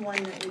that. One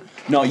that we.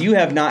 No, you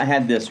have not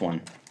had this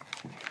one.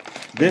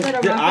 This, Is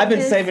that a I've been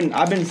Rocket saving.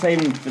 I've been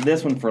saving for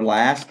this one for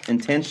last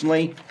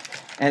intentionally,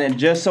 and it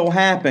just so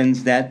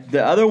happens that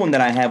the other one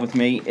that I have with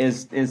me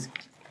is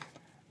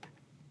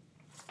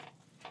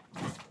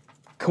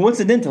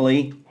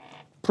coincidentally,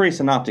 pretty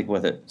synoptic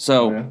with it.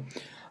 So,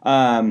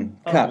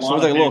 cups. What are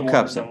the little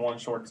cups? In one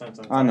short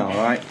sentence. I know,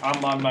 right?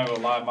 I'm not gonna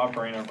lie, my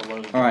brain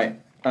overloaded. All right.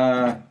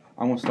 I'm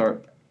gonna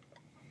start.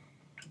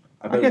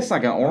 I guess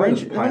like an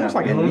orange. It looks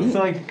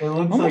like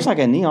almost like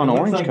a neon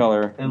orange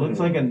color. It looks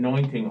like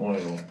anointing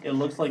oil. It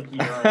looks like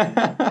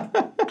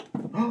urine.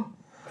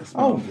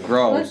 Oh,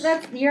 gross.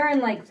 That's urine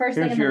like first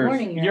thing Here's in the yours.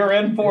 morning. You're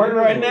in for it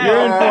right now. You're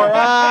in for it.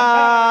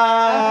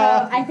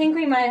 I think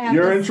we might have.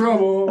 You're this. in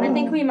trouble. I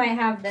think we might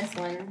have this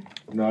one.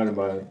 No, I didn't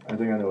buy it. I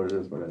think I know what it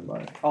is, but I didn't buy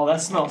it. Oh, that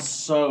smells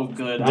so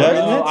good.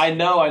 Doesn't it? I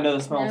know the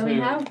smell No, we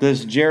too. have.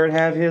 Does Jared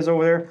have his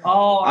over there?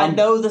 Oh, I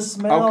know the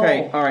smell.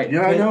 Okay, all right.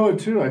 Yeah, I know it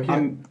too. I can't.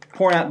 I'm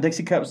pouring out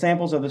Dixie cup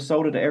samples of the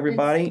soda to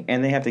everybody,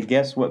 and they have to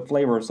guess what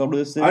flavor of soda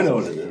this is. I know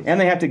what it is. And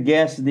they have to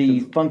guess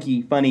the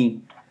funky,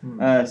 funny,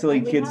 silly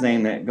kid's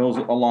name that goes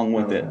along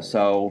with it.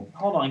 So,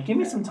 Hold on, give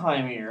me some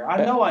time here. I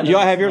know. you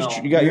all have the yours.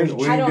 smell. You got yours.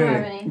 We I don't didn't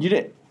have get it. any. You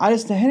did. I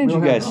just handed We you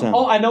don't guys have some.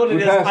 Oh, I know what We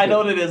it is. passed I it. know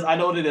what it is. I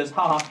know what it is.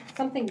 Haha.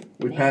 Something.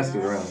 We passed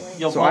it around.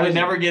 You'll So I probably just-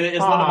 never get it.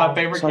 It's one of my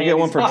favorite So I candies. get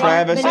one for Haha.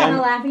 Travis Banana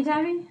and Laffy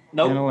Taffy? you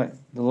Nope. know what?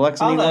 The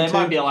Alexa Oh, needs no, one it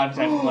might too. be a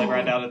lifetime flavor.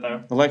 I doubt it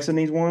though. Alexa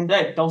needs one.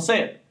 Hey, don't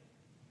say it.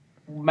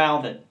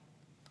 Mouth it.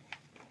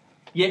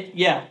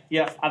 Yeah.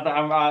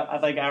 I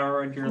think I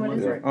read your What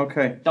lips is right.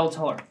 Okay. Don't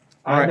tell her.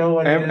 All right. I know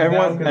what it is now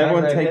Everyone, 'cause I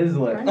everyone read take his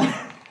lip.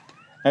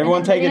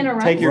 everyone take Banana it.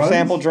 Runs? Take your Runs?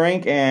 sample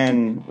drink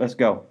and let's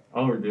go.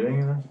 Oh, we're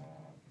doing this?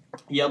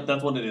 Yep,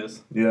 that's what it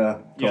is. Yeah,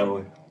 Yep.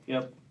 totally.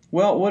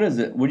 Well, what is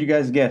it? What do you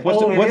guys guess?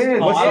 What's Oh, the it what's, is.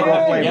 what's Oh, the real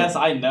I- flavor? Yes,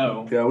 I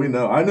know. Yeah, we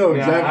know. I know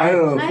Yeah, exactly. I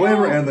know the I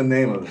flavor know. and the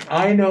name of it.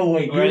 I know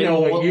what you Ready? know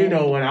what you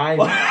know what I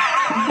know.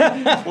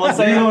 Well,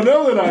 say You don't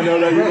know that I know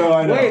that you know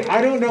I know. Wait,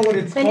 I don't know what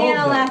it's Banana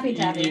called. Laffy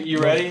Taffy. You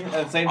ready? At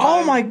the same time?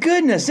 Oh my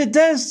goodness! It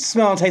does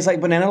smell and taste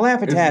like banana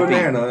Laffy It's Taffy.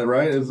 banana,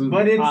 right? Is it,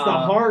 But it's the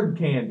Uh, hard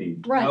candy.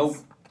 Runts. Nope.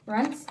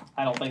 Runts?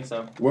 I don't think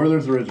so.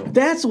 Werther's Original.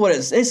 That's what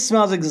it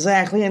smells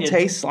exactly and It's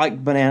tastes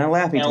like banana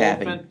Laffy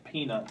Taffy. Elephant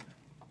peanut.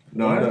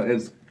 No, I know.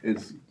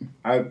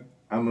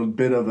 I'm a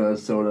bit of a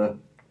soda.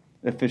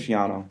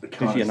 Aficionado.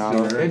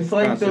 Connoisseur. It's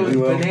like Connoisseur. those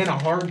Well, banana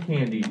hard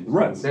candies.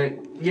 Runs. That-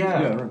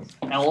 yeah. Runs.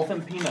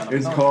 Elephant peanut. I'm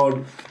It's telling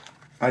called.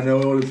 I know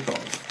what it's called.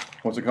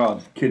 What's it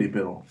called? Kitty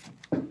Piddle.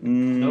 you.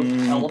 Nope.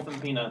 Mm,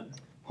 Elephant peanut.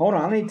 hold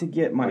on, I need to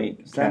get my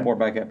soundboard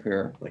back up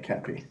here. Like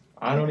Cappy.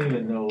 I don't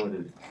even know what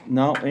it is.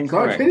 No, It's not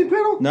incorrect. Kitty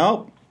Piddle?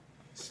 Nope,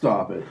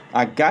 Stop it.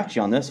 I got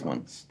you on this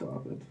one.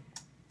 Stop it.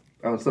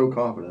 I was so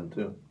confident,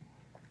 too.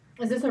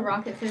 Is this a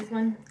Rocket Fizz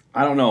one?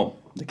 I don't know.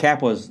 The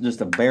cap was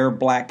just a bare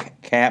black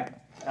cap.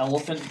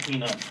 Elephant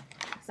peanut.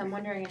 So I'm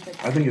wondering if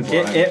it's. I think it's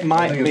It- mine. it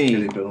might I think be. It's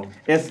Kitty Piddle.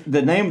 It's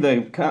the name of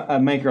the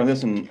maker on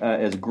this one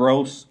is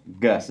Gross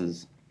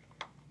Gus's.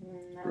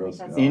 I don't think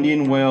that's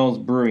Indian it. Wells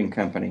Brewing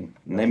Company,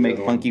 and they That's make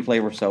the one. funky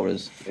flavor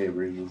sodas.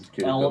 Avery's is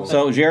Kitty Elephant. Piddle.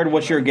 So, Jared,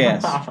 what's your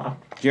guess?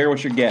 Jared,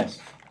 what's your guess?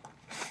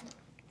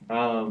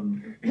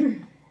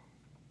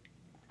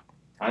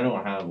 I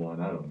don't have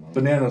one. I don't know.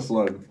 Banana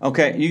Slug.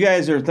 Okay, you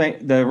guys are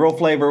the real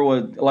flavor.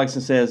 What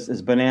Alexa says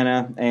is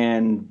banana,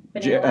 and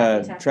Banana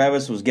Laffy Taffy.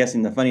 Travis was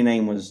guessing the funny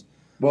name was.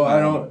 Well, I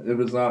don't. If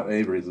it's not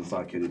Avery's, it's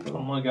not Kitty I'm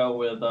Piddle. gonna go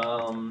with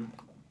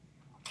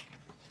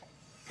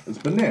It's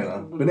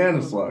banana.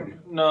 Banana Slug.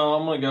 No,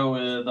 I'm gonna go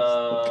with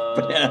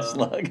Banana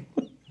slug.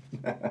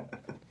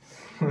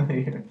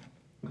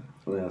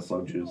 Banana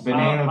Slug juice.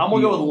 Banana I'm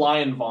gonna go with peel.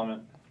 lion vomit.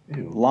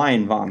 Ew.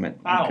 Lion vomit.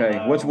 I don't Okay,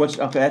 know. what's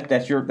okay?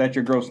 That's your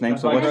gross name.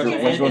 So what's gross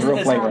your, name. what's the real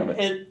It's- flavor of it?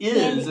 It is.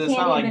 Candy- It's candy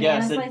not like banana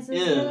guess. It slices,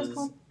 is what it's is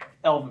called?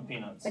 elephant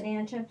peanuts.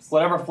 Banana chips.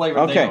 Whatever flavor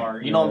Okay. they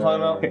are. You know what I'm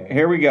talking about?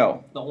 Here we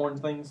go. The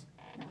orange things.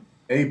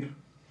 Ape.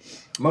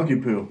 Monkey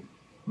poo.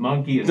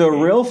 Monkey. The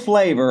real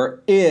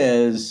flavor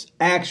is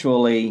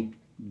actually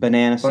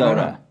banana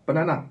soda.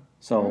 Banana.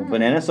 So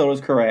banana soda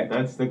is correct.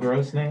 That's the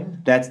gross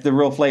name? That's the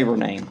real flavor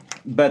name.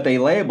 But they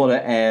labeled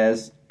it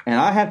as, and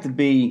I have to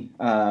be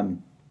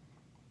kind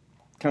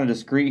of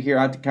discreet here.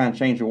 I have to kind of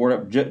change the word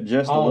up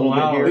just a little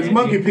bit here. It's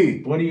monkey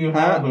pee. What do you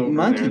have over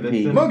monkey there?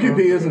 pee. Monkey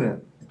pee, isn't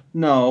it?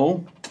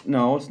 No,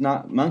 it's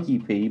not monkey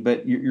pee,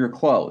 but you're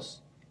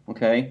close.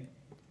 Okay.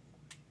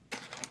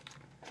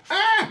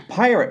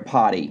 Pirate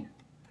potty.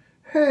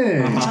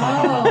 Hey.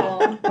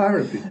 Oh.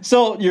 Pirate pee.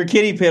 So your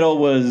kitty piddle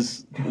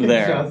was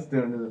there.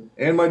 Justin.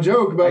 And my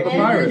joke about the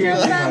And pirates. you're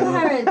about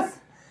pirates.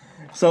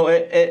 So I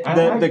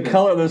the like it.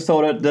 color of the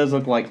soda does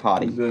look like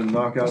potty. He's gonna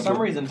knock out For some the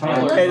reason,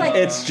 pirate. Taylor. It looks like-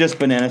 It's just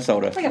banana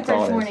soda. It's like a That's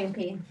all first it is. morning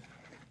pee.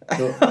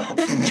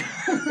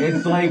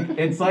 It's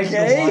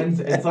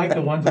like Okay.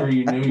 the ones where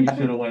you knew you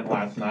should have went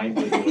last night,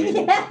 but you waited.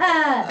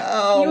 Yeah.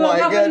 Oh you woke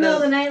my up in the middle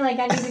of the goodness. night like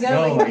I need to go.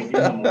 No, like, like in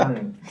the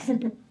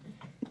morning.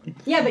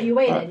 yeah, but you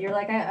waited. You're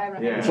like Yeah.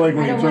 It's like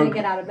when I you don't want took. to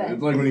get out of bed.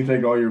 It's like when you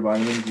take all your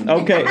vitamins. And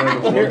Okay,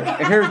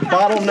 here's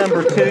bottle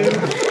number 2.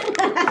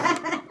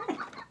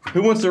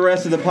 Who wants the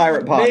rest of the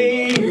pirate potty?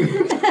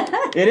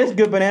 It is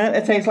good banana.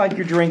 It tastes like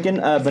you're drinking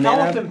a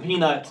banana, Elephant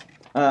peanut.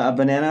 a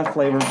banana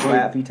flavored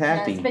Laffy It's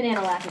Taffy.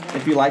 banana Laffy.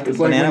 If you like the It's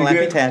like banana when you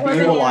Laffy get- Taffy, Or you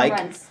banana will like.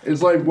 runs.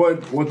 It's like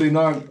what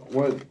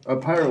a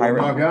pirate will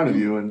Pirate. knock out of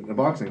you in a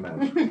boxing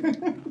match.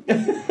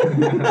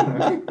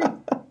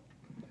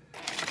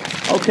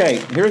 Okay,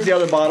 here's the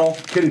other bottle.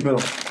 Kitty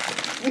piddle.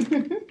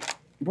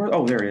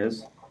 Oh, there it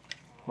is.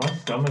 My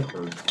stomach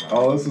hurts.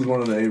 Oh, this is one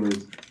of the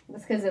Averys.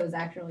 That's because it was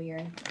actual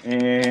urine.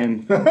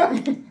 And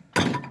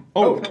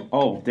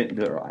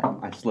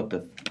I slipped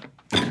it.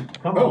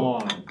 Come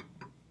on.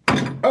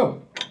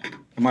 Oh.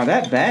 Am I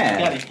that You bad?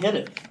 gotta hit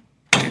it.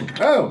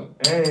 Oh.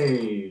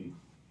 Hey.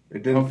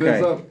 It didn't Okay.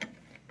 fizz up.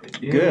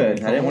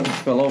 Good. I didn't want it to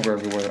spill over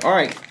everywhere. All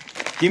right,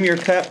 give me your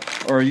cup,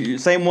 or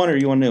same one, or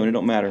you want new one. It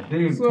don't matter.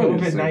 Dude, So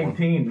the same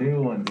COVID-19,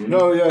 new one, dude.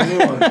 No, yeah, new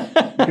one.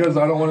 Because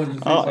I don't want to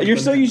just You're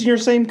still using your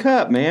same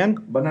cup, man.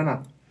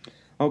 banana.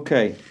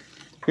 Okay.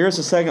 Here's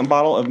the second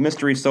bottle of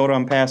mystery soda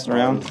I'm passing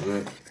around. This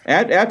is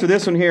it. After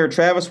this one here,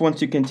 Travis wants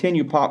to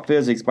continue Pop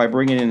Physics by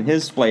bringing in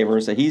his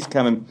flavors that he's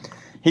coming.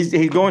 He's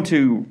going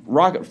to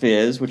Rocket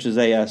Fizz, which is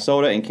a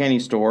soda and candy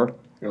store.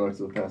 Here,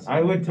 Alexa, pass it.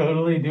 I would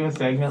totally do a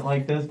segment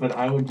like this, but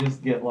I would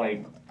just get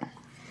like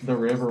the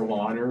river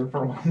water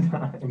for one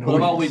time. What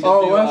about we just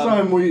Oh, do, last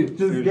time we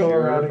Just go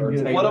around and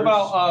get What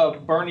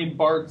about Bernie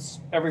Bart's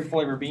every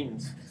flavor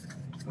beans?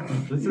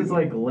 This is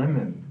like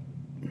lemon.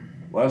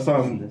 Last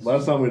time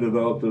we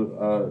developed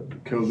the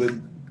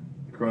COVID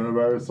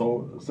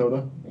coronavirus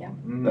soda. Yeah.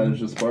 That is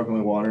just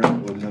sparkling water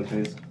with no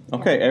taste.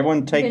 Okay,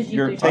 everyone take Because you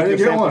your do- take I your didn't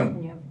get sample.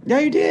 one. Yeah,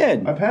 you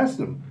did. I passed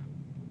him.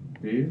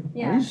 Do you?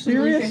 Yeah. Are you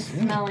serious?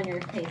 Your smell and your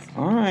taste.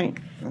 All right.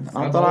 I That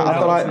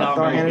thought one's I not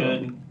very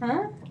handed. good.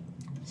 Huh?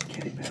 It's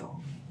kitty piddle.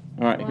 All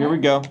right, here we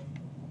go.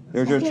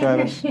 There's your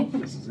Travis.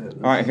 This is it.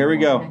 All right, here we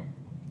go.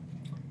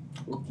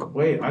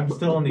 Wait, I'm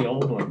still in the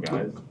old one,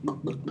 guys.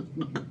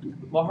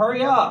 Well,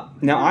 hurry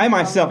up. Now I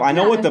myself, I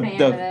know what Not a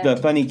fan of it. the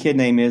funny kid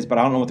name is, but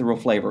I don't know what the real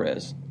flavor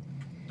is.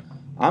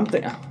 I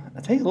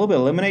taste a little bit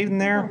of lemonade in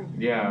there.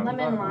 Yeah.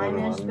 Lemon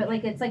lime-ish, but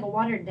like it's like a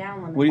watered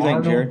down lemon. What do you think,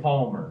 Arnold Jared?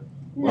 Palmer.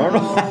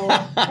 No,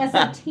 that's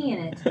not tea in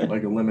it.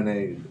 Like a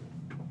lemonade.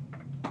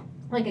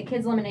 Like a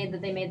kid's lemonade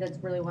that they made that's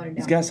really watered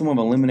It's down. got some of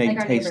a lemonade Like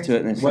our taste neighbors. to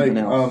it, and it's Like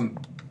something else.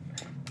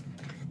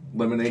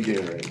 lemonade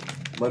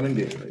Gatorade. Lemon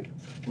Gatorade.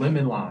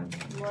 Lemon lime.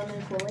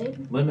 Lemon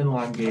Kool-Aid. Lemon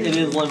lime Gatorade. It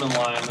is lemon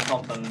lime or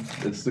something.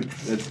 It's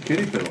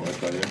kitty piddle, I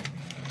tell you.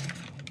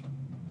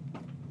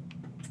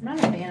 I'm not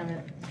a fan of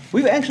it.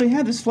 We've actually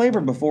had this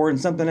flavor before in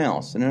something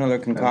else, in another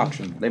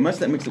concoction. They must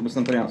have mixed it with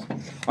something else.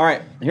 All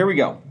right, here we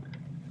go.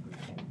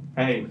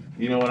 Hey,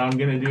 you know what I'm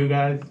gonna do,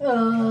 guys?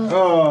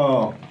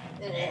 Oh.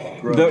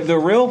 The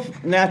real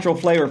natural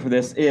flavor for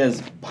this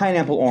is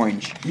pineapple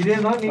orange. You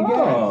didn't let me go.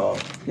 Oh.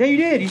 Yeah, you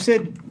did. You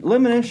said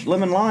lemonish,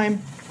 lemon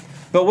lime.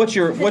 But what's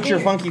your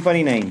funky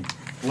funny name?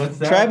 What's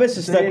that? Travis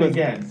is Say stuck it with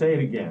again. Say it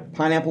again.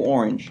 pineapple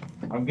orange.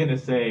 I'm gonna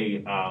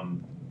say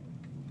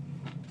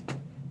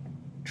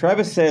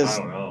Travis says I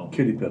don't know.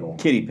 Kitty piddle.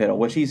 kitty piddle,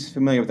 which he's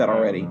familiar with that I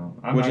don't already, know.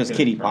 I'm which not is gonna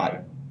kitty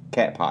try.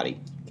 potty,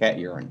 cat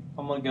urine.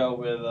 I'm gonna go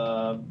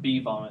with bee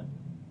vomit.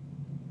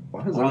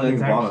 Why is Oh, everything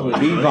that's vomit?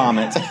 actually- Bee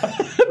vomit.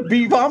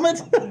 Bee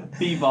vomit?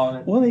 Bee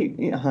vomit. Well,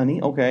 yeah,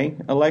 honey, okay.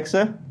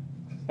 Alexa,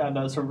 God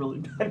knows a really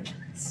bad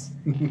guess.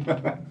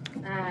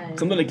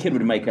 something a kid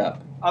would make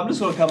up. I'm just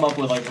gonna come up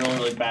with like really,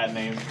 really bad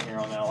names from here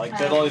on out. Like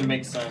that don't even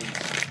make sense.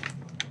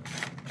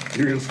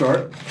 You're gonna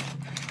start?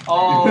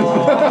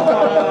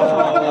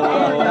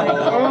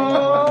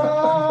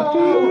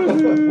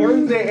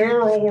 Where's the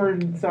air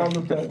horn sound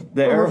effect?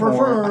 The air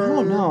horn. I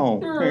don't know.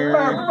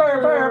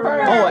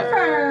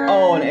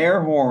 Oh, an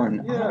air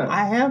horn. Yeah.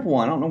 I have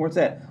one. I don't know where it's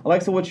at.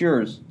 Alexa, what's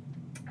yours?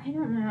 I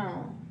don't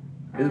know.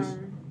 It's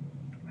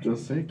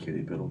just say kitty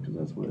piddle because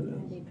that's what it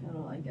is. Kitty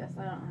piddle, I guess.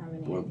 I don't have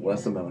any. With idea.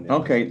 less ammonia.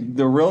 Okay,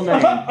 the real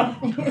name.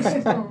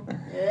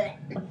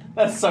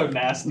 That's so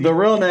nasty. The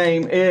real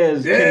name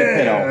is Kitty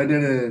Yeah, I Piddle.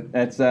 did it.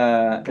 That's is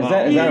that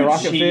a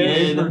Rocket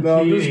cheated. Fizz? No,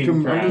 I'm just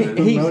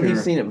familiar.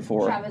 He's seen it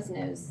before. Travis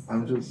knows.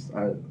 I'm just I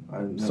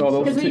know So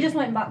those- Because we just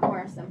went and bought more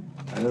of them.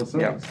 I know some.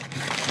 Yeah.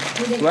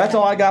 We did So that's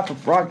all I got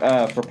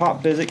for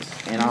Pop Physics,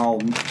 and I'll.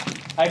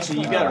 Actually,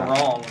 you got it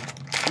wrong.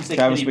 You said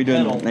Travis kitty will be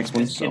doing the piddle. next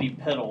one, It's so. kitty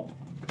piddle.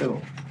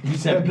 Piddle. You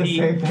said the P.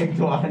 same thing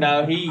twice.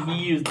 No, he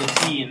used the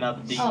T and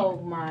not the D. Oh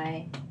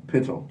my.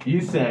 Piddle.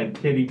 You said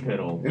kitty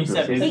piddle. You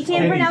said It's He kitty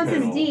can't pronounce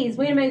his piddle. D's.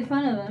 Way to make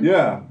fun of him.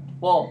 Yeah.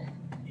 Well,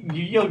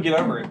 you'll get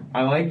over it.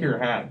 I like your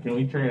hat. Can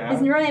we trade His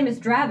out? real name is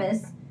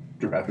Travis.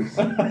 Travis.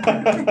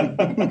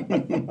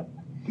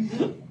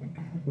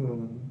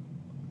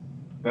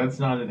 That's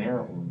not an air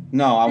horn.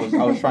 No, I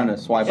was trying to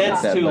swipe it.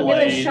 It's that, too but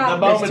late. shot.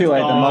 The It's moment's too late.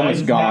 The gone. moment's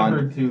It's gone.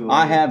 never too late.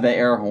 I have the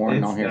air horn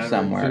It's on here never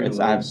somewhere. too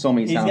I have late. so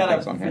many He's sound got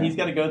effects on here. He's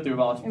got to go through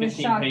about It was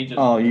 15 shocking. pages.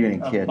 Oh, you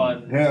ain't of kidding.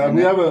 fun. Yeah,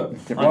 we have a.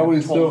 While we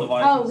uncontrolled still.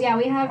 devices. Oh yeah,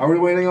 we have. Are we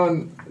waiting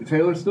on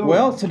Taylor still?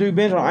 Well, to do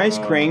binge on ice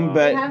cream, We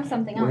but have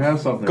something else. we have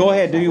something. go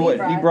ahead, do you what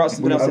We you brought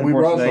something else in We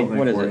for us brought today. something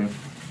What is for it? you.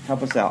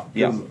 Help us out.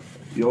 Yeah. 'Cause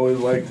you always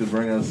like to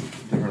bring us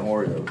different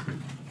Oreos.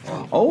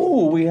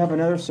 Oh, we have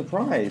another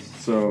surprise.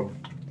 So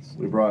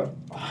we brought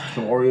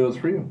some Oreos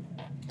for you.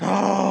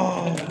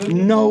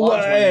 No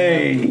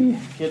way!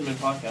 Kidman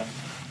podcast.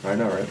 I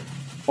know, right?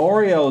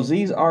 Oreos.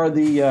 These are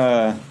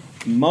the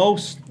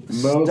most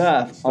Most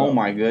stuff. stuff. Oh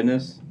my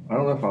goodness. I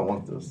don't know if I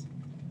want this.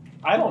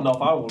 I don't know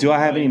if I will. Do I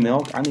have any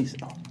milk? I need.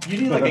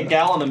 You need like a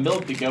gallon of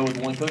milk to go with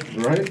one cookie.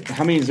 Right?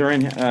 How many is there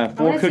in? I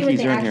 4 wanna see what cookies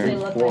they are in actually here.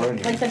 look 4 like. in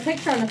here. Like the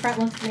picture on the front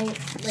looks like.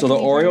 So the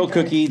Oreo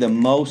cookie, the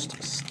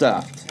most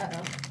stuffed.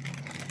 Uh-oh.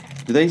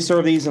 Do they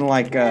serve these in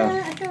like?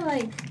 I feel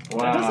like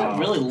That doesn't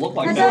really look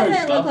like that that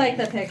doesn't stuff. look like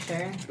the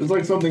picture. It's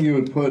like something you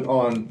would put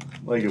on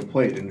like a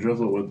plate and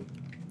drizzle with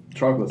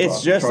chocolate It's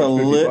sauce. just Charge a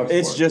 50 little. bucks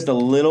It's for just a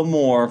little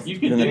more You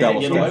can than the do it,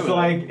 double get away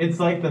stuff. with It's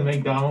like the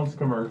McDonald's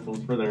commercials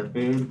for their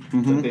food,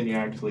 Mhm. but then you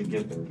actually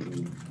get their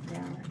food.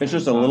 It's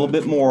just a little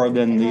bit more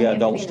than the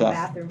double stuff.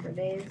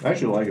 I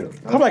actually like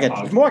it. Probably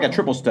like it's more like a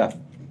triple stuff.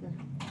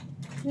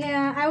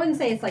 Yeah, I wouldn't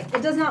say it's like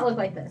it does not look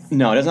like this.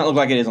 No, it does not look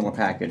like it is on the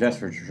package. That's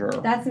for sure.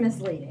 That's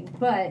misleading,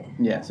 but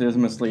Yes, it is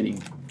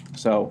misleading.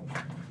 So,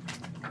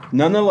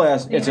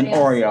 nonetheless, it's an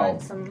Oreo.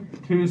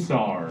 2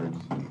 stars.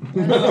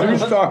 2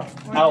 star.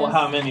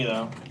 How many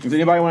though? Does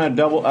anybody want a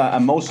double a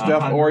most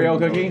stuffed 100 Oreo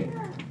cookie?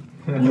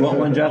 You want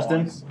one,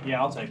 Justin?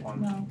 Yeah, I'll take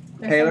one.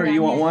 Taylor,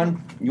 you want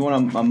one? You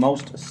want a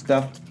most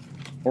stuffed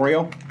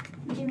Oreo?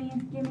 Give me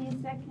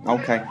a second.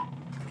 Okay.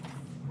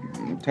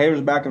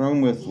 Taylor's back in the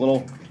room with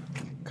little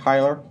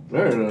Kyler.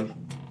 There it is.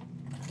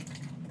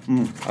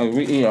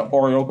 We eat an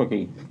Oreo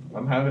cookie.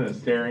 I'm having a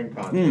staring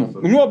contest. You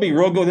know what would be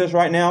real good with this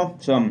right now?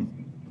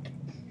 Some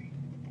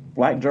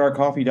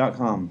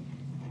blackjarcoffee.com.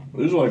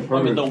 These are like I mean,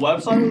 perfect. the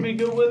website would be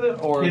good with it,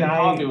 or Can the I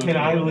coffee would can be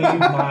I good with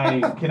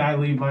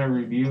leave it? my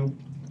review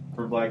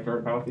for Black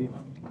Jar Coffee?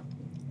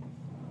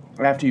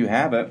 After you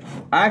have it,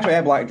 I actually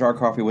have Black Jar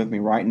Coffee with me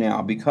right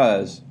now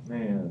because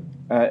Man,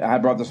 I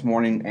brought this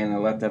morning and I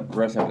let the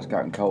rest of it's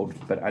gotten cold,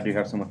 but I do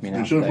have some with me now.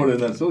 You should have today.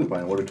 put it in that silly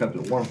pine. Would have kept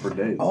it warm for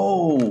days.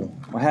 Oh,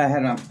 I had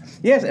enough.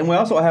 Yes, and we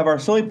also have our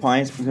silly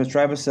pints because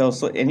Travis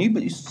sells, and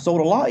you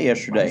sold a lot I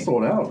yesterday.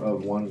 sold out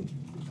of one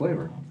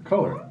flavor,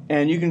 color.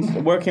 And you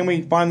can, where can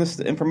we find this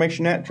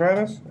information at,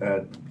 Travis?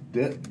 At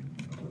Dit.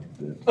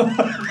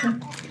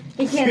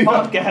 he can't.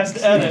 Podcast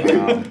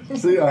edit.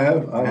 See, I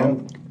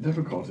have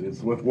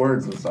difficulties with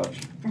words and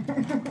such.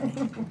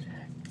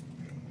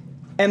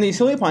 And these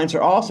silly pints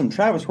are awesome.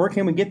 Travis, where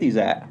can we get these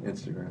at?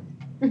 Instagram.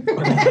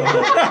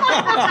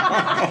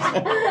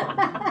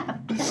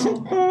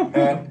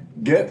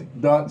 At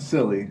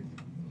get.silly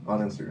on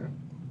Instagram.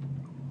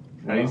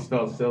 how do you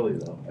spell silly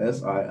though?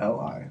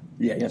 SILI.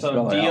 Yeah, yes. So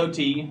DOT.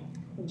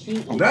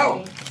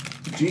 No.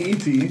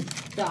 GET.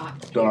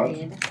 Dot. Dot.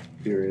 Period.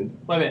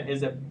 Period. Wait a minute,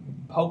 is it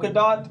polka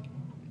dot?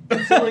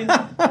 Silly.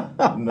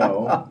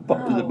 No.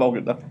 Is it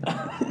polka dot?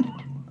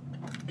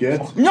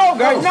 Get. No,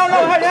 guys, no,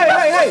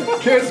 hey.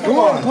 Kids, We come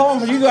weren't on. calling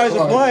for you guys to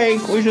Come on. play.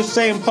 We were just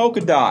saying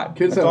polka dot.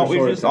 Kids That's have all a we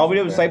short just all we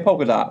did was say attention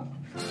polka dot.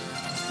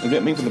 We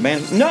didn't mean for the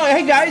band. No,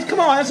 hey guys, come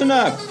on, that's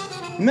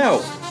enough. No.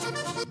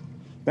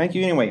 Thank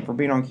you anyway for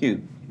being on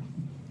cue.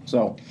 So,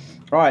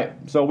 all right.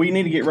 So we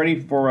need to get ready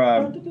for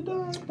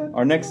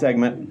our next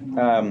segment,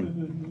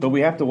 but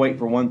we have to wait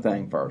for one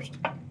thing first.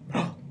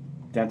 Don't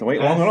have to wait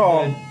long at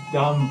all. The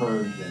dumb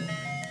version.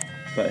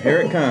 But here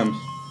it comes.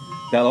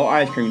 That little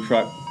ice cream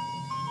truck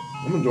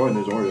I'm enjoying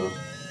these Oreos.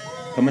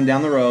 coming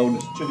down the road.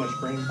 Too much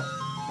cream.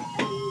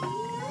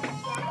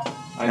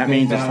 That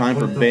means it's time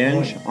for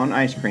binge on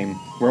ice cream,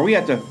 where we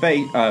have to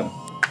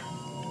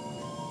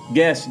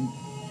guess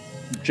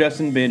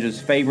Justin Binge's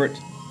favorite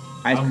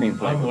ice cream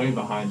flavor. I'm way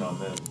behind on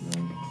this,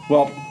 man.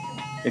 Well,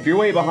 if you're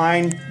way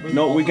behind,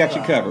 no, we got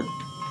you covered.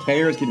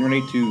 Taylor's getting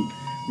ready to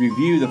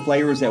review the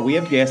flavors that we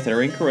have guessed that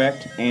are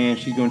incorrect, and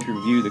she's going to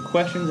review the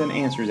questions and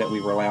answers that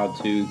we were allowed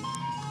to,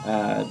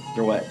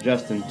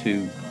 Justin,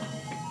 to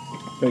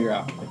figure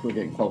out if we're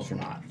getting close or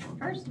not.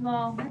 First of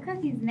all, the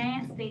cookie's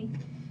nasty.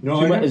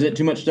 Is it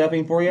too much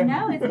stuffing for you?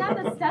 No, it's not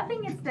the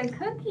stuffing, it's the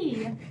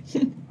cookie.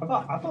 I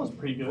thought it was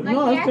pretty good. Like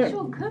No, the that's good.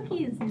 actual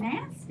cookie is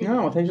nasty.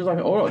 No, it tastes just like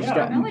an Oreo. It's just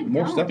Yeah. got No, it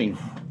more don't. stuffing.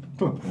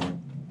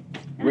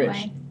 Rich.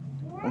 Anyway,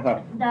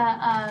 Okay.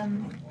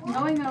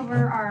 going over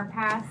our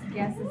past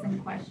guesses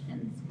and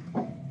questions.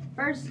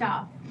 First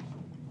off,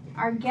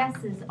 our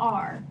guesses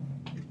are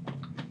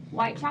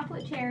white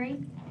chocolate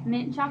cherry,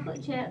 mint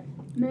chocolate chip,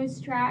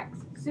 moose tracks,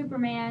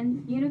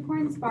 Superman,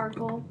 unicorn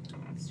sparkle,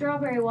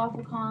 strawberry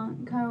waffle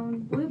cone,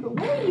 blueberry.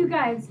 What are you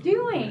guys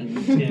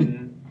doing?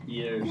 10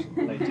 years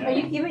later. Are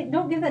you giving?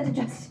 Don't give that to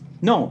Justin.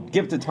 No,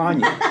 give it to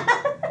Tanya.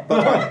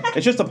 But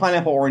it's just a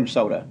pineapple orange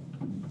soda.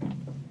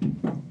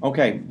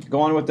 Okay,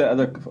 go on with the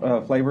other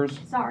flavors.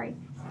 Sorry.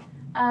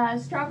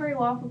 Strawberry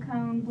waffle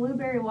cone,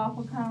 blueberry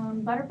waffle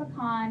cone, butter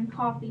pecan,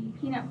 coffee,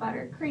 peanut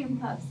butter, cream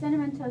puff,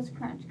 cinnamon toast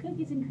crunch,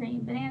 cookies and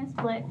cream, banana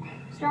split,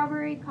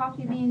 strawberry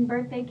coffee bean,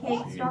 birthday cake,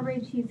 strawberry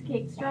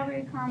cheesecake,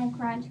 strawberry caramel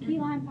crunch, key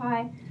lime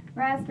pie,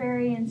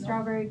 raspberry, and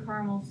strawberry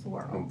caramel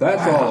swirl.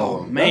 That's all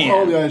of them. man. That's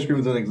all the ice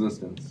creams in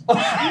existence.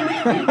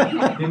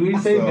 Did we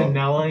say So-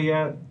 vanilla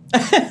yet?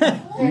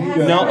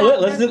 No,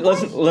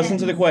 listen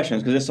to the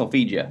questions because this will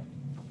feed you.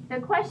 The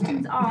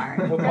questions are,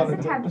 does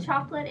it have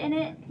chocolate in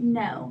it?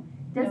 No.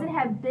 Does it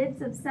have bits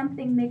of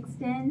something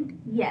mixed in?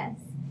 Yes.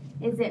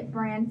 Is it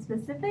brand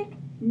specific?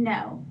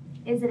 No.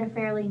 Is it a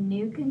fairly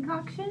new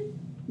concoction?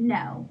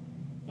 No.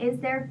 Is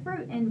there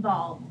fruit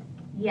involved?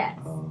 Yes.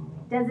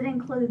 Does it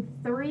include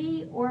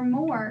 3 or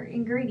more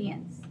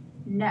ingredients?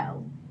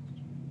 No.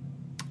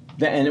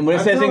 And when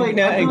it says I feel like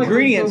there's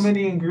ingredients, so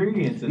many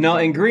ingredients. no,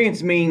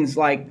 ingredients means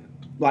like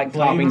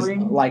toppings,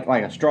 Flavoring? like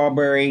a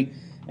strawberry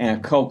and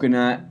a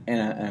coconut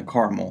and a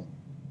caramel,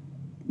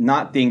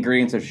 not the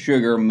ingredients of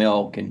sugar,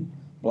 milk, and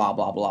blah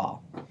blah blah.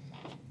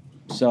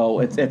 So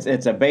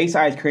it's a base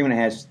ice cream and it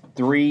has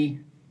 3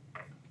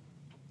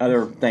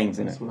 other things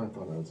in it. That's what I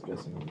thought I was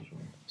guessing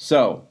originally.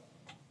 So,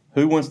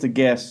 who wants to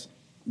guess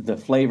the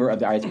flavor of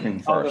the ice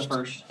cream I'll go first?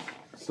 first.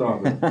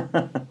 Stop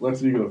it.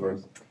 Lex, you go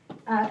first.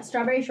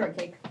 Strawberry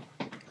shortcake.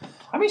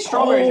 How many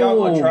strawberries y'all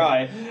want to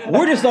try?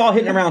 We're just all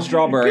hitting around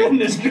strawberry.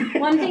 Goodness gracious.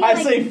 One thing I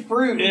like- say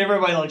fruit and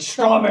everybody like The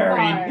strawberry.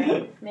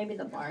 bar. Maybe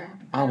the bar.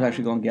 I was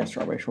actually going to guess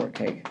strawberry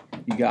shortcake.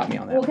 You got me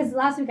on that. Well, because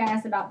last week I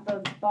asked about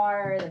the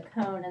bar, the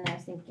cone, and I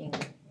was thinking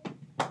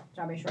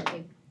strawberry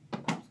shortcake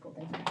popsicle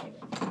things are my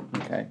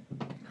favorite. Okay.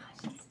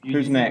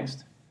 Who's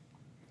next?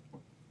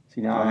 See,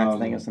 now I have to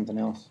think of something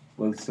else.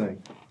 Let's see.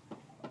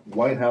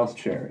 White House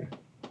cherry.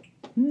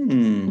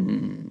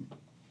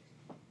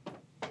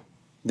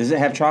 Does it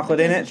have chocolate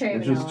in it?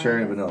 It's just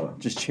cherry vanilla.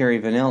 Just cherry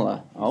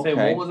vanilla. Okay.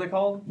 Say, what was it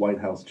called? White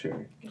House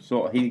cherry.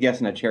 So he's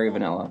guessing a cherry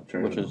vanilla,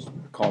 Cherry which vanilla. is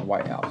called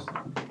White House.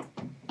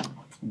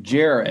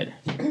 Jared,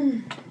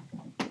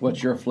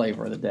 what's your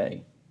flavor of the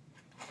day?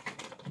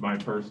 My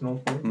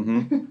personal favorite?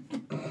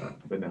 Mm-hmm.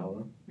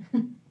 Vanilla.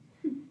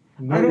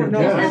 No, I don't know.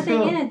 There's I nothing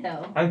feel, in it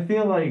though. I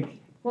feel like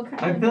What kind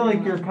I of feel like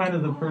vanilla? you're kind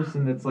of the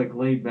person that's like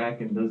laid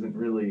back and doesn't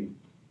really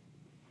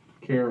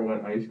care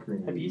what ice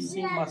cream. Have you is.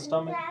 seen my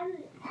stomach?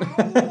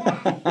 But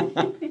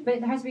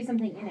there has to be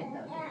something in it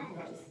though.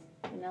 Just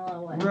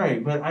vanilla what?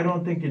 Right, but I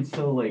don't think it's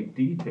so like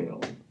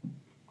detailed.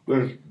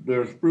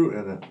 There's fruit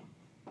in it.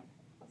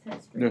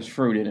 Says fruit. There's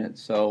fruit in it,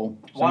 so.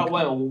 Why,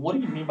 what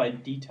do you mean by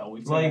detail?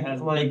 We said Like- it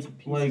has like- bits and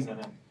pieces in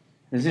it.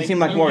 Does it Like, seem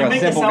like you- more you of a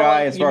make it simple sound guy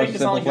like- as far as You make the it sound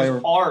simple like flavor?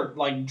 there's art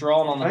like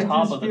drawn on the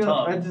top of the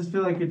tub. I just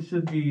feel like it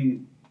should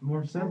be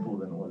more simple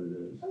than what it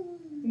is.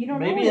 You don't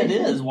know Maybe what it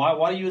is.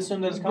 Why do you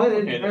assume that it's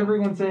complicated?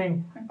 Everyone's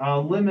saying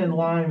lemon,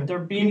 lime, They're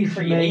being peach,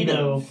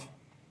 mango, creative.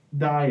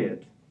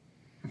 diet.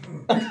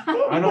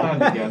 I don't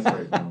have to guess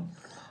right now.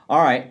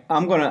 All right,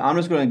 I'm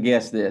just gonna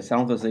guess this. I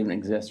don't know if this even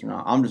exists or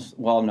not.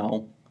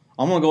 No.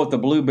 I'm gonna go with the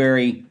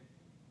blueberry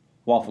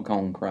waffle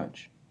cone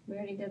crunch. We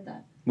already did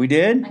that. We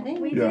did? I think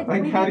We Yeah. did.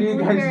 Like, we how did do you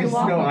guys blueberry just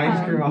waffle know ice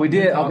cone. cream off We the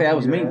did. top Okay, that of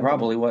was your me, head?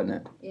 probably, wasn't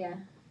it? Yeah.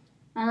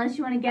 Unless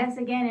you want to guess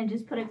again and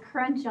just put a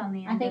crunch on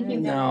the end. I think of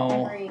you've it. done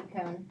No. every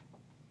cone.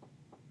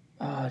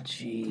 Oh,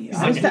 gee. It's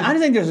I like just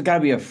think there's got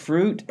to be a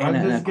fruit I'm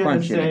and a just gonna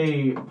crunch in it.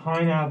 say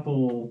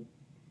pineapple,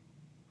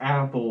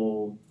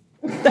 apple.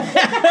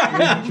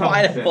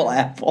 Pineapple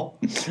apple.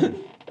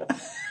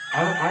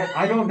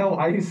 I don't know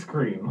ice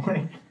cream.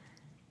 Like,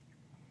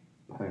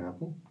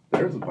 Pineapple?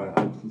 There's a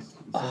pineapple.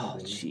 Oh,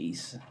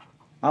 jeez.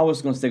 I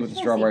was going to stick with the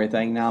strawberry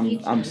thing. Now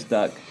I'm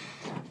stuck.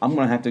 I'm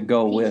going to have to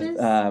go with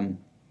Peaches?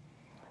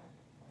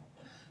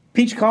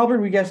 peach cobbler.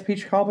 We guessed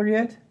peach cobbler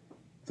yet? Is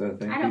that a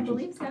thing? I don't Peaches?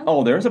 believe so.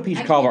 Oh, there's a peach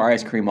I cobbler can't-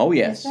 ice cream. Oh,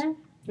 yes. Is that?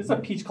 It's a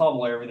peach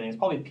cobbler everything. It's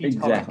probably peach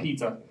cobbler Exactly.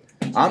 pizza.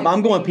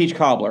 I'm going peach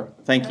cobbler.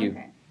 Thank you.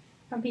 Okay.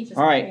 From peaches.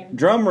 All right,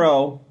 drum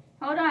roll.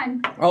 Hold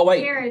on. Oh,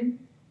 wait. Jared.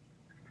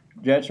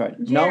 That's right.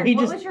 Jared, No, he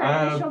what just. was your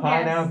initial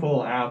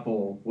pineapple,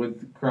 apple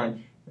with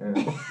crunch. in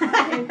it.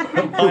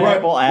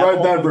 Pineapple apple.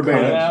 Write that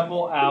verbatim.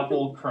 Pineapple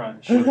apple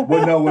crunch.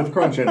 With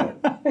crunch in it.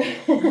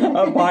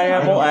 A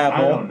pineapple I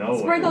apple. don't know. what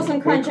it Sprinkle is.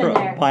 some crunch in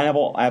there.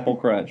 Pineapple apple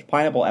crunch.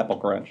 Pineapple apple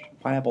crunch.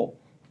 Pineapple.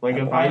 Like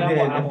if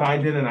Pineapple, I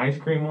did an ice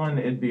cream one,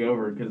 it'd be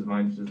over because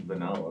mine's just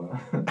vanilla.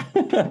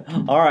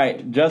 All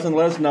right, Justin,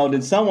 let us know.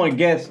 Did someone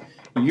guess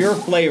your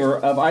flavor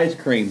of ice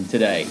cream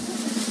today?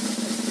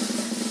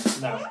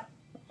 No.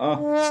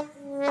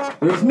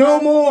 There's no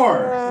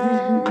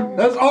more.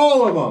 That's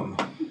all of them.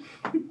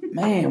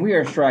 Man, we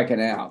are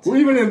striking out. We're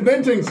even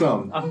inventing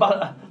some. I'm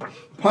about,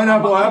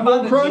 Pineapple I'm apple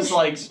about to crunch. just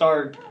like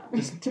start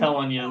just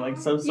telling you like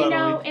so You subtly.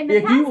 know, in the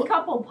If past you-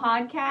 couple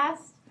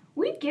podcasts,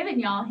 we've given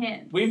y'all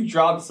hints. We've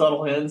dropped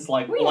subtle hints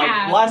like We like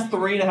have. last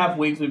 3.5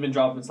 weeks. We've been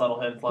dropping subtle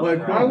hints. Left and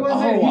Like right. what?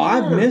 Oh,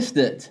 I've missed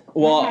it.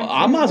 Well,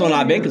 I might as well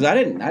not been because I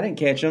didn't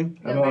catch them.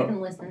 How Go back about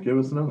and listen. give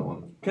us another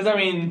one? Because I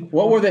mean,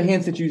 What were the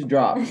hints that you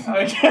dropped? okay,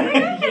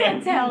 I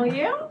can't tell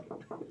you.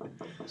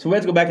 So we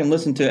have to go back and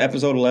listen to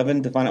episode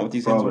 11 to find out what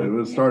these hints Probably. were. It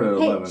would start at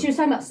Hey, 11. she was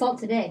talking about salt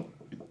today.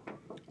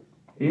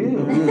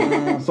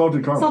 Ew.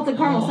 Salted caramel. Salted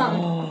caramel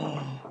something.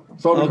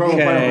 Salted caramel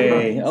Okay.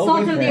 pineapple. Salt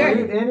of the Fruit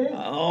earth. in it?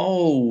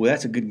 Oh,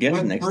 that's a good guess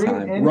With next fruit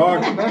time. in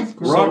Rock- it? That's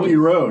gross. Rocky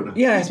Road.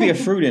 Yeah, it has to be a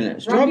fruit in it.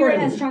 Rocky Strawberry, Road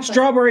has chocolate.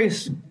 strawberry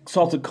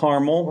salted we're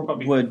caramel gonna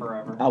be would here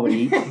forever. I would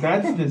eat.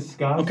 That's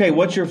disgusting. Okay,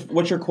 what's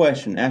your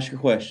question? Ask your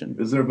question.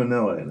 Is there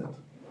vanilla in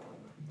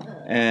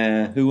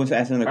it? Who wants to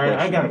ask another All right,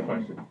 I question? got a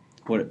question.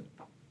 What?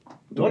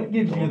 What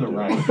gives you the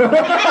right?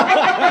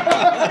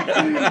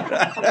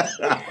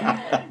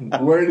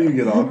 Where do you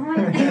get off?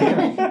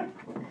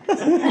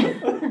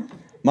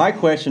 My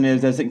question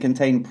is, does it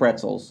contain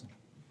pretzels?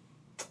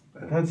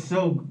 That's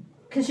so.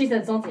 Because she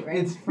said salty, right?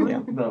 It's fruit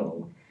Yeah.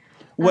 though.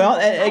 Well,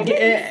 I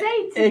didn't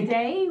say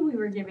today we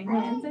were giving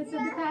hints. I said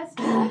the past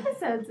 2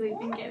 episodes we've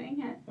been giving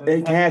hints.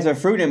 it has a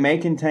fruit. It may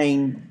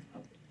contain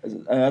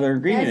other The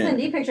ingredient in it.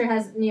 S&D picture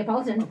has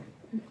Neapolitan.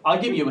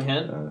 I'll give you a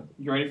hint.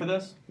 You ready for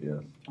this? Yes.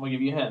 I'm gonna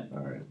give you a hint.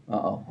 All right.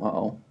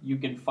 Uh-oh. You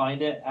can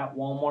find it at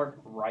Walmart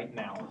right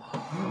now.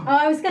 Oh,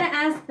 I was gonna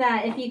ask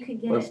that if you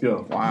could get Let's it.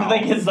 go. Wow. The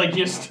thing is, like,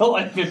 you're still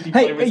at 50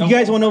 Hey, flavors. you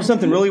guys want to know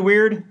something really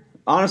weird?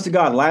 Honest to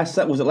God,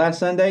 was it last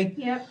Sunday?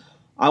 Yep.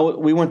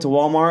 We went to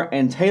Walmart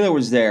and Taylor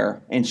was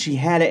there and she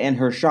had it in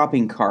her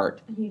shopping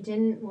cart. You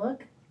didn't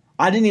look?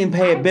 I didn't even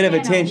pay a bit of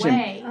ran attention.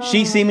 away.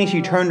 She see me,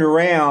 she turned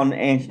around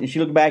and she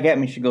looked back at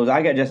me. She goes,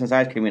 "I got Justin's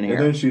ice cream in And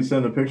here." then she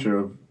sent a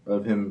picture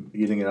of him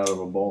eating it out of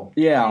a bowl.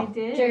 Yeah,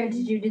 did. Jared,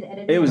 did you do the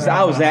editing?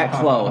 I was that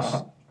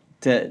close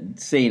to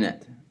seeing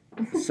it.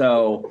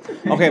 So,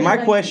 okay, my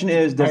question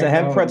is, does it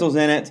have pretzels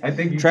in it? I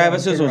think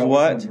Travis's was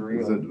what? Is it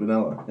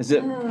vanilla? Is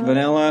it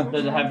vanilla?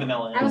 Does it have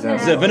vanilla I in was it?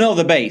 gonna Is it ask, vanilla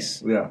the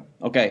base? Yeah.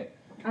 Okay.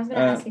 I was gonna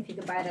ask if you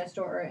could buy it at a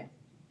store or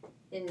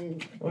in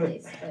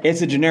place. But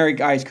It's a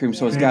generic ice cream,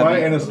 so it's Can you got buy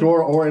to it in be. a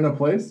store or in a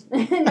place? No,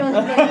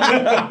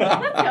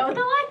 Let's go with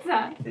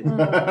Alexa.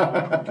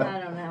 I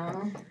don't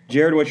know.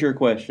 Jared, what's your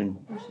question?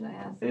 What should I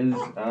ask? Is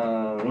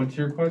what's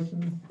your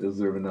question? Is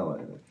there vanilla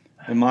in it?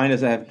 And mine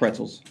does it have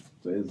pretzels?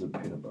 So is it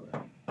peanut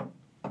butter?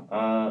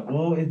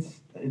 Well, it's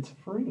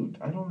fruit.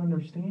 I don't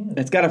understand.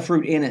 It's got a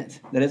fruit in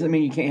it. That doesn't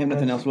mean you can't have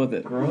nothing else with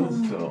it. Gross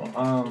still.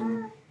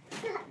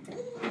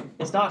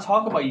 It's not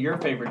talk about your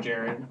favorite,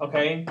 Jared,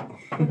 okay?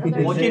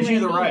 What What gives you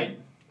the right?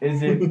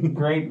 Is it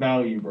Great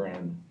Value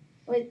brand?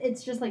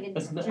 It's just like a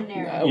It's not-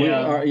 generic.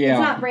 Yeah. It's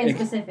not brand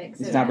specific.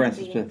 So It's it not has brand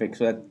to be- specific,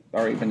 so that's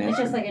already been It's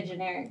answered. just like a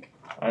generic.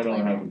 I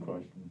don't have a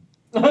question.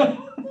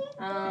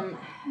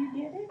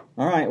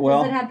 All right, Does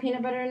well, it have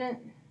peanut butter in it?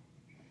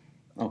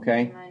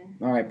 okay.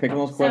 All right, pick one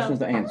of those questions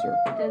to answer.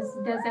 Does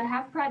it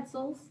have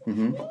pretzels?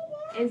 Mm-hmm.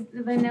 Is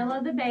the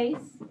vanilla the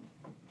base?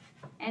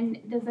 And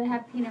does it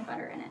have peanut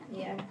butter in it?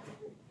 Yeah.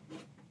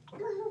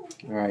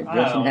 All right, I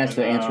Justin don't has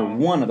to answer know.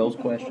 one of those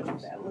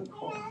questions.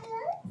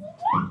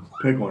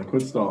 Pick one.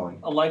 Quit stalling.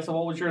 Alexa,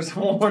 what was yours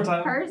one more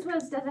time? Hers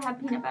was, does it have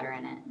peanut butter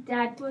in it?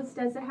 Dad was,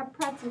 does it have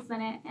pretzels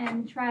in it?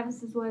 And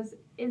Travis's was,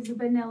 is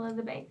vanilla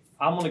the base?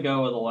 I'm going to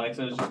go with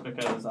Alexa's just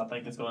because I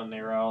think it's going to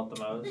narrow out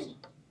the most.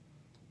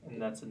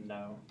 And that's a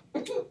no.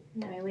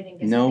 No, we didn't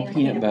get No something with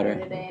peanut butter.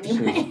 today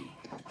anyway.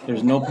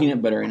 There's no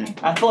peanut butter in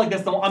it. I feel like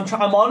that's the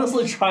I'm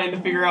honestly trying to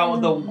figure out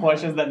what the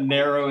questions that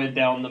narrow it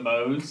down the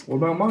most. What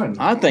about mine?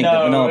 I think the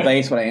No. vanilla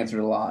base would have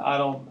answered a lot. I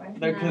don't.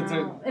 Because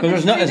No. If Because it's- if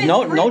there's it's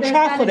no fruit, there's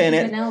chocolate gotta in be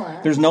it. vanilla.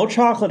 There's no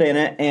chocolate in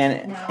it,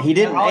 and he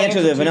didn't I'll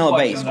answer the two vanilla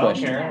base questions. I don't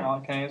question.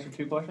 care. Can I answer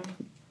two questions?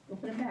 We'll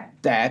put it back.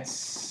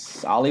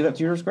 I'll leave it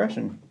to your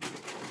discretion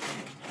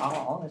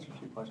I'll answer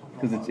two questions.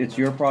 because it's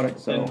your product.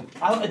 So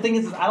The thing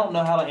is, I don't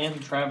know how to answer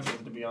Travis's,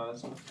 to be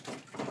honest.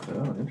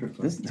 Oh,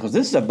 interesting.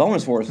 this is a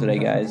bonus for us today,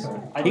 guys.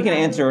 He can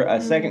answer a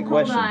second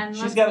question. Hold on.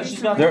 She's got.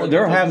 She's got.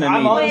 They're having a I'm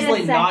meeting. honestly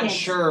Wait a not second.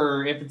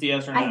 sure if it's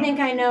yes or no. I think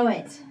I know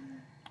it.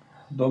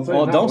 Don't say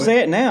Well, it now. don't Wait. say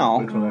it now.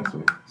 Wait till next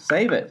week.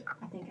 Save it.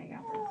 I think I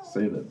got this.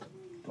 Save it.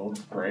 Don't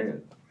spray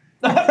it.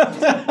 Spray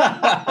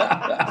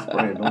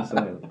it. Don't say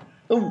it.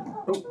 Ooh.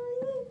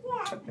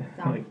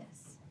 Got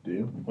this. Do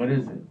you? What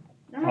is it?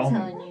 I'm Tell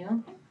not me. telling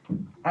you.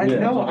 I Yeah.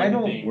 know. I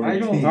don't. I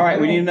don't. All right,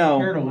 we I need to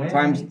don't care know. win.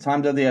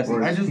 Time's of the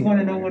essence. I just want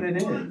to know what it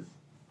is.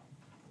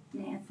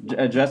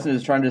 Justin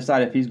is trying to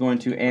decide if he's going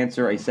to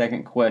answer a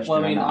second question.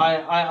 Well, I mean, or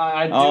not.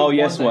 I do Oh, want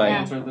yes, to way.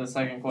 answer the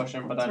second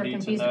question, but That's I what need to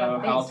confused know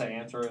about the how base. to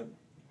answer it.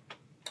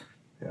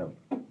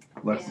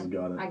 Lex has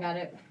got it. I got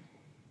it.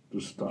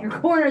 Just stop. You're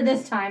cornered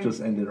this time.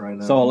 Just end it right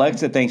now. So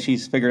Alexa thinks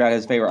she's figured out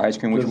his favorite ice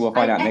cream, which Just- we'll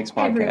find out I- next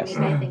every podcast. week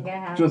I think I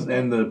have. Just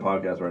end the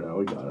podcast right now.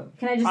 We got it.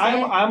 Can I just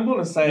say it? I'm going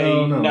to say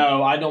No.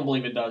 no. I don't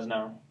believe it does.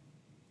 No.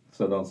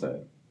 So don't say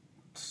it.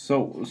 So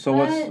what's Wait so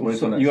till you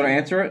next gonna week.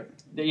 answer it?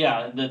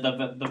 Yeah,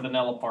 the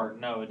vanilla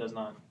part. No, it does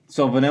not.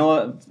 So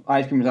vanilla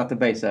ice cream is not the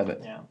base of it.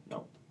 Yeah.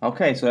 No.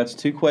 Okay, so that's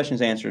two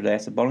questions answered.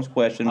 That's a bonus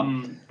question.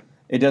 Mm.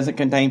 It doesn't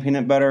contain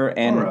peanut butter,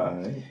 and All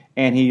right.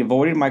 and he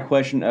avoided my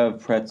question of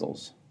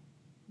pretzels.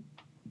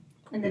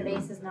 And the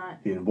base is not.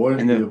 He avoided.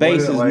 And the he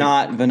base avoided is it like-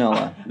 not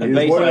vanilla. The He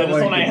base. avoided I it just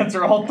like- want to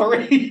answer all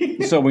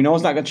three. So we know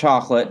it's not got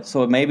chocolate.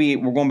 So maybe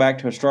we're going back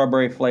to a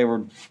strawberry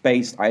flavored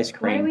based ice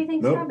Why do we cream.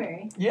 think Nope.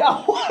 strawberry? yeah.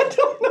 I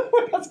don't know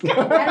where that's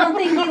going. I don't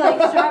think he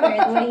likes strawberry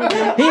the way he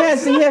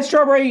does. He has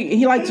strawberry.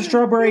 He likes the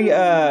strawberry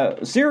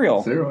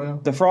cereal, Cereal, yeah.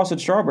 the frosted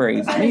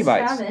strawberries, So mini does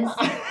bites. Travis.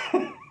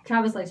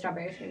 Travis likes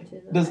strawberry ice cream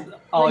too. though. Does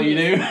oh you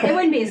do? It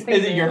wouldn't be his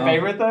favorite. Is it your Oh.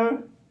 favorite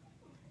though?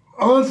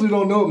 Honestly,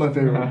 don't know what my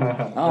favorite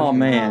is. Oh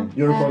man.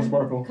 Unicorn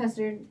Sparkle.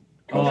 Custard.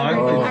 Oh, I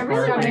Oh. like I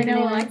really want to Strawberry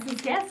know vanilla.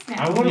 Alexa's guess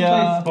now. I want to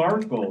Yeah. play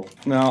Sparkle.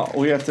 No,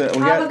 we have to. We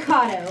got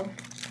Avocado.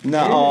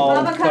 no. Oh,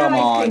 Avocado come ice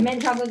cream. on.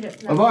 Mint chocolate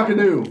chip. No,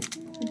 Avocado.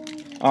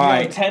 All No,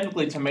 right.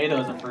 technically,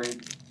 tomatoes are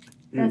fruit.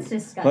 That's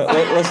disgusting.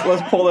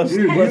 Let's pull this.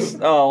 Dude, Let's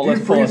do let's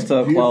you pull freeze, this to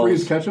a do you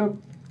freeze close. ketchup?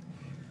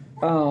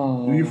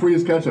 Oh. Do you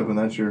freeze ketchup and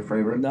that's your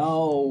favorite?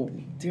 No,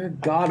 dear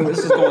God, this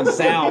is going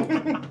south.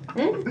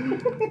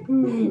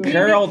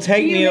 Carol,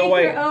 take you me make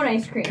away. Your own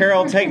ice cream.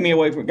 Carol, take me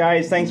away from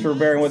guys. Thanks for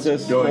bearing with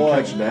us. Go and We'll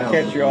catch down.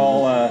 catch you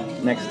all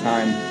next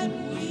time.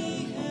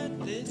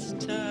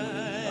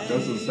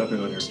 Justin's stepping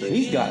on your face.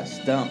 He's got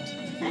stumped.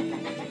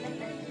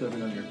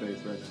 Stepping on your face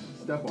right now.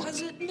 Step on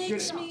it. Get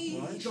it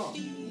out. Stop.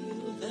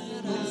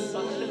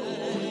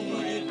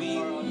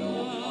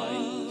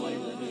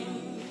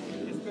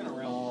 It's been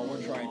around. Oh,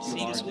 we're trying too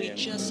hard. Seems we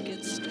just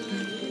get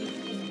started.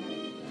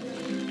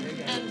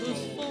 And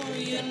before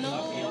you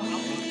know,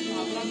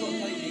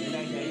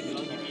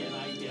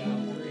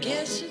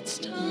 guess it's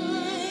time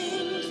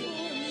for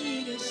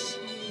me to say.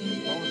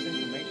 Bonus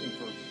information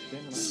for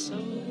Ben So.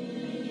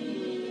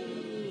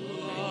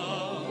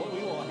 We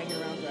will hang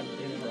around to the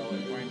intro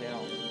and find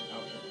out.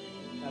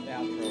 Not the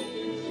outro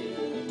and see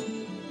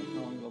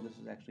how long ago this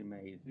was actually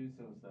made. Who's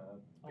so sad?